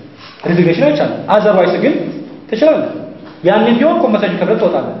 ሬዚግኔሽን አይቻልም። አዘርዋይስ ግን ትችላለህ። ያንን ቢሆን ኮምፐንሴሽን ከፍለህ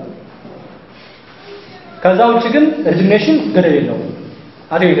ትወጣለህ። ከዛ ውጭ ግን ሬዚግኔሽን ገደብ የለውም።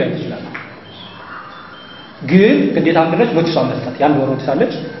 አትሄድ ትችላለህ። ግን ግዴታ ምንድነው? ኖቲሷን መስጠት። ያን ወር ኖቲስ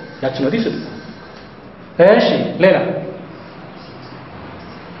አለች። ያቺን ኖቲስ እሺ ሌላ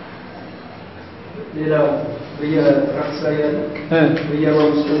በየፕራክቲስ ላይ ያለ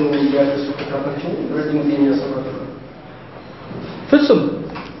በየአምስት ነው ያለሱ ከተራፋቸው ረጅም ጊዜ የሚያሰራው ፍጹም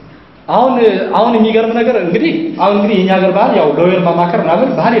አሁን የሚገርም ነገር እንግዲህ የኛ ሀገር ባህል ያው ሎየር ማማከር ምናምን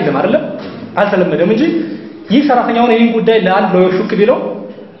ባህል የለም አይደለም? አልተለመደም እንጂ ይህ ሰራተኛውን ይሄን ጉዳይ ለአንድ ሎየር ሹክ ቢለው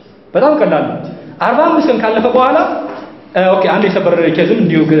በጣም ቀላል ነው። 45 ቀን ካለፈ በኋላ ኦኬ አንድ የሰበር ኬዝም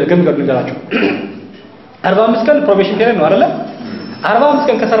እንዲሁ ገምገም ይገላቸው 45 ቀን ፕሮቤሽን ፔሪድ ነው አይደለ? 45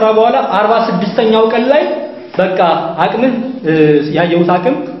 ቀን ከሰራ በኋላ 46ኛው ቀን ላይ በቃ አቅምህ ያየሁት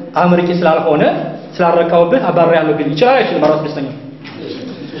አቅም አመርቂ ስላልሆነ ስላረካውበት አባራ ያለው ግን ይችላል አይችልም?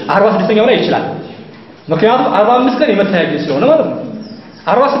 46ኛው ላይ ይችላል። ምክንያቱም 45 ቀን የመታያ ጊዜ ስለሆነ ማለት ነው።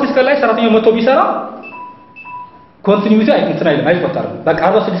 46 ቀን ላይ ሰራተኛው መጥቶ ቢሰራ ኮንቲኒዩቲ አይቆጠርም። በቃ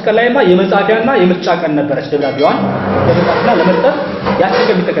 46 ቀን ላይማ የመጻፊያና የምርጫ ቀን ነበረች ደብዳቤዋን ለመጻፍና ለመስጠት ያቺን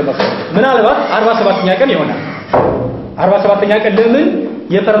ቀን የሚጠቀምበት ምናልባት 47ኛ ቀን ይሆናል። 47ኛ ቀን ለምን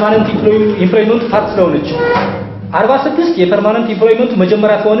የፐርማነንት ኢምፕሎይመንት ፓርት ስለሆነች 46 የፐርማነንት ኢምፕሎይመንት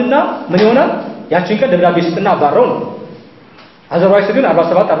መጀመሪያ ትሆንና ምን ይሆናል? ያቺን ቀን ደብዳቤ ስጥና አባረው ነው። አዘርዋይስ ግን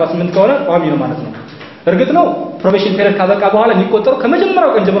 47 48 ከሆነ ቋሚ ነው ማለት ነው። እርግጥ ነው ፕሮቤሽን ፔሪድ ካበቃ በኋላ የሚቆጠረው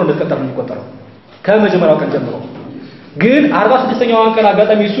ከመጀመሪያው ቀን ጀምሮ እንደተቀጠረ ነው የሚቆጠረው ከመጀመሪያው ቀን ጀምሮ። ግን 46ኛው ቀን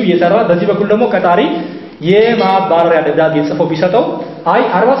አጋጣሚ እሱ እየሰራ በዚህ በኩል ደግሞ ቀጣሪ የማባረሪያ ደብዳቤ ጽፎ ቢሰጠው አይ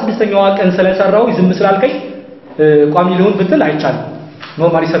 46ኛው ቀን ስለሰራው ዝም ስላልከኝ ቋሚ ሊሆን ብትል አይቻልም።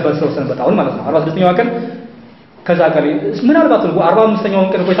 ኖርማሊ ሰበር ስለወሰነበት አሁን ማለት ነው 46ኛው ቀን ከዛ ቀን ምናልባት 45ኛው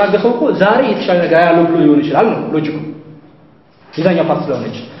ቀን ቆይታ ታገሰው እኮ ዛሬ የተሻለ ነገር ያለው ብሎ ሊሆን ይችላል ነው ሎጂኩ የዛኛው ፓርት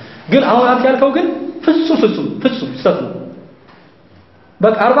ስለሆነች። ግን አሁን አንተ ያልከው ግን ፍጹም ስህተት ነው።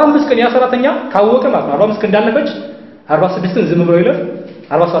 በቃ 45 ቀን ያ ሰራተኛ ካወቀ ማለት ነው 45 ቀን እንዳለፈች 46ን ዝም ብሎ ይለፍ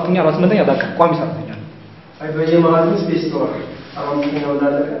 47ኛ 48ኛ በቃ ቋሚ ሰራተኛ ነው። አይ በየመሃሉ ስፔስ ነው 45ኛው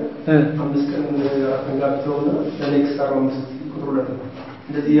እንዳለቀ 5 ቀን ተንጋብተውና ለኔክስት 45 ቁጥሩ ላይ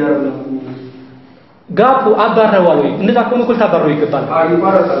እንደዚህ ያረጋሉ። ጋፑ አባረዋል ወይ? እንደዛ ከሆነ እኮ ታባረው ይገባል። አይ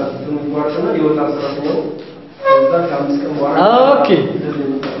ይባረታል። ትንዋርና የወጣ ሰራተኛው እዛ ከ5 ቀን በኋላ ኦኬ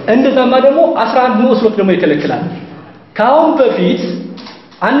እንደዛማ ደግሞ 11 ንዑስ ሎት ደግሞ ይከለክላል። ካሁን በፊት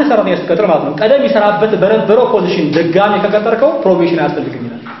አንድ ሰራተኛ ስትቀጥር ማለት ነው ቀደም ይሰራበት በነበረው ፖዚሽን ድጋሚ ከቀጠርከው ፕሮቤሽን አያስፈልግም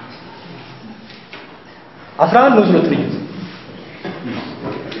ይላል። 11 ንዑስ ሎት ነው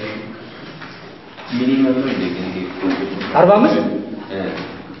ሚኒመም ነው እንዴ? 45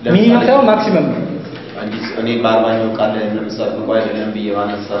 ሚኒመም ሳይሆን ማክሲመም ነው። እኔ በ40ኛው ቃል ለምሳሌ እንኳን አይደለም ብዬ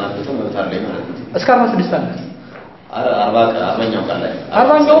ማነሳናበተው መብት አለኝ ማለት ነው። እስከ 46 አለ። 40ኛው ቃል ላይ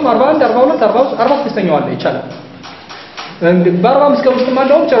 40ኛውም 41 42 43 46ኛው አለ ይቻላል። በ45 ቀን ውስጥ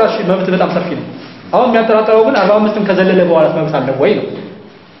ማንደውም ጭራሽ መብት በጣም ሰፊ ነው። አሁን የሚያጠራጥረው ግን 45ን ከዘለለ በኋላ መብት አለ ወይ ነው።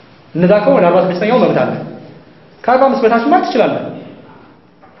 እነዛ ከሆነ 46ኛው መብት አለ። ከ45 በታች ማለት ትችላለህ።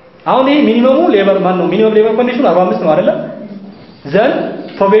 አሁን ይሄ ሚኒመሙ ሌበር ማን ነው ሚኒመም ሌበር ኮንዲሽኑ 45 ነው አይደለ ዘን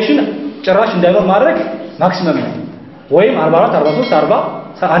ፕሮቤሽን ጭራሽ እንዳይኖር ማድረግ ማክሲመም ነው ወይም 44 43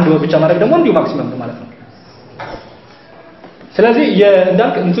 40 አንድ ወር ብቻ ማድረግ ደግሞ እንዲሁ ማክሲመም ነው ማለት ነው ስለዚህ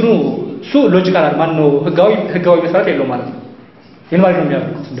እንዳልክ እንትኑ ሱ ሎጂካል ማን ነው ህጋዊ መሰረት የለው ማለት ነው ኢንቫሊድ ነው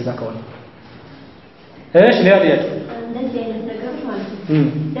የሚያደርጉት እንደዛ ከሆነ እሺ ሌላ ጥያቄ እንደዚህ አይነት ነገሮች ማለት ነው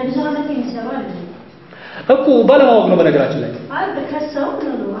ለብዙ ዓመት የሚሰሩ አለ እኮ ባለማወቅ ነው በነገራችን ላይ ከሰው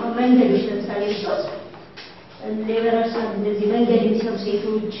ነው አሁን መንገዶች ለምሳሌ ሶስት ሌበራስ እንደዚህ መንገድ የሚሰሩ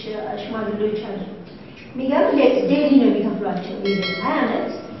ሴቶች ሽማግሌዎች አሉ የሚገርም ዴሊ ነው የሚከፍሏቸው 20 ዓመት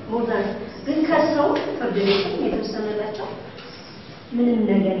ሞዛን ግን ከሰው ፍርድ ቤት የተወሰነላቸው ምንም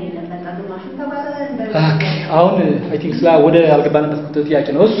ነገር የለም በቃ ግማሹ ተባረረ አሁን አይ ቲንክ ስላ ወደ አልገባንበት ጥያቄ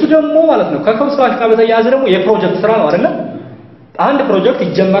ነው እሱ ደግሞ ማለት ነው ከኮርስ ጋር በተያያዘ ደግሞ የፕሮጀክት ስራ ነው አይደለ አንድ ፕሮጀክት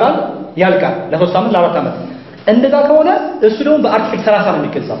ይጀመራል ያልቃል ለ3 ዓመት ለ4 ዓመት እንደዛ ከሆነ እሱ ደግሞ በአርቲክል 30 ነው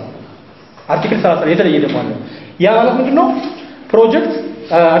የሚገዛው አርቲክል 30 የተለየ ደግሞ አለ ያ ማለት ምንድነው ፕሮጀክት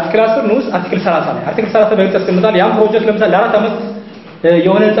አርቲክል 10 ንዑስ አርቲክል 30 ላይ አርቲክል 30 በግልጽ ያስቀምጣል ያን ፕሮጀክት ለምሳሌ ለ4 ዓመት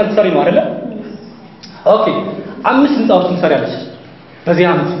የሆነ ህንጻ ትሰሪ ነው አይደለ ኦኬ 5 ህንጻዎች ትሰሪያለሽ በዚህ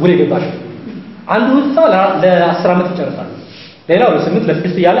ዓመት ውል ይገባል አንዱ ህንጻ ለ10 ዓመት ይጨርሳል ሌላው ለ8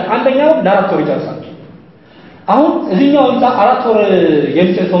 ለ6 እያለ አንደኛው ለ4 ወር ይጨርሳል አሁን እዚህኛው ህንጻ 4 ወር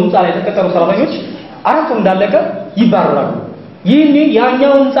የሚጨርሰው ህንጻ ላይ የተቀጠሩ ሰራተኞች 4 ወር እንዳለቀ ይባረራሉ ይሄኔ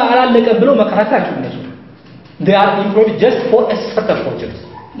ያኛው ህንጻ አላለቀም ብለው መከራከር አይችሉም እነሱ they are employed just for a certain project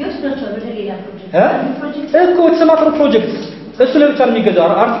እኮ የተሰማሩ ፕሮጀክት እሱ ለብቻ ነው የሚገዛው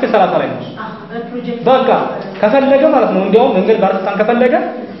አርቲክል 30 ላይ ነው በቃ ከፈለገ ማለት ነው እንዲያውም መንገድ ባለስልጣን ከፈለገ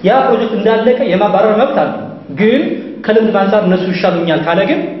ያ ፕሮጀክት እንዳለቀ የማባረር መብት አለ ግን ከልምድ አንፃር እነሱ ይሻሉኛል ካለ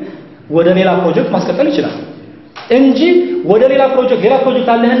ግን ወደ ሌላ ፕሮጀክት ማስቀጠል ይችላል እንጂ ወደ ሌላ ፕሮጀክት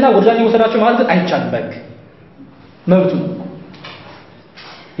አለህና ወደዛኛው ወሰዳቸው ማለት አይቻልም በቃ መብቱ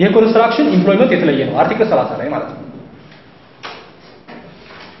የኮንስትራክሽን ኢምፕሎይመንት የተለየ ነው አርቲክል 30 ላይ ማለት ነው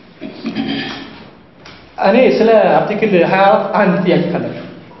እኔ ስለ አርቲክል 24 አንድ ጥያቄ ካላችሁ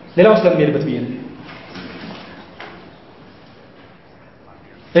ሌላው ስለሚሄድበት ብዬ ነው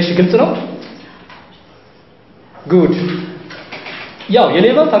እሺ ግልጽ ነው ጉድ ያው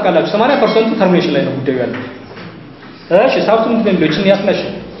የሌበር ታውቃላችሁ 80% ተርሚኔሽን ላይ ነው ጉዳዩ ያለው እሺ ሳውቱ ምንድን ነው እቺን ያስነሽ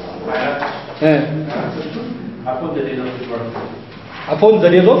upon the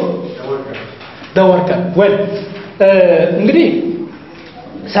days of the worker well እንግዲህ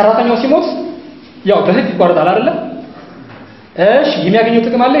ሰራተኛው ሲሞት ያው በህግ ይቆርጣል አይደለ እሺ የሚያገኘው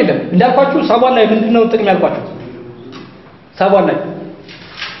ጥቅም አለ የለም እንዳልኳችሁ ሳቧን ላይ ምንድነው ጥቅም ያልኳችሁ ሳቧን ላይ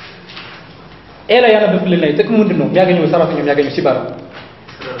ኤላ ያነበብልን ላይ ጥቅሙ ምንድነው የሚያገኘው ሰራተኛው የሚያገኘው ሲባል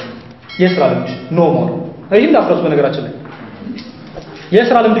የስራ ልምድ ኖ ሞር ይሄን እንዳፍረሱ በነገራችን ላይ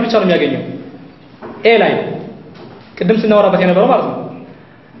የስራ ልምድ ብቻ ነው የሚያገኘው ኤላ ቅድም ስናወራበት የነበረው ማለት ነው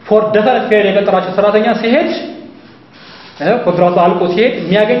ፎር definite period የቀጠራቸው ሰራተኛ ሲሄድ ኮንትራቱ አልቆ ሲሄድ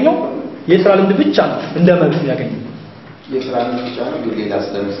የሚያገኘው የስራ ልምድ ብቻ ነው እንደመብት የሚያገኘው የስራ ልምድ ብቻ ነው ሌላ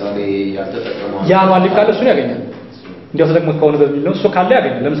ለምሳሌ ያልተጠቀመው ያ ማለት ካለ እሱ ያገኛል እንዲያው ተጠቅሞት ከሆነ በሚል ነው እሱ ካለ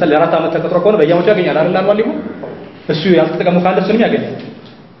ያገኛል ለምሳሌ ለ4 ዓመት ተቀጥሮ ከሆነ በየዓመቱ ያገኛል አይደል አልዋሊሁ እሱ ያልተጠቀመው ካለ እሱንም ያገኛል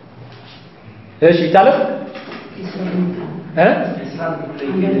እሺ ይታለፍ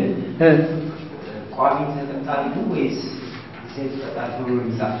ቋሚ ተቀጣሪ ነው ወይስ ሴት ተቀጣሪ ነው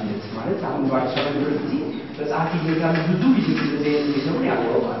የሚዛፍለት ማለት አሁን ባልቻለ ዩኒቨርሲቲ በጻፊ ይዘጋል ብዙ ጊዜ እንደዚህ የሚሰሩ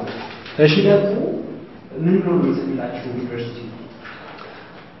ያወራሉ እሺ ደግሞ ምን ብሎ ነው የሚጽፍላችሁ ዩኒቨርሲቲ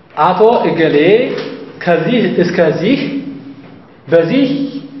አቶ እገሌ ከዚህ እስከዚህ በዚህ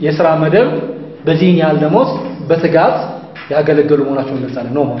የሥራ መደብ በዚህ ያህል ደሞዝ በትጋት ያገለገሉ መሆናቸውን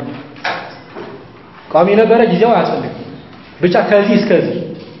እንገልጻለን ነው ማለት ቋሚ ነበረ ጊዜው አያስፈልግም ብቻ ከዚህ እስከዚህ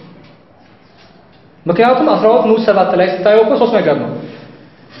ምክንያቱም 12 ንዑስ 7 ላይ ስታየው እኮ ሶስት ነገር ነው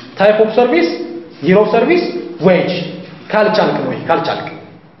ታይፕ ኦፍ ሰርቪስ ዚሮ ኦፍ ሰርቪስ ዌጅ ካልቻልክ ነው ካልቻልክ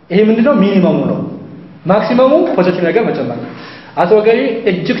ይሄ ምንድነው ሚኒመሙ ነው ማክሲመሙ ፖዚቲቭ ነገር መጨመር አቶ ገሪ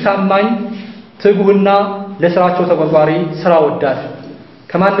እጅግ ታማኝ ትጉህና ለስራቸው ተቆርቋሪ ስራ ወዳድ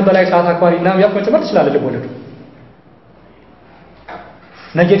ከማንም በላይ ሰዓት አክባሪና ያፍ መጨመር ትችላለህ ለቦለዱ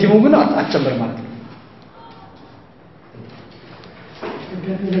ኔጌቲቭው ግን አትጨምር ማለት ነው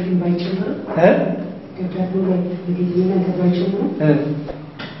ገበያውን ባይጨምር ገበያውን ላይ እንግዲህ ነገር ባይጨምር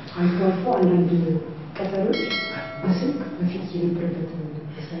አልፎ አንዳንድ ቀጠሮች በስልክ በፊት የነበረበት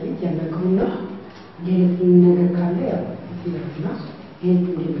ሰሪት ያለቀውና ሌላ ነገር ካለ ያው ይላልና ይሄን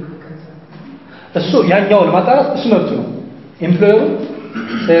እንደሚከከታ እሱ ያኛው ለማጣራት እሱ መብቱ ነው ኤምፕሎየሩ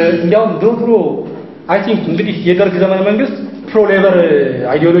እንዲያውም ድሮ አይ ቲንክ እንግዲህ የደርግ ዘመን መንግስት ፕሮ ሌበር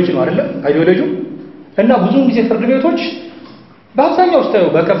አይዲዮሎጂ ነው አይደል አይዲዮሎጂው እና ብዙ ጊዜ ፍርድ ቤቶች በአብዛኛው ስታዩ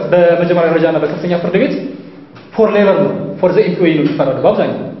በመጀመሪያ ደረጃና በከፍተኛ ፍርድ ቤት ፎር ሌበር ነው ፎር ዘ ኤምፕሎይ ነው የሚፈረደው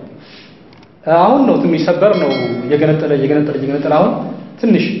በአብዛኛው አሁን ነው ትንሽ ሰበር ነው የገነጠለ አሁን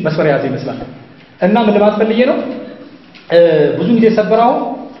ትንሽ መስመር ያዘ ይመስላል እና ምን ለማለት ፈልጌ ነው ብዙ ጊዜ ሰበራው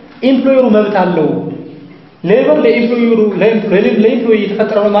ኤምፕሎየሩ መብት አለው ሌበር ለኤምፕሎይ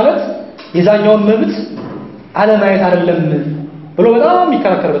የተፈጠረው ማለት የዛኛውን መብት አለማየት አይደለም ብሎ በጣም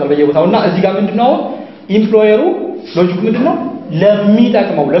ይከራከርበታል በየቦታውና እዚህ ጋር ምንድነው ኤምፕሎየሩ ሎጂክ ምንድነው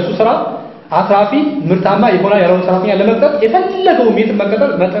ለሚጠቅመው ለሱ ስራ አትራፊ ምርታማ የሆነ ያለውን ሰራተኛ ለመቅጠር የፈለገው ሜትር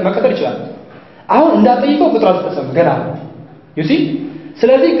መቀጠር ይችላል አሁን እንዳጠይቀው ቁጥራት ተሰማ ገና you see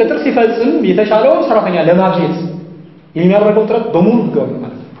ስለዚህ ቅጥር ሲፈጽም የተሻለው ሰራተኛ ለማግኘት የሚያደርገው ጥረት በሙሉ ይገባል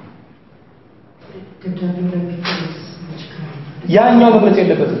ማለት ነው ያኛው መግለጽ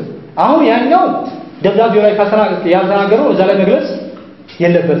የለበትም አሁን ያኛው ደብዳቤው ላይ ያልተናገረው እዛ ላይ መግለጽ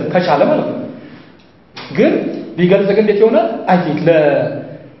የለበትም ከቻለ ማለት ነው ግን ቢገልጽ ግን እንዴት ይሆናል አይ ቲንክ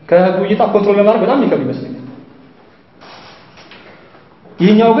ከህጉ እይታ ኮንትሮል ለማድረግ በጣም ይከብድ ይመስለኛል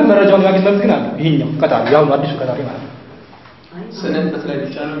ይሄኛው ግን መረጃውን ያገኘበት ግን አለ ይሄኛው ቀጣሪ ያው አዲሱ ቀጣሪ ማለት ነው ስነበት ላይ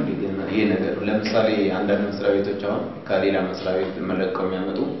ብቻ ነው እንዴ ይሄ ነገር ለምሳሌ አንዳንድ መስሪያ ቤቶች አሁን ከሌላ መስሪያ ቤት መለቀው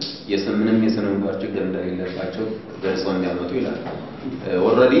የሚያመጡ የስምንም የስነምግባር ችግር እንደሌለባቸው ገልጸው እንዲያመጡ ይላል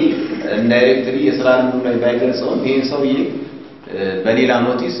ኦልሬዲ ኢንዳይሬክትሊ የስራ ልምዱ ላይ ባይገልጸው ይሄን ሰውዬ በሌላ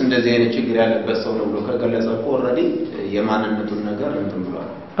ኖቲስ እንደዚህ አይነት ችግር ያለበት ሰው ነው ብሎ ከገለጸ እኮ ኦልሬዲ የማንነቱን ነገር እንትን ብሏል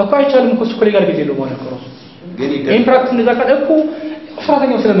እኮ አይቻልም እኮ እሱ ኮሌጋል ጊዜ ነው ማለት ነው ግን ኢን ፕራክቲስ እንደዛ ካለ እኮ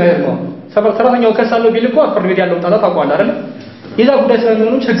ሰራተኛው ስለማይሄድ ነው ሰራተኛው ከሳለው ቢል እኮ ፍርድ ቤት ያለው ጣጣ ታውቋል አይደል የዛ ጉዳይ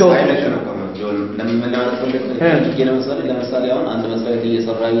ስለሚሆኑ ችግር አይደለም ለምን ለምሳሌ አሁን አንድ መስሪያ ቤት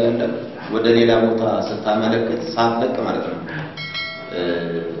እየሰራ ያለ ወደ ሌላ ቦታ ስታመለክት ሳትለቅ ማለት ነው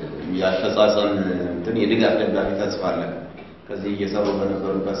ያፈጻጸም እንትን የድጋፍ ደብዳቤ ተጽፏል ከዚህ እየሰሩ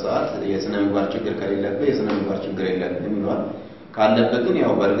በነበሩበት ሰዓት የስነ ምግባር ችግር ከሌለበት የስነ ምግባር ችግር የለብንም ይሏል ካለበት ግን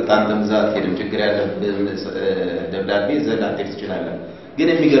ያው በእርግጥ አንተም ዛት ሄድም ችግር ያለበት ደብዳቤ ዘላቴ ይችላል ግን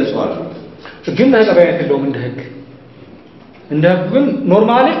የሚገልጹ አሉ ግን ተቀባይነት የለውም እንደ ግን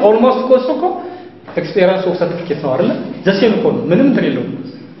ኖርማሊ ኦልሞስት ኮስኮ ኤክስፒሪየንስ ኦፍ ሰርቲፊኬት ነው አይደል ዘሴም እኮ ነው ምንም እንትን የለውም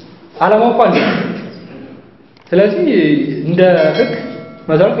አላማው እኮ አንድ ስለዚህ እንደ ህግ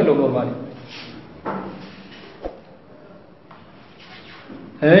መዛቅ የለውም ኖርማሊ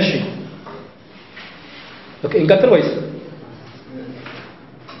እሺ ኦኬ እንቀጥል ወይስ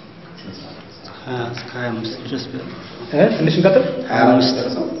 25 ድረስ ትንሽ እንቀጥል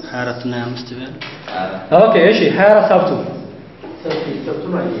 24 እና 25 ቢያል ኦኬ እሺ 24 ሳብቱ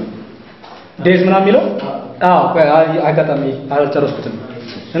ዴዝ ምናምን የሚለው አጋጣሚ አልጨረስኩትም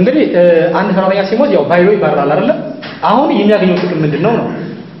እንግዲህ አንድ ሰራተኛ ሲሞት ያው ባይሎ ይባራል አይደል አሁን የሚያገኘው ጥቅም ምንድነው ነው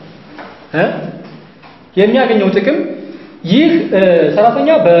የሚያገኘው ጥቅም ይህ ሰራተኛ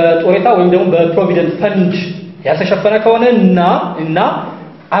በጦሬታ ወይም ደግሞ በፕሮቪደንት ፈንድ ያልተሸፈነ ከሆነ እና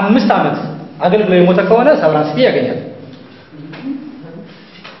 5 አመት አገልግሎ የሞተ ከሆነ ሰብራንስ ፊ ያገኛል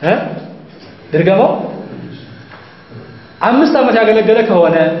ድርገማው 5 አመት ያገለገለ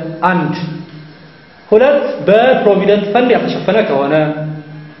ከሆነ 1 2 በፕሮቪደንት ፈንድ ያልተሸፈነ ከሆነ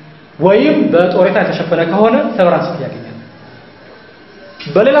ወይም በጦሬታ የተሸፈነ ከሆነ ሰብራንስ ፊ ያገኛል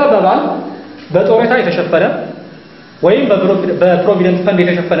በሌላ አባባል በጦሬታ የተሸፈነ ወይም በፕሮቪደንት ፈንድ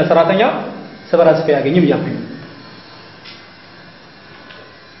የተሸፈነ ሰራተኛ ሰብራንስ ፊ ያገኝም ያልኩኝ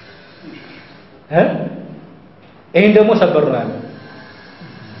ይሄን ደግሞ ሰበር ነው ያለው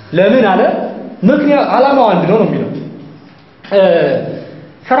ለምን አለ ምክንያት አላማው አንድ ነው የሚለው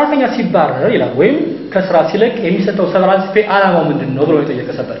ሰራተኛ ሲባረር ይላል ወይም ከስራ ሲለቅ የሚሰጠው ሰብራንስ ፔ አላማው ምንድነው ብሎ የጠየቀ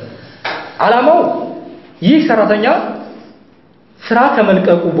ሰበር አላማው ይህ ሰራተኛ ስራ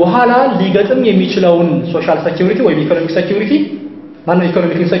ከመልቀቁ በኋላ ሊገጥም የሚችለውን ሶሻል ሴኩሪቲ ወይም ኢኮኖሚክ ሴኩሪቲ ማነው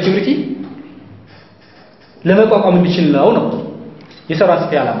ኢኮኖሚክ ሴኩሪቲ ለመቋቋም እንዲችል ነው የሰብራንስ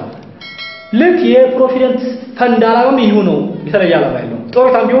ፔ አላማ ልክ የፕሮቪደንት ፈንድ አላማም ይሄ ነው የተለየ አላማ ያለው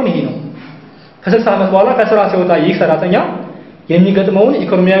ጦርታም ቢሆን ይሄ ነው ከ60 አመት በኋላ ከስራ ሲወጣ ይህ ሰራተኛ የሚገጥመውን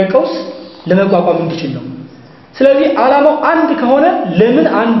ኢኮኖሚያዊ ቀውስ ለመቋቋም እንዲችል ነው ስለዚህ አላማው አንድ ከሆነ ለምን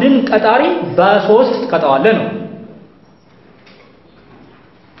አንድን ቀጣሪ በ3 ቀጣዋለ ነው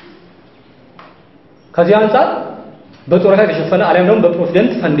ከዚህ አንፃር በጦርታ የተሸፈነ አለም ደግሞ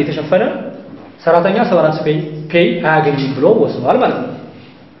በፕሮቪደንት ፈንድ የተሸፈነ ሰራተኛ ሰብራንስ ፔይ አያገኝም ብሎ ወስኗል ማለት ነው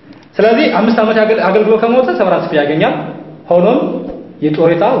ስለዚህ 5 አመት አገልግሎ ከሞተ ሰብራንስ ፔይ ያገኛል ሆኖም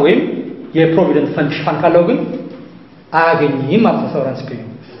የጦርታ ወይም የፕሮቪደንት ፈንድ ሽፋን ካለው ግን አያገኝም ማለት ነው ሰብራንስ ፔይ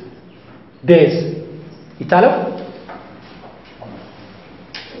ዴዝ ይታለፍ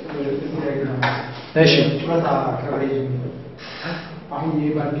እሺ ጡረታ ከቨሬጅ አሁን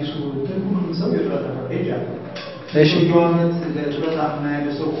የባዲሱ ሁሉም ሰው የጡረታ ከቨሬጅ አለ እሺ ጆነት ለጡረታ የማያለ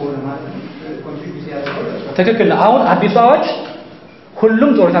ሰው ሆነ ማለት ነው ኮንትሪቢዩት ያደርጋል ትክክል አሁን አዲሱ አዋጅ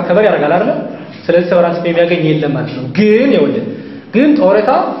ሁሉም ጦርታ ከቨር ያደርጋል አይደል ስለዚህ ሰብራንስ ፔይ የሚያገኝ የለም ማለት ነው ግን ይወልድ ግን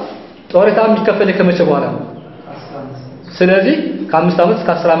ጦርታ ጦሬታ የሚከፈል ከመቼ በኋላ ነው? ስለዚህ ከ5 ዓመት እስከ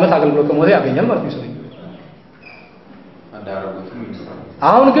 10 ዓመት አገልግሎት ከሞተ ያገኛል ማለት ነው።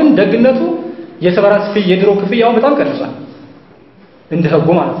 አሁን ግን ደግነቱ የሰበራስ ፊ የድሮ ክፍያው በጣም ቀንሷል እንደ ህጉ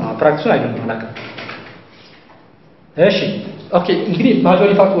ማለት ነው። ፕራክቲሱን አይደለም ማለት እሺ ኦኬ እንግዲህ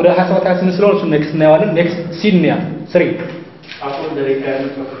ማጆሪ ፋክት ወደ 27 28 ስለሆነ እሱ ኔክስት እናየዋለን። ኔክስት ሲኒያ 3 አሁን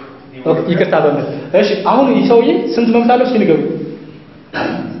ለሪታየርመንት ኦኬ ይቅርታ በመት እሺ አሁን ይህ ሰውዬ ስንት መብት አለው እስኪ ንገሩ።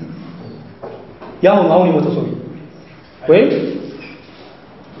 አሁን የሞተው ሰውዬ ወይም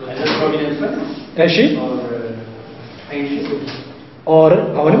እሺ ኦር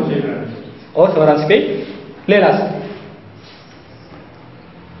አሁንም ኦር ሰቨራንስ ፔይ ሌላስ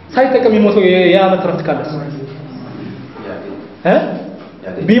ሳይጠቀም የሞተው የዓመት ረፍት ካለ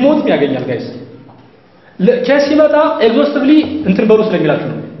ቢሞትም ያገኛል ጋይስ ኬስ ሲመጣ ኤግዞስቲቭሊ እንትን በሩ ስለሚላችሁ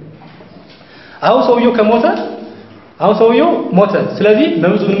ነው። አሁን ሰውየው ከሞተ አሁን ሰውየው ሞተ ስለዚህ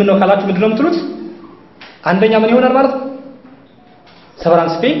መብቱ ምን ነው ካላችሁ ምንድነው የምትሉት? አንደኛ ምን ይሆናል ማለት ነው?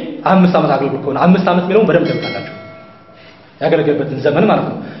 ሰቨራንስ ፔይ 5 ዓመት አገልግሎት ከሆነ 5 ዓመት የሚለውን በደንብ ተምታላችሁ ያገለገለበትን ዘመን ማለት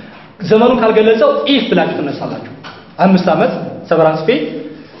ነው። ዘመኑን ካልገለጸው ኢፍ ብላችሁ ተነሳላችሁ 5 ዓመት ሰቨራንስ ፔይ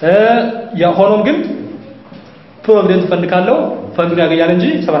ሆኖም ግን ፕሮቪደንት ፈንድ ካለው ፈንዱን ያገኛል እንጂ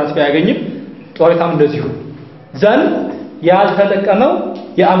ሰቨራንስ ፔይ አያገኝም። ጦሬታም እንደዚሁ ዘን ያልተጠቀመው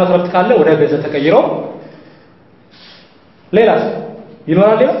የዓመት ረፍት ካለ ወደ ገንዘብ ተቀይሮ ሌላስ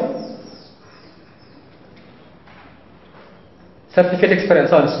ይኖራል። ሰርቲፊኬት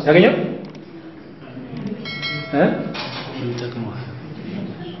ኤክስፒሪየንስ አሁንስ ያገኛል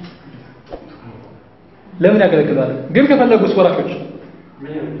ለምን ያገለግላል? ግን ከፈለጉስ ወራሾች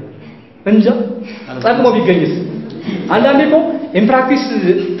እንጃ ጠቅሞ ቢገኝስ? አንዳንዴ እኮ ኢን ፕራክቲስ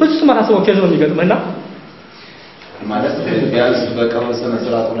ፍጹም አሳስበው ከዚህ ነው የሚገጥምና ማለት ቢያንስ በቀመር ስነ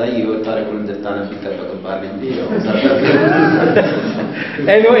ስርዓቱ ላይ የህይወት ታሪኩን እንድታነብ ይጠበቅባል እንጂ ያው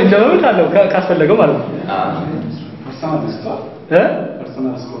ኤኒዌይ እንደምን አለው ካስፈለገው ማለት ነው።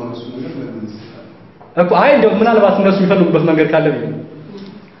 ፐርሰናል ስኮላር እሱ ነገር እኮ አይ እንደው ምናልባት እነሱ የሚፈልጉበት መንገድ ካለ ነው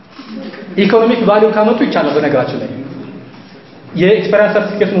ኢኮኖሚክ ቫልዩ ካመጡ ይቻላል። በነገራችን ላይ የኤክስፒሪየንስ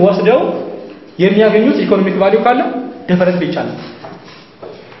ሰርቲፊኬቱን ወስደው የሚያገኙት ኢኮኖሚክ ቫልዩ ካለ ዲፈረንስ ይቻላል።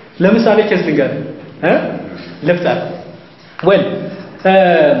 ለምሳሌ ኬስ ልንገር ልፍጠር ወል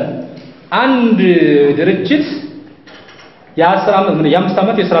አንድ ድርጅት የ10 ዓመት የ5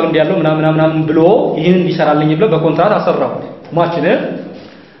 ዓመት የሥራ ልምድ ያለው ምናምን ብሎ ይሄን እንዲሰራልኝ ብሎ በኮንትራት አሰራው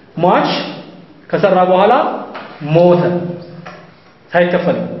ማች ከሰራ በኋላ ሞተ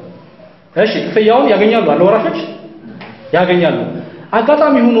ሳይከፈል እሺ ክፍያውን ያገኛሉ አለ ወራሾች ያገኛሉ።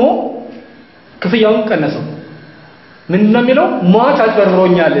 አጋጣሚ ሆኖ ክፍያውን ቀነሰው ምንድነው የሚለው ማች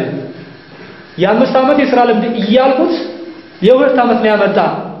አጭበርብሮኛል የ5 ዓመት የሥራ ልምድ እያልኩት የ2 ዓመት ነው ያመጣ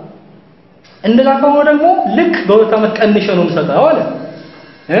እንደዛ ከሆነ ደግሞ ልክ በ2 ዓመት ቀንሼ ነው የምሰጠው አለ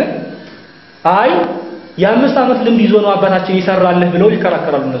አይ የ5 ዓመት ልምድ ይዞ ነው አባታችን ይሰራልህ ብለው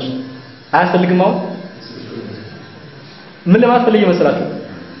ይከራከራሉ እነሱ። አያስፈልግም አሁን ምን ለማስፈልግ ይመስላችሁ?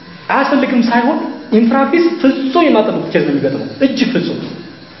 አያስፈልግም ሳይሆን ኢን ፕራክቲስ ፍጹም የማጠፉት ኬዝ ነው የሚገጥመው እጅግ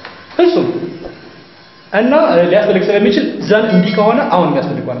ፍጹም እና ሊያስፈልግ ስለሚችል ዘን እንዲህ ከሆነ አሁን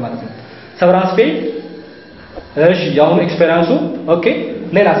የሚያስፈልጋል ማለት ነው። ሰቨራንስ ፔይ እሺ ያው ኤክስፒሪየንሱ ኦኬ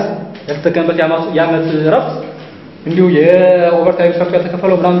ሌላስ ያልተጠቀመበት የዓመት ረፍት እንዲሁ የኦቨርታይም ሰርቶ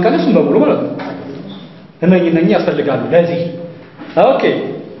ያልተከፈለው ምናምን ካለ እሱም በሙሉ ማለት ነው እነኚህ ያስፈልጋሉ ለዚህ ኦኬ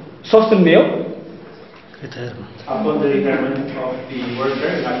ሶስት ነው upon the retirement of the worker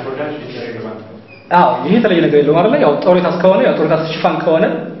and product is relevant አዎ ይሄ ተለየ ነገር የለውም አይደል? ያው ጦሬታ እስከሆነ ያው ጦሬታ ሽፋን ከሆነ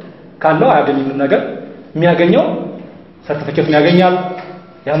ካለው አያገኝም ነገር የሚያገኘው ሰርቲፊኬቱን ያገኛል።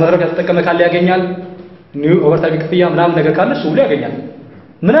 ያመረፍ ያልተጠቀመ ካለ ያገኛል። ኒው ኦቨርታይም ክፍያ ምናምን ነገር ካለ እሱ ሁሉ ያገኛል።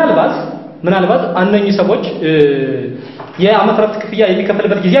 ምናልባት እነኚህ ሰዎች የዓመት ረፍት ክፍያ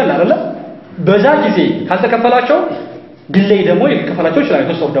የሚከፈልበት ጊዜ አለ አይደል? በዛ ጊዜ ካልተከፈላቸው ዲሌይ ደግሞ ይከፈላቸው ይችላል።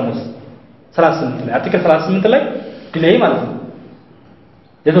 የተወሰነ ደሞዝ 38 ላይ አርቲክል 38 ላይ ዲሌይ ማለት ነው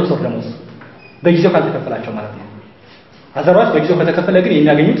የተወሰነ ደሞዝ በጊዜው ካልተከፈላቸው ማለት ነው። አዘራዎች በጊዜው ከተከፈለ ግን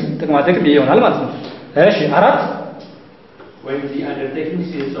የሚያገኙት ጥቅማ ጥቅም ይሆናል ማለት ነው። እሺ አራት when the undertaking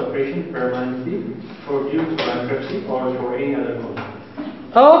ceases operation permanently for due to bankruptcy or for any other cause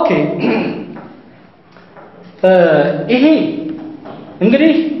ኦኬ ይሄ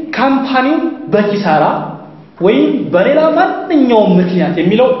እንግዲህ ካምፓኒው በኪሳራ ወይም በሌላ ማንኛውም ምክንያት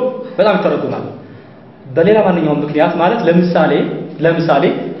የሚለው በጣም ይተረጎማል። በሌላ ማንኛውም ምክንያት ማለት ለምሳሌ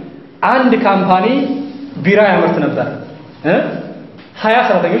አንድ ካምፓኒ ቢራ ያመርት ነበር 20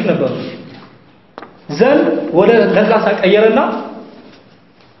 ሰራተኞች ነበሩ ዘን ወደ ለስላሳ ቀየረና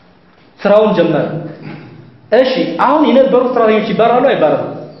ስራውን ጀመረ። እሺ አሁን የነበሩ ሰራተኞች ይባራሉ አይባራሉ?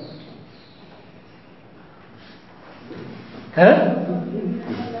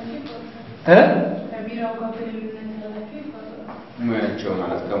 ከቢራው ጋር ግንኙነት ያላቸው ይባላል። ሙያቸው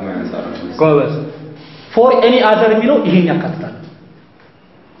ማለት ከሙያ አንፃር ነው። ጎበዝ ፎር ኤኒ አዘር የሚለው ይሄን ያካትታል።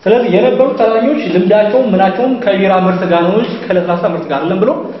 ስለዚህ የነበሩት ሰራተኞች ልምዳቸው ምናቸውም ከቢራ ምርት ጋር ነው እንጂ ከለስላሳ ምርት ጋር አይደለም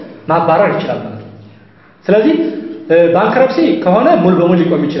ብሎ ማባረር ይችላል ማለት ነው። ስለዚህ ባንክረፕሲ ከሆነ ሙሉ በሙሉ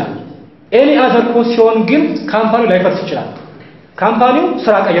ሊቆም ይችላል። ኤኒ አዘር ኮስ ሲሆን ግን ካምፓኒው ላይፈርስ ይችላል። ካምፓኒው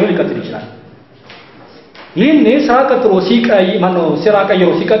ስራ ቀይሮ ሊቀጥል ይችላል። ይህን ስራ ቀጥሮ ስራ ቀይሮ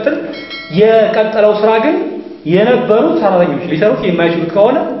ሲቀጥል የቀጠለው ስራ ግን የነበሩ ሰራተኞች ሊሰሩት የማይችሉት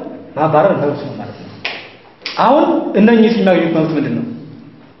ከሆነ ማባረር ነው ማለት ነው። አሁን እነኚህ የሚያገኙት መብት ምንድነው?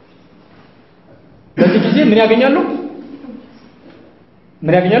 በዚህ ጊዜ ምን ያገኛሉ?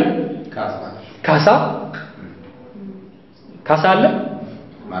 ምን ያገኛሉ? ካሳ አለ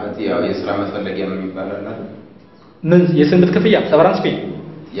ማለት ያው የስራ መፈለጊያ ነው የሚባለው አይደል? ምን የስንብት ክፍያ ሰቨራንስ ፔይ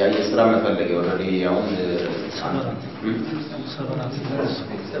ያ የስራ መፈለጊያ ኦልሬዲ ያው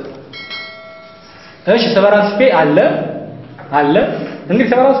እሺ ሰቨራንስ ፔይ አለ እንግዲህ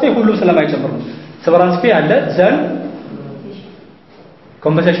ሰቨራንስ ፔይ ሁሉም ስለማይጨምር ነው። ሰቨራንስ ፔይ አለ ዘን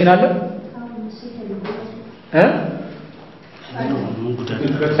ኮምፐንሴሽን አለ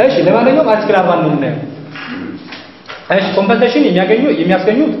እሺ ለማንኛውም አርቲክል 40 ነው የምናየው። እሺ ኮምፐንሴሽን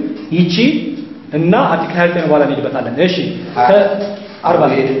የሚያስገኙት ይቺ እና አርቲክል 29 በኋላ እንሄድበታለን። እሺ 40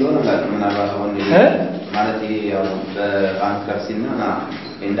 ማለት ይሄ ያው በባንክረፕሲና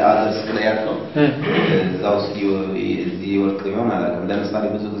እንደ አዘርስ ላይ ያለው እዛው እዚህ ወርቅ ይሆናል። ለምሳሌ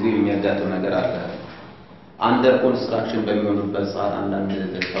ብዙ ጊዜ የሚያጋጥም ነገር አለ። አንደር ኮንስትራክሽን በሚሆኑበት ሰዓት አንዳንድ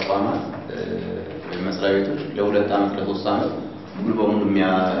ተቋማት መስሪያ ቤቶች ለሁለት ዓመት ለሶስት ዓመት ሙሉ በሙሉ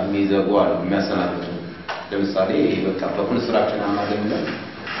የሚዘጉ አሉ የሚያሰናብቱ። ለምሳሌ በቃ በኮንስትራክሽን አማካኝነት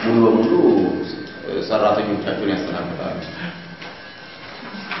ሙሉ በሙሉ ሰራተኞቻቸውን ያሰናብታሉ።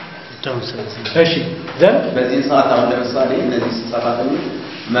 እሺ ዘን በዚህ ሰዓት አሁን ለምሳሌ እነዚህ ሰራተኞች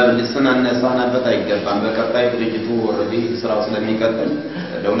መልስና ነሳናበት አይገባም። በቀጣይ ድርጅቱ ኦልሬዲ ስራው ስለሚቀጥል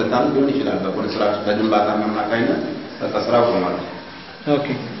ለሁለት ዓመት ሊሆን ይችላል በኮንስትራክሽን በግንባታ አማካኝነት በቃ ስራው ቆሟል። ኦኬ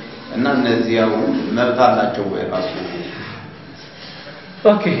እና እነዚህ ያው መብት አላቸው ወይ ራሱ?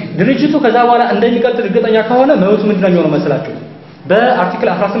 ኦኬ ድርጅቱ ከዛ በኋላ እንደሚቀጥል እርግጠኛ ከሆነ መብቱ ምንድነው የሚሆነው መስላችሁ? በአርቲክል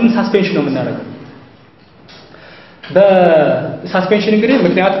 18 ሳስፔንሽን ነው የምናደርገው። በሳስፔንሽን እንግዲህ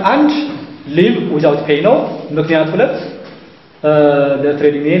ምክንያት 1 ሊቭ ዊዛውት ፔይ ነው። ምክንያት 2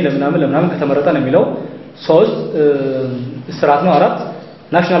 ለትሬድ ዩኒየን ለምናምን ከተመረጠ ነው የሚለው። 3 እስራት ነው። 4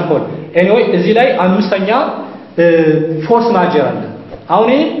 ናሽናል ኮድ። ኤኒዌይ እዚህ ላይ አምስተኛ ፎርስ ማጀር አለ። አሁን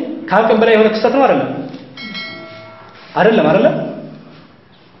ይሄ ከአቅም በላይ የሆነ ክስተት ነው አይደለም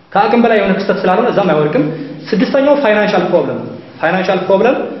ከአቅም በላይ የሆነ ክስተት ስላልሆነ እዛም አይወርቅም። ስድስተኛው ፋይናንሻል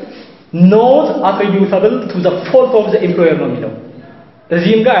ፕሮብለም not attributable to the fault of the employer ነው የሚለው።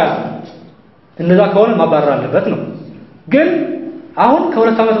 እዚህም ጋር ያለው እነዛ ከሆነ ማባረር አለበት ነው። ግን አሁን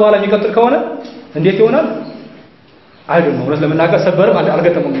ከሁለት ዓመት በኋላ የሚቀጥል ከሆነ እንዴት ይሆናል? አይደለም ነው እውነት ለመናገር ሰበርም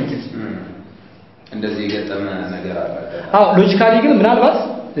አልገጠመም እንጂ እንደዚህ የገጠመ ነገር አለ። ሎጂካሊ ግን ምናልባት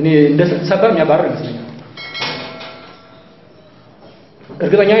እኔ እንደ ሰበር የሚያባረር ይመስለኛል።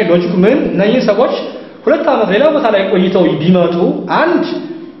 እርግጠኛ ነኝ ሎጂኩ ምን እነዚህ ሰዎች ሁለት ዓመት ሌላ ቦታ ላይ ቆይተው ቢመጡ አንድ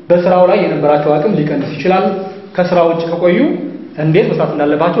በስራው ላይ የነበራቸው አቅም ሊቀንስ ይችላል። ከስራው ውጭ ከቆዩ እንዴት መስራት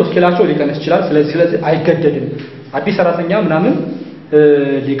እንዳለባቸው ስኪላቸው ሊቀንስ ይችላል። ስለዚህ አይገደድም አዲስ ሰራተኛ ምናምን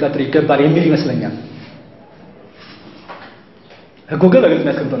ሊቀጥር ይገባል የሚል ይመስለኛል። ህጉ ግን በግልጽ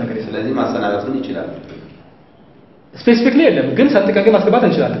የሚያስቀምጠው ነገር የለም። ስለዚህ ማሰናበቱን ይችላል። ስፔሲፊክሊ የለም ግን ሰንጥቀን ግን ማስገባት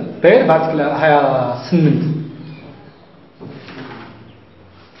እንችላለን። በአርቲክል 28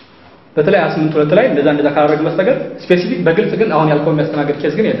 በተለይ 28 ላይ እንደዛ ካደረግን በስተቀር ስፔሲፊክ በግልጽ ግን አሁን ያልከው የሚያስተናግድ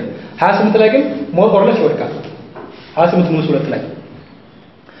ኬስ ግን የለም። 28 ላይ ግን ሞር ኦር ለስ ይወድቃል። 28 ንዑስ 2 ላይ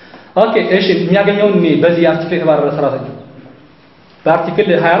ኦኬ እሺ የሚያገኘውን በዚህ አርቲክል የተባረረ ሰራተኛ በአርቲክል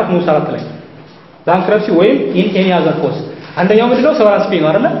 24 ንዑስ 4 ላይ ባንክረፕሲ ወይም ኢን ኤኒ አዘር ኮስ አንደኛው ምንድነው ሰቨራንስ ፔይ ነው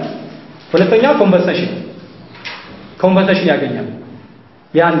አይደል? ሁለተኛ ኮምፐንሴሽን ያገኛል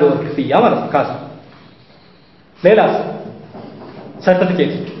የአንድ ወር ክፍያ ማለት ነው ካሳ። ሌላስ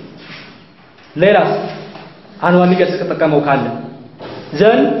ሰርቲፊኬት ሌላስ አኑዋል ሊገስ ከተጠቀመው ካለ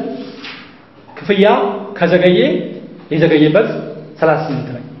ዘን ክፍያ ከዘገየ የዘገየበት 38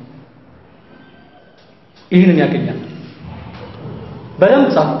 ላይ ይህንን ያገኛል። በደንብ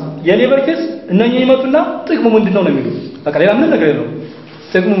ጻፉ። የሌበር ኬስ እነኚህ ይመጡና ጥቅሙ ምንድነው ነው የሚሉት። በቃ ሌላ ምን ነገር የለውም።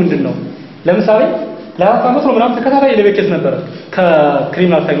 ጥቅሙ ምንድነው? ለምሳሌ ለአራት ዓመት ነው ምናምን ተከታታይ የሌበር ኬስ ነበረ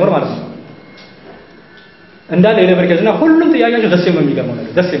ከክሪሚናል ሳይኖር ማለት ነው። እንዳለ የሌበር ኬስ እና ሁሉም ጥያቄያቸው ደስ የሚገርመው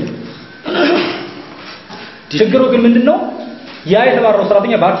ነገር ደስ የሚል ችግሩ ግን ምንድነው? ያ የተባረረው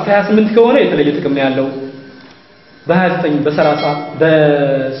ሰራተኛ በአርቲክል 28 ከሆነ የተለየ ጥቅም ነው ያለው። በ29 በ30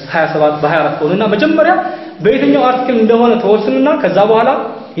 በ27 በ24 ከሆነና መጀመሪያ በየትኛው አርቲክል እንደሆነ ተወስኑና ከዛ በኋላ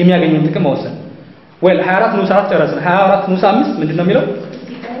የሚያገኘውን ጥቅም መወሰን ወይ 24 ንዑስ 4 ጨረስን 24 ንዑስ 5 ምንድነው የሚለው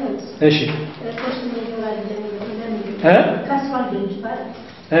እሺ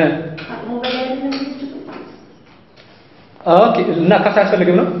ኦኬ እና ካሳ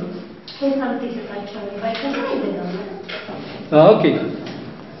ያስፈልግም ነው ኦኬ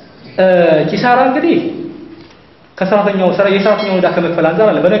ኪሳራ እንግዲህ ከሰራተኛው የሰራተኛው ዕዳ ከመክፈል አንፃር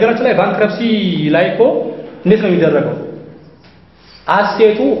አለ በነገራችን ላይ ባንክረፕሲ ላይ እኮ እንዴት ነው የሚደረገው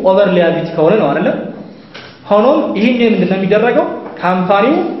አሴቱ ኦቨር ሊያቢሊቲ ከሆነ ነው አይደል ሆኖም ይሄን ምንድነው የሚደረገው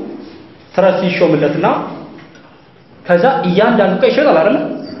ካምፓኒው ትረስት ይሾምለትና ከዛ እያንዳንዱ ቀይ ይሸጣል አይደል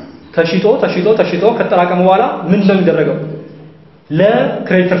ተሽጦ ከተራቀመ በኋላ ምን ነው የሚደረገው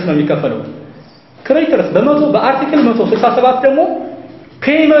ለክሬዲተርስ ነው የሚከፈለው ክሬዲተርስ በአርቲክል 167 ደግሞ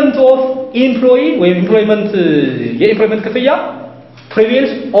ፔመንት ኦፍ ኤምፕሎይ ወይ የኤምፕሎይመንት ክፍያ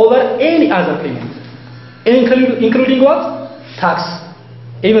prevails over any other payment including what tax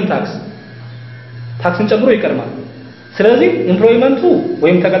even ታክስን ጨምሮ ይቀርማል ስለዚህ ኤምፕሎይመንቱ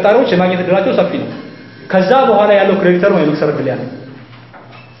ወይም ተቀጣሪዎች የማግኘት እድላቸው ሰፊ ነው ከዛ በኋላ ያለው ክሬዲተር ወይ መክሰር እድል ያለው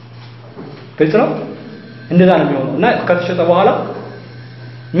ግልጽ ነው እንደዛ ነው የሚሆነው እና ከተሸጠ በኋላ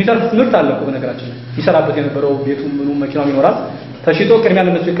የሚተርፍ ትምህርት አለ እኮ በነገራችን ላይ ይሰራበት የነበረው ቤቱ ምኑ መኪናው ይኖራል ተሽጦ ቅድሚያ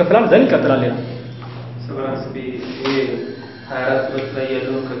ለነሱ ይከፈላል ዘን ይቀጥላል ሌላ ሰበራንስ ቢ 24 ብር ላይ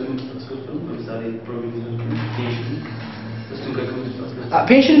ያለው ከግምት ተወስዶ ለምሳሌ ፕሮቪደንት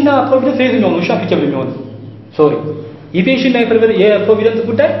ፔንሽን እና ፕሮቪደንት ለየትኛው ነው ሻፒቸብል የሚሆነው ሶሪ የፔንሽን እና የፕሮቪደንት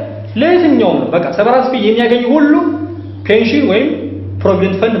ጉዳይ ለየትኛው ነው በቃ ሰበራንስ ቢ የሚያገኙ ሁሉ ፔንሽን ወይም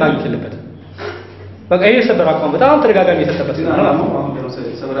ፕሮቪደንት ፈንድ ማግኘት አለበት በቃ ይሄ ሰበር አቋም በጣም ተደጋጋሚ የተሰጠበት ነው አሁን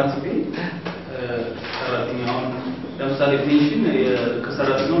ሰበራንስ ቢ ሰራተኛው ለምሳሌ ፔንሽን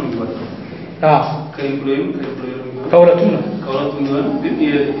ከሰራተኛው ነው የሚወጣው ከኤምፕሎይም ከሁለቱም ነው ግን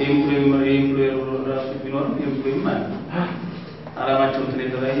የኤምፕሎየር ራሱ ቢኖርም የኤምፕሎይም ማለት አላማቸው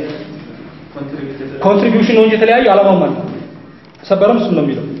የተለያየ ኮንትሪቢዩሽን ነው እንጂ የተለያየ አላማው ማለት ሰበረም እሱ ነው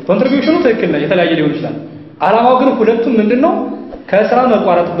የሚለው ኮንትሪቢዩሽኑ ትክክል ነው የተለያየ ሊሆን ይችላል አላማው ግን ሁለቱም ምንድነው ከስራ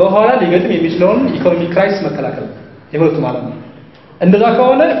መቋረጥ በኋላ ሊገጥም የሚችለውን ኢኮኖሚክ ክራይሲስ መከላከል የሁለቱም አላማ እንደዛ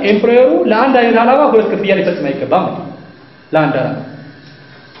ከሆነ ኤምፕሎየሩ ለአንድ አይነት አላማ ሁለት ክፍያ ሊፈጽም አይገባም ለአንድ አላማ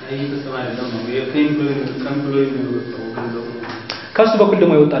ከሱ በኩል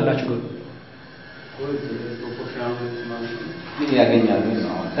ደግሞ ይወጣላችሁ ግን ያገኛሉ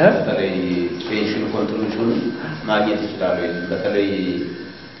ነው በተለይ ፔንሽን ኮንትሪቢዩሽን ማግኘት ይችላሉ በተለይ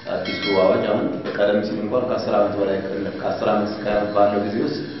አዲሱ አዋጅ አሁን ቀደም ሲል እንኳን ከ10 ዓመት በላይ ከ10 ዓመት እስከ ባለው ጊዜ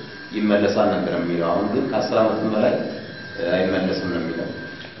ውስጥ ይመለሳል ነበር የሚለው አሁን ግን ከ10 ዓመት በላይ አይመለስም ነው የሚለው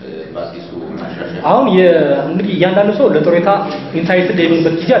ባዲሱ ማሻሻያ አሁን እንግዲህ እያንዳንዱ ሰው ለጦሬታ ኢንታይትድ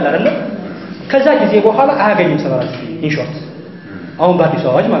የሚሆንበት ጊዜ አለ አይደል ከዛ ጊዜ በኋላ አያገኝም ሰበራንስ ኢንሾርት አሁን ባዲሱ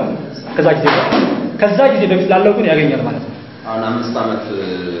አዋጅ ማለት ነው ከዛ ጊዜ በፊት ላለው ግን ያገኛል ማለት ነው አሁን 5 ዓመት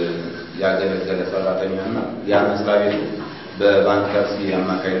ያገለገለ ሰራተኛና ያ መስሪያ ቤቱ በባንክራፕሲ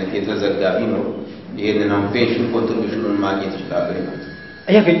አማካይነት የተዘጋቢ ነው ይሄንን አሁን ፔንሽን ኮንትሪቢዩሽኑን ማግኘት ይችላል ማለት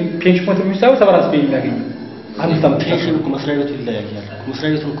ያገኝ ፔንሽን ኮንትሪቢዩሽን ሳይሆን ሰበራንስ ፔ የሚያገኝ አንድ ዓመት ፔንሽን መስሪያ ቤቱ ይለያያል መስሪያ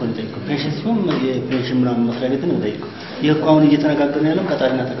ቤቱን ኮንቴክት ፔንሽን ሲሆን የፔንሽን ምናምን መስሪያ ቤትን እንጠይቅ ይሄ አሁን እየተነጋገርን ያለው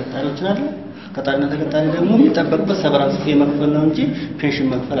ቀጣሪና ተቀጣሪዎችን አይደል ቀጣሪና ተቀጣሪ ደግሞ የሚጠበቅበት ሰበራንስ ፔ መክፈል ነው እንጂ ፔንሽን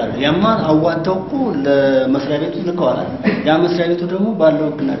መክፈል አይደል ያማ አዋጣው እኮ ለመስሪያ ቤቱ ልከዋል ያ መስሪያ ቤቱ ደግሞ ባለው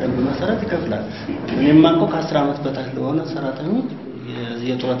ህግና ደንብ መሰረት ይከፍላል እኔም ማንቆ ከ10 ዓመት በታች ለሆነ ሰራተኞች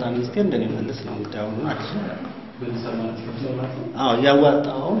የጡረታ ሚኒስቴር እንደሚመልስ ነው እንግዲህ አሁን አዲስ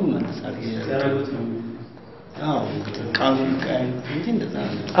ያዋጣው ይመልሳል ያረጋግጥ ነው ቃሉን ቀይ እንጂ እንደዛ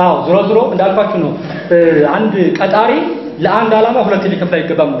ዞሮ እንዳልኳችሁ ነው አንድ ቀጣሪ ለአንድ አላማ ሁለት ሊከፍል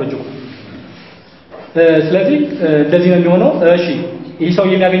አይገባም ነው ልጅው ስለዚህ እንደዚህ ነው የሚሆነው እሺ ይህ ሰው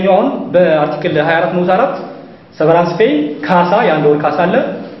የሚያገኘው አሁን በአርቲክል 24 ንዑስ 4 ሰቨራንስ ፔይ ካሳ የአንድ ወር ካሳ አለ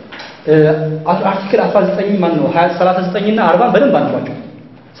አርቲክል 19 ማን ነው 39 እና 40 በደንብ አንቷቸው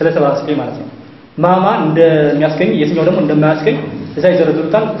ስለ ሰቨራንስ ፔይ ማለት ነው ማማ እንደሚያስገኝ የትኛው ደግሞ እንደማያስገኝ እዛ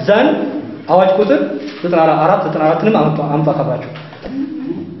ይዘረዝሩታል ዘን አዋጅ ቁጥር 94ንም አምጣ ካብራቸው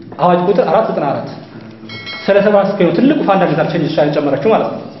አዋጅ ቁጥር 494 ስለ ሰቨራንስ ፔይ ትልቁ ፋንዳሜንታል ቼንጅ ጨመረችው ማለት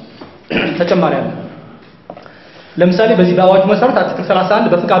ነው ተጨማሪ አለ ለምሳሌ በዚህ በአዋጅ መሰረት አርቲክል 31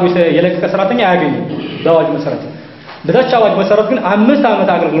 በፍቃዱ የለቀቀ ሰራተኛ አያገኝም በአዋጅ መሰረት በዛች አዋጅ መሰረት ግን 5 ዓመት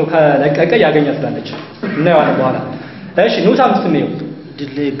አገልግሎት ከለቀቀ ያገኛል ትላለች እና ያው በኋላ እሺ ንዑስ 5 ነው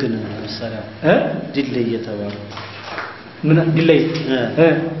ዲሌይ ግን ሰራ ዲሌይ እየተባለ ምን ዲሌይ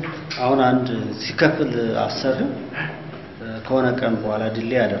አሁን አንድ ሲከፍል አሰሪ ከሆነ ቀን በኋላ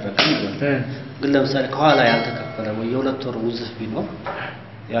ዲሌይ ያደረገ ነው ግን ለምሳሌ ከኋላ ያልተከፈለ ወይ የሁለት ወር ውዝፍ ቢኖር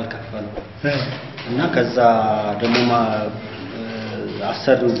ያልከፈለው እና ከዛ ደግሞ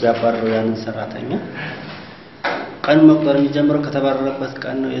አሰሪው ቢያባረው ያንን ሰራተኛ ቀን መቁጠር የሚጀምረው ከተባረረበት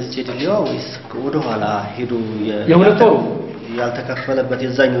ቀን ነው የኤስቲዲሊዋ ወይስ ወደ ኋላ ሄዶ የሁለት ወሩ ያልተከፈለበት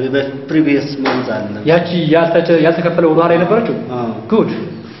የዛኛው የፕሪቪየስ መንዝ አለ ያቺ ያልተከፈለ ወደ ኋላ የነበረችው ጉድ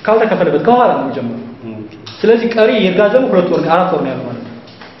ካልተከፈለበት ከኋላ ነው የሚጀምረው ስለዚህ ቀሪ የጋዘሙ 2 ወር 4 ወር ነው ያለው ማለት ነው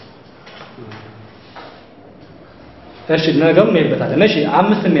እሺ ነገም እንሄድበታለን እሺ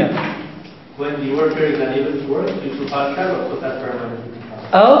 5 ነው ያለው when the worker is unable to work due to partial or total permanent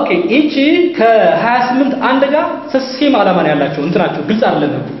ኦኬ እቺ ከ28 አንድ ጋር ሰሲም ዓላማ ነው ያላቸው እንትናቸው ግልጽ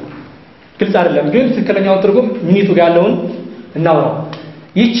አይደለም ግን ትክክለኛው ትርጉም ሚኒቱ ጋር ያለውን እናውራው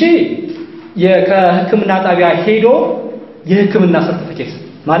ይቺ ከህክምና ጣቢያ ሄዶ የህክምና ሰርቲፊኬት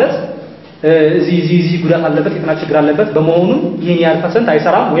ማለት እዚህ ጉዳት አለበት የጤና ችግር አለበት በመሆኑ ይሄን ያህል ፐርሰንት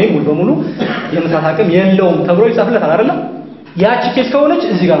አይሰራም ወይም ሙሉ በሙሉ የመስራት አቅም የለውም ተብሎ ይጻፍለታል አይደል ያቺ ኬስ ከሆነች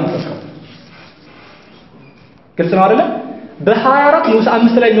እዚህ ጋር ነው ተስቀው ግልጽ ነው አይደል በ24 ንዑስ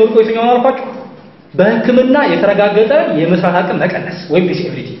 5 ላይ ነው የትኛው ነው አልኳችሁ በህክምና የተረጋገጠ የመስራት አቅም መቀነስ ወይም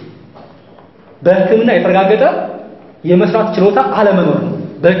ዲስኤቢሊቲ በህክምና የተረጋገጠ የመስራት ችሎታ አለመኖር ነው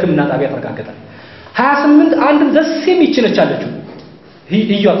በህክምና ጣቢያ የተረጋገጠ 28 አንድ ዘሴም ይችነች አለችው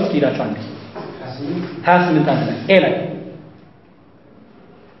ይያት ይላችሁ አንዴ 28 አንድ ላይ ኤ ላይ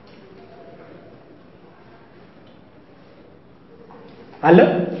አለ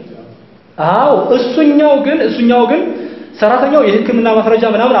አው እሱኛው ግን ሰራተኛው የህክምና ማስረጃ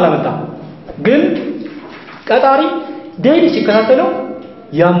ምናምን አላመጣም ግን ቀጣሪ ዴይሊ ሲከታተለው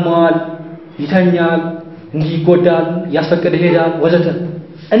ያሟል ይተኛል እንዲጎዳል ያስፈቀደ ይሄዳል ወዘተ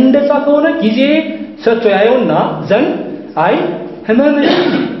እንደዛ ከሆነ ጊዜ ሰጥቶ ያየውና ዘን አይ ህመም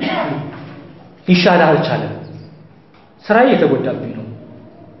ይሻላል አልቻለም ስራዬ የተጎዳብኝ ነው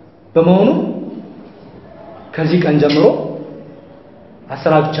በመሆኑ ከዚህ ቀን ጀምሮ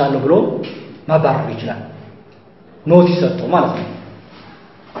አሰራጭቻለሁ ብሎ ማባረር ይችላል ኖቲስ ሰጥቶ ማለት ነው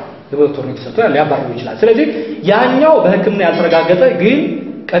ለዶክተር ኖቲስ ሰጥቶ ሊያባረር ይችላል ስለዚህ ያኛው በህክምና ያልተረጋገጠ ግን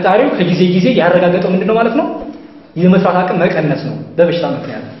ቀጣሪው ከጊዜ ያረጋገጠው ምንድነው ማለት ነው የመስራት አቅም መቀነስ ነው በበሽታ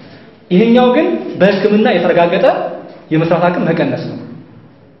ምክንያት ይሄኛው ግን በህክምና የተረጋገጠ የመስራት አቅም መቀነስ ነው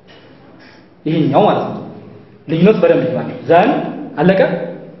ይሄኛው ማለት ነው ልዩነት በደንብ ይባል ዛን አለቀ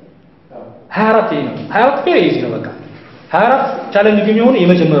 24 ይሄ ነው 24 ፔሪዝ ነው በቃ 24 ቻሌንጅ የሚሆነው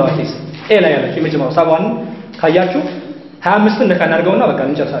የመጀመሪያው ኬስ ኤ ላይ ያለች የመጀመሪያው ሳባን ካያችሁ 25 እንደካናርገውና በቃ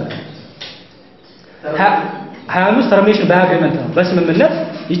እንጨርሳለን 25 ተርሚኔሽን በአግሪመንት ነው በስምምነት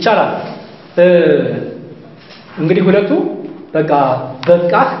ይቻላል እንግዲህ ሁለቱ በቃ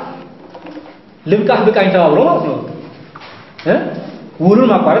ልብቃኝ ተባብለው ማለት ነው ውሉን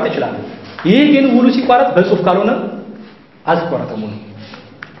ማቋረጥ ይችላል ይሄ ግን ውሉ ሲቋረጥ በጽሁፍ ካልሆነ አልተቋረጠም ነው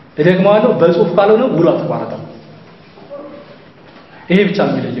እደግመዋለሁ በጽሁፍ ካልሆነ ውሉ አልተቋረጠም ይሄ ብቻ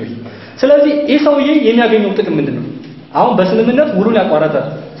ነው የሚለየው ስለዚህ ይህ ሰውዬ የሚያገኘው ጥቅም ምንድነው አሁን በስምምነት ውሉን ያቋረጠ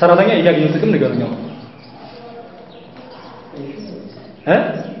ሰራተኛ የሚያገኘው ጥቅም ንገሩኝ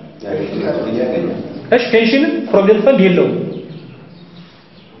እሺ ፔንሽን ፕሮቪደንት ፈንድ የለውም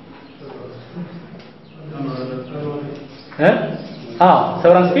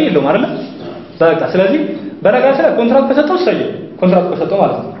ሰብራንስ ፔ የለውም አይደል በቃ ስለዚህ በነገራችን ላይ ኮንትራክት ከሰጠው ሰየው ኮንትራክት ከሰጠው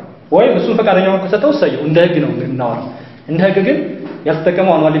ማለት ነው ወይም እሱን ፈቃደኛው ከሰጠው ሰየው እንደ ህግ ነው እናወራ እንደ ህግ ግን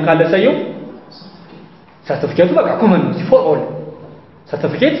ያስተከመው አንዋል ካለ ሰየው ሰርቲፊኬቱ በቃ ኮመን ነው ፎር ኦል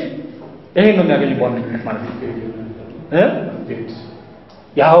ሰርቲፊኬት ይሄን ነው የሚያገኘው በዋነኝነት ማለት ነው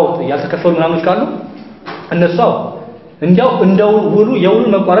ያው ያልተከፈሉ ምናምኖች ካሉ እነሱ እንደው ውሉ የውሉ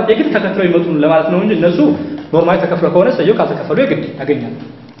መቋረጥ የግድ ተከፍለው ይመጡ ለማለት ነው እንጂ እነሱ ኖርማሊ ተከፍለው ከሆነ ሰየው ካልተከፈሉ የግድ ያገኛል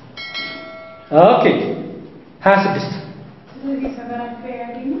ኦኬ 26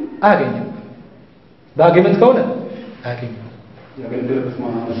 አገኘው በአግሪመንት ከሆነ አገኘው ያገለገለበት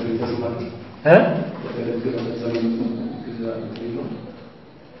ማናመስ ተሰማት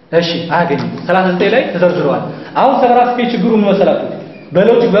እሺ አገኘው 39 ላይ ተዘርዝረዋል አሁን ሰራፊ ችግሩ ምን መሰላችሁ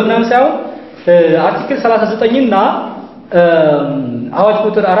በሎጂክ በምናምን ሳይሆን አርቲክል 39 እና አዋጅ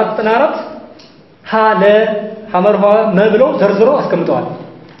ቁጥር 494 ሀለ ሐመርሃ መብለው ዘርዝረው አስቀምጠዋል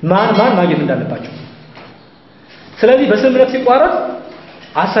ማን ማግኘት እንዳለባቸው ስለዚህ በስምምነት ሲቋረጥ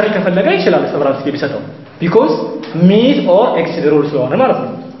አሰሪ ከፈለገ ይችላል ሰብራንስ ቢሰጠው because meet or exceed rules ስለሆነ ማለት ነው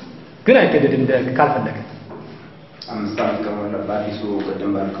ግን አይገደድም እንደ ካልፈለገ አምስት ዓመት ከሞላባት ይሱ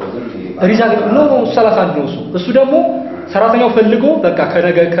ቀደም ባልከው ግን ሪዛልት ነው 31 ነው እሱ ደግሞ ሰራተኛው ፈልጎ በቃ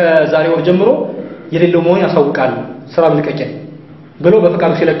ከዛሬ ወር ጀምሮ የሌለው መሆን ያሳውቃል ስራ ልቀቄ ብሎ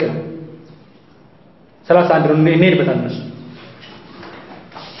በፈቃዱ ሲለቅ ነው 31 ነው እንሄድበታል እነሱ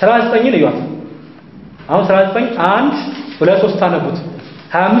 39 ነው ይዋት አሁን 39 1 2 3 ታነቡት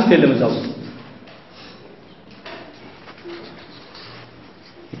 25 የለም እዛው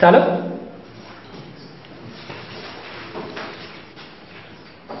ይታለብ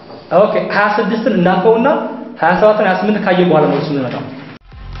ኦኬ 26ን እናቀውና 27 እና 28 ካየን በኋላ ነው እሱ የምንመጣው